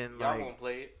was in Y'all won't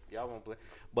play it.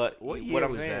 But what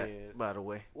I'm saying is, by the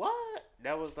way, what?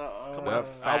 That was the.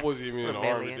 I wasn't even in the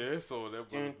army there, so that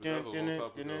was a long time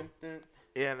ago.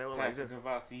 Yeah, that was like Pastor this.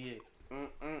 Cavassier.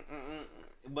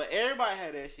 But everybody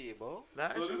had that shit, bro.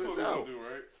 So this is what we're gonna do,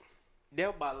 right? That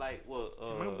was by like what?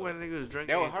 Remember when niggas was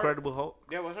drinking Incredible Hulk?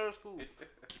 That was her school.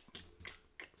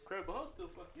 Incredible Hulk still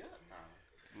fuck you up.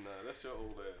 Nah, that's your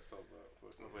old ass talking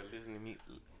about. Well, listen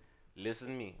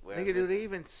to me. Well, Nigga, do they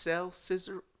even sell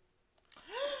scissor?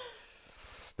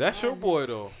 That's your boy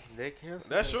though. They can't.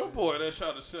 That's your boy. That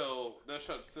shot to sell.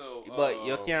 But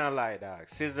you can't lie, dog.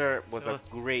 Scissor was a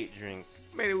great drink.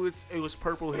 Man, it was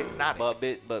Purple Hypnotic.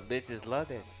 But bitches love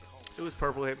that shit. It was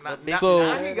Purple Hypnotic. So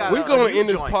we're going to end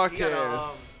this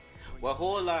podcast. Well,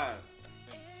 hold on.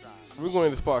 We're going to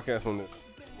end this podcast on this.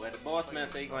 Well, the boss man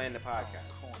say he's going to end the podcast.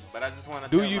 But I just want to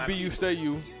do you be you stay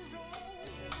you.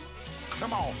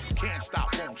 Come on, can't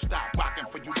stop, won't stop, rocking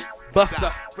for you.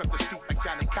 Busta. Rip the street like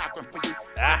Johnny Cochran for you.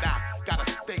 And I got a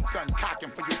steak gun cocking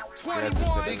for you. 21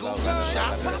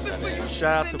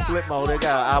 Shout out to Flipmo. They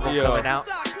got an album coming out.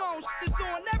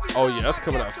 Oh yeah, that's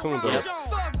coming out soon though.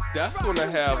 That's gonna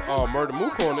have Murder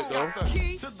Mook on it though.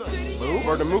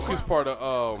 Murder Mook is part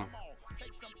of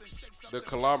the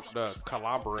conglomerate.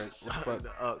 Conglomerate.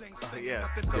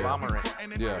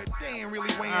 Yeah.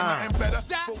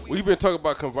 We've been talking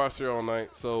about Cavassier all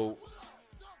night, so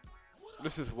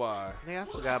this is why. I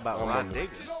forgot about Rod Digger.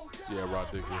 Yeah,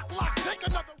 Rod Digger.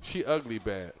 She ugly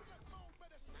bad.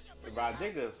 Rod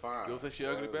Digger fine. You don't think she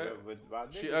ugly bad?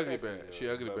 She ugly bad. She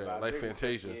ugly bad. Like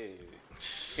Fantasia.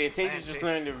 Fantasia just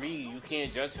learned to read. You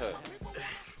can't judge her.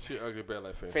 She ugly bad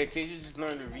like Fantasia. Fantasia just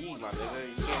learned to read, my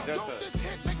nigga. You can't judge her.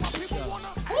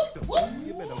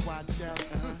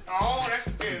 Oh, that's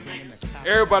good, nigga.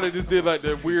 Everybody just did like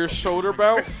that weird shoulder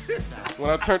bounce when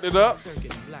I turned it up.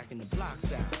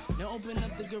 Now open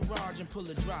up the garage and pull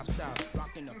the drops out.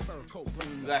 Rocking the fur coat,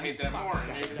 bringing I hate that more,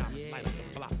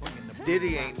 nigga.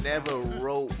 Diddy ain't never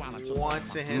wrote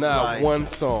once in his not life. Not one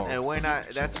song. And we're not.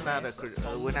 That's not a.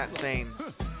 We're not saying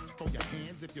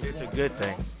it's a good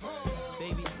thing.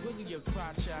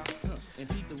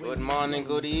 Good morning,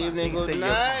 good evening, good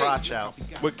night. Crotch out.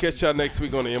 We'll catch y'all next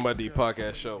week on the MID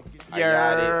Podcast Show.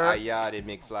 I yada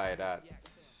McFly that.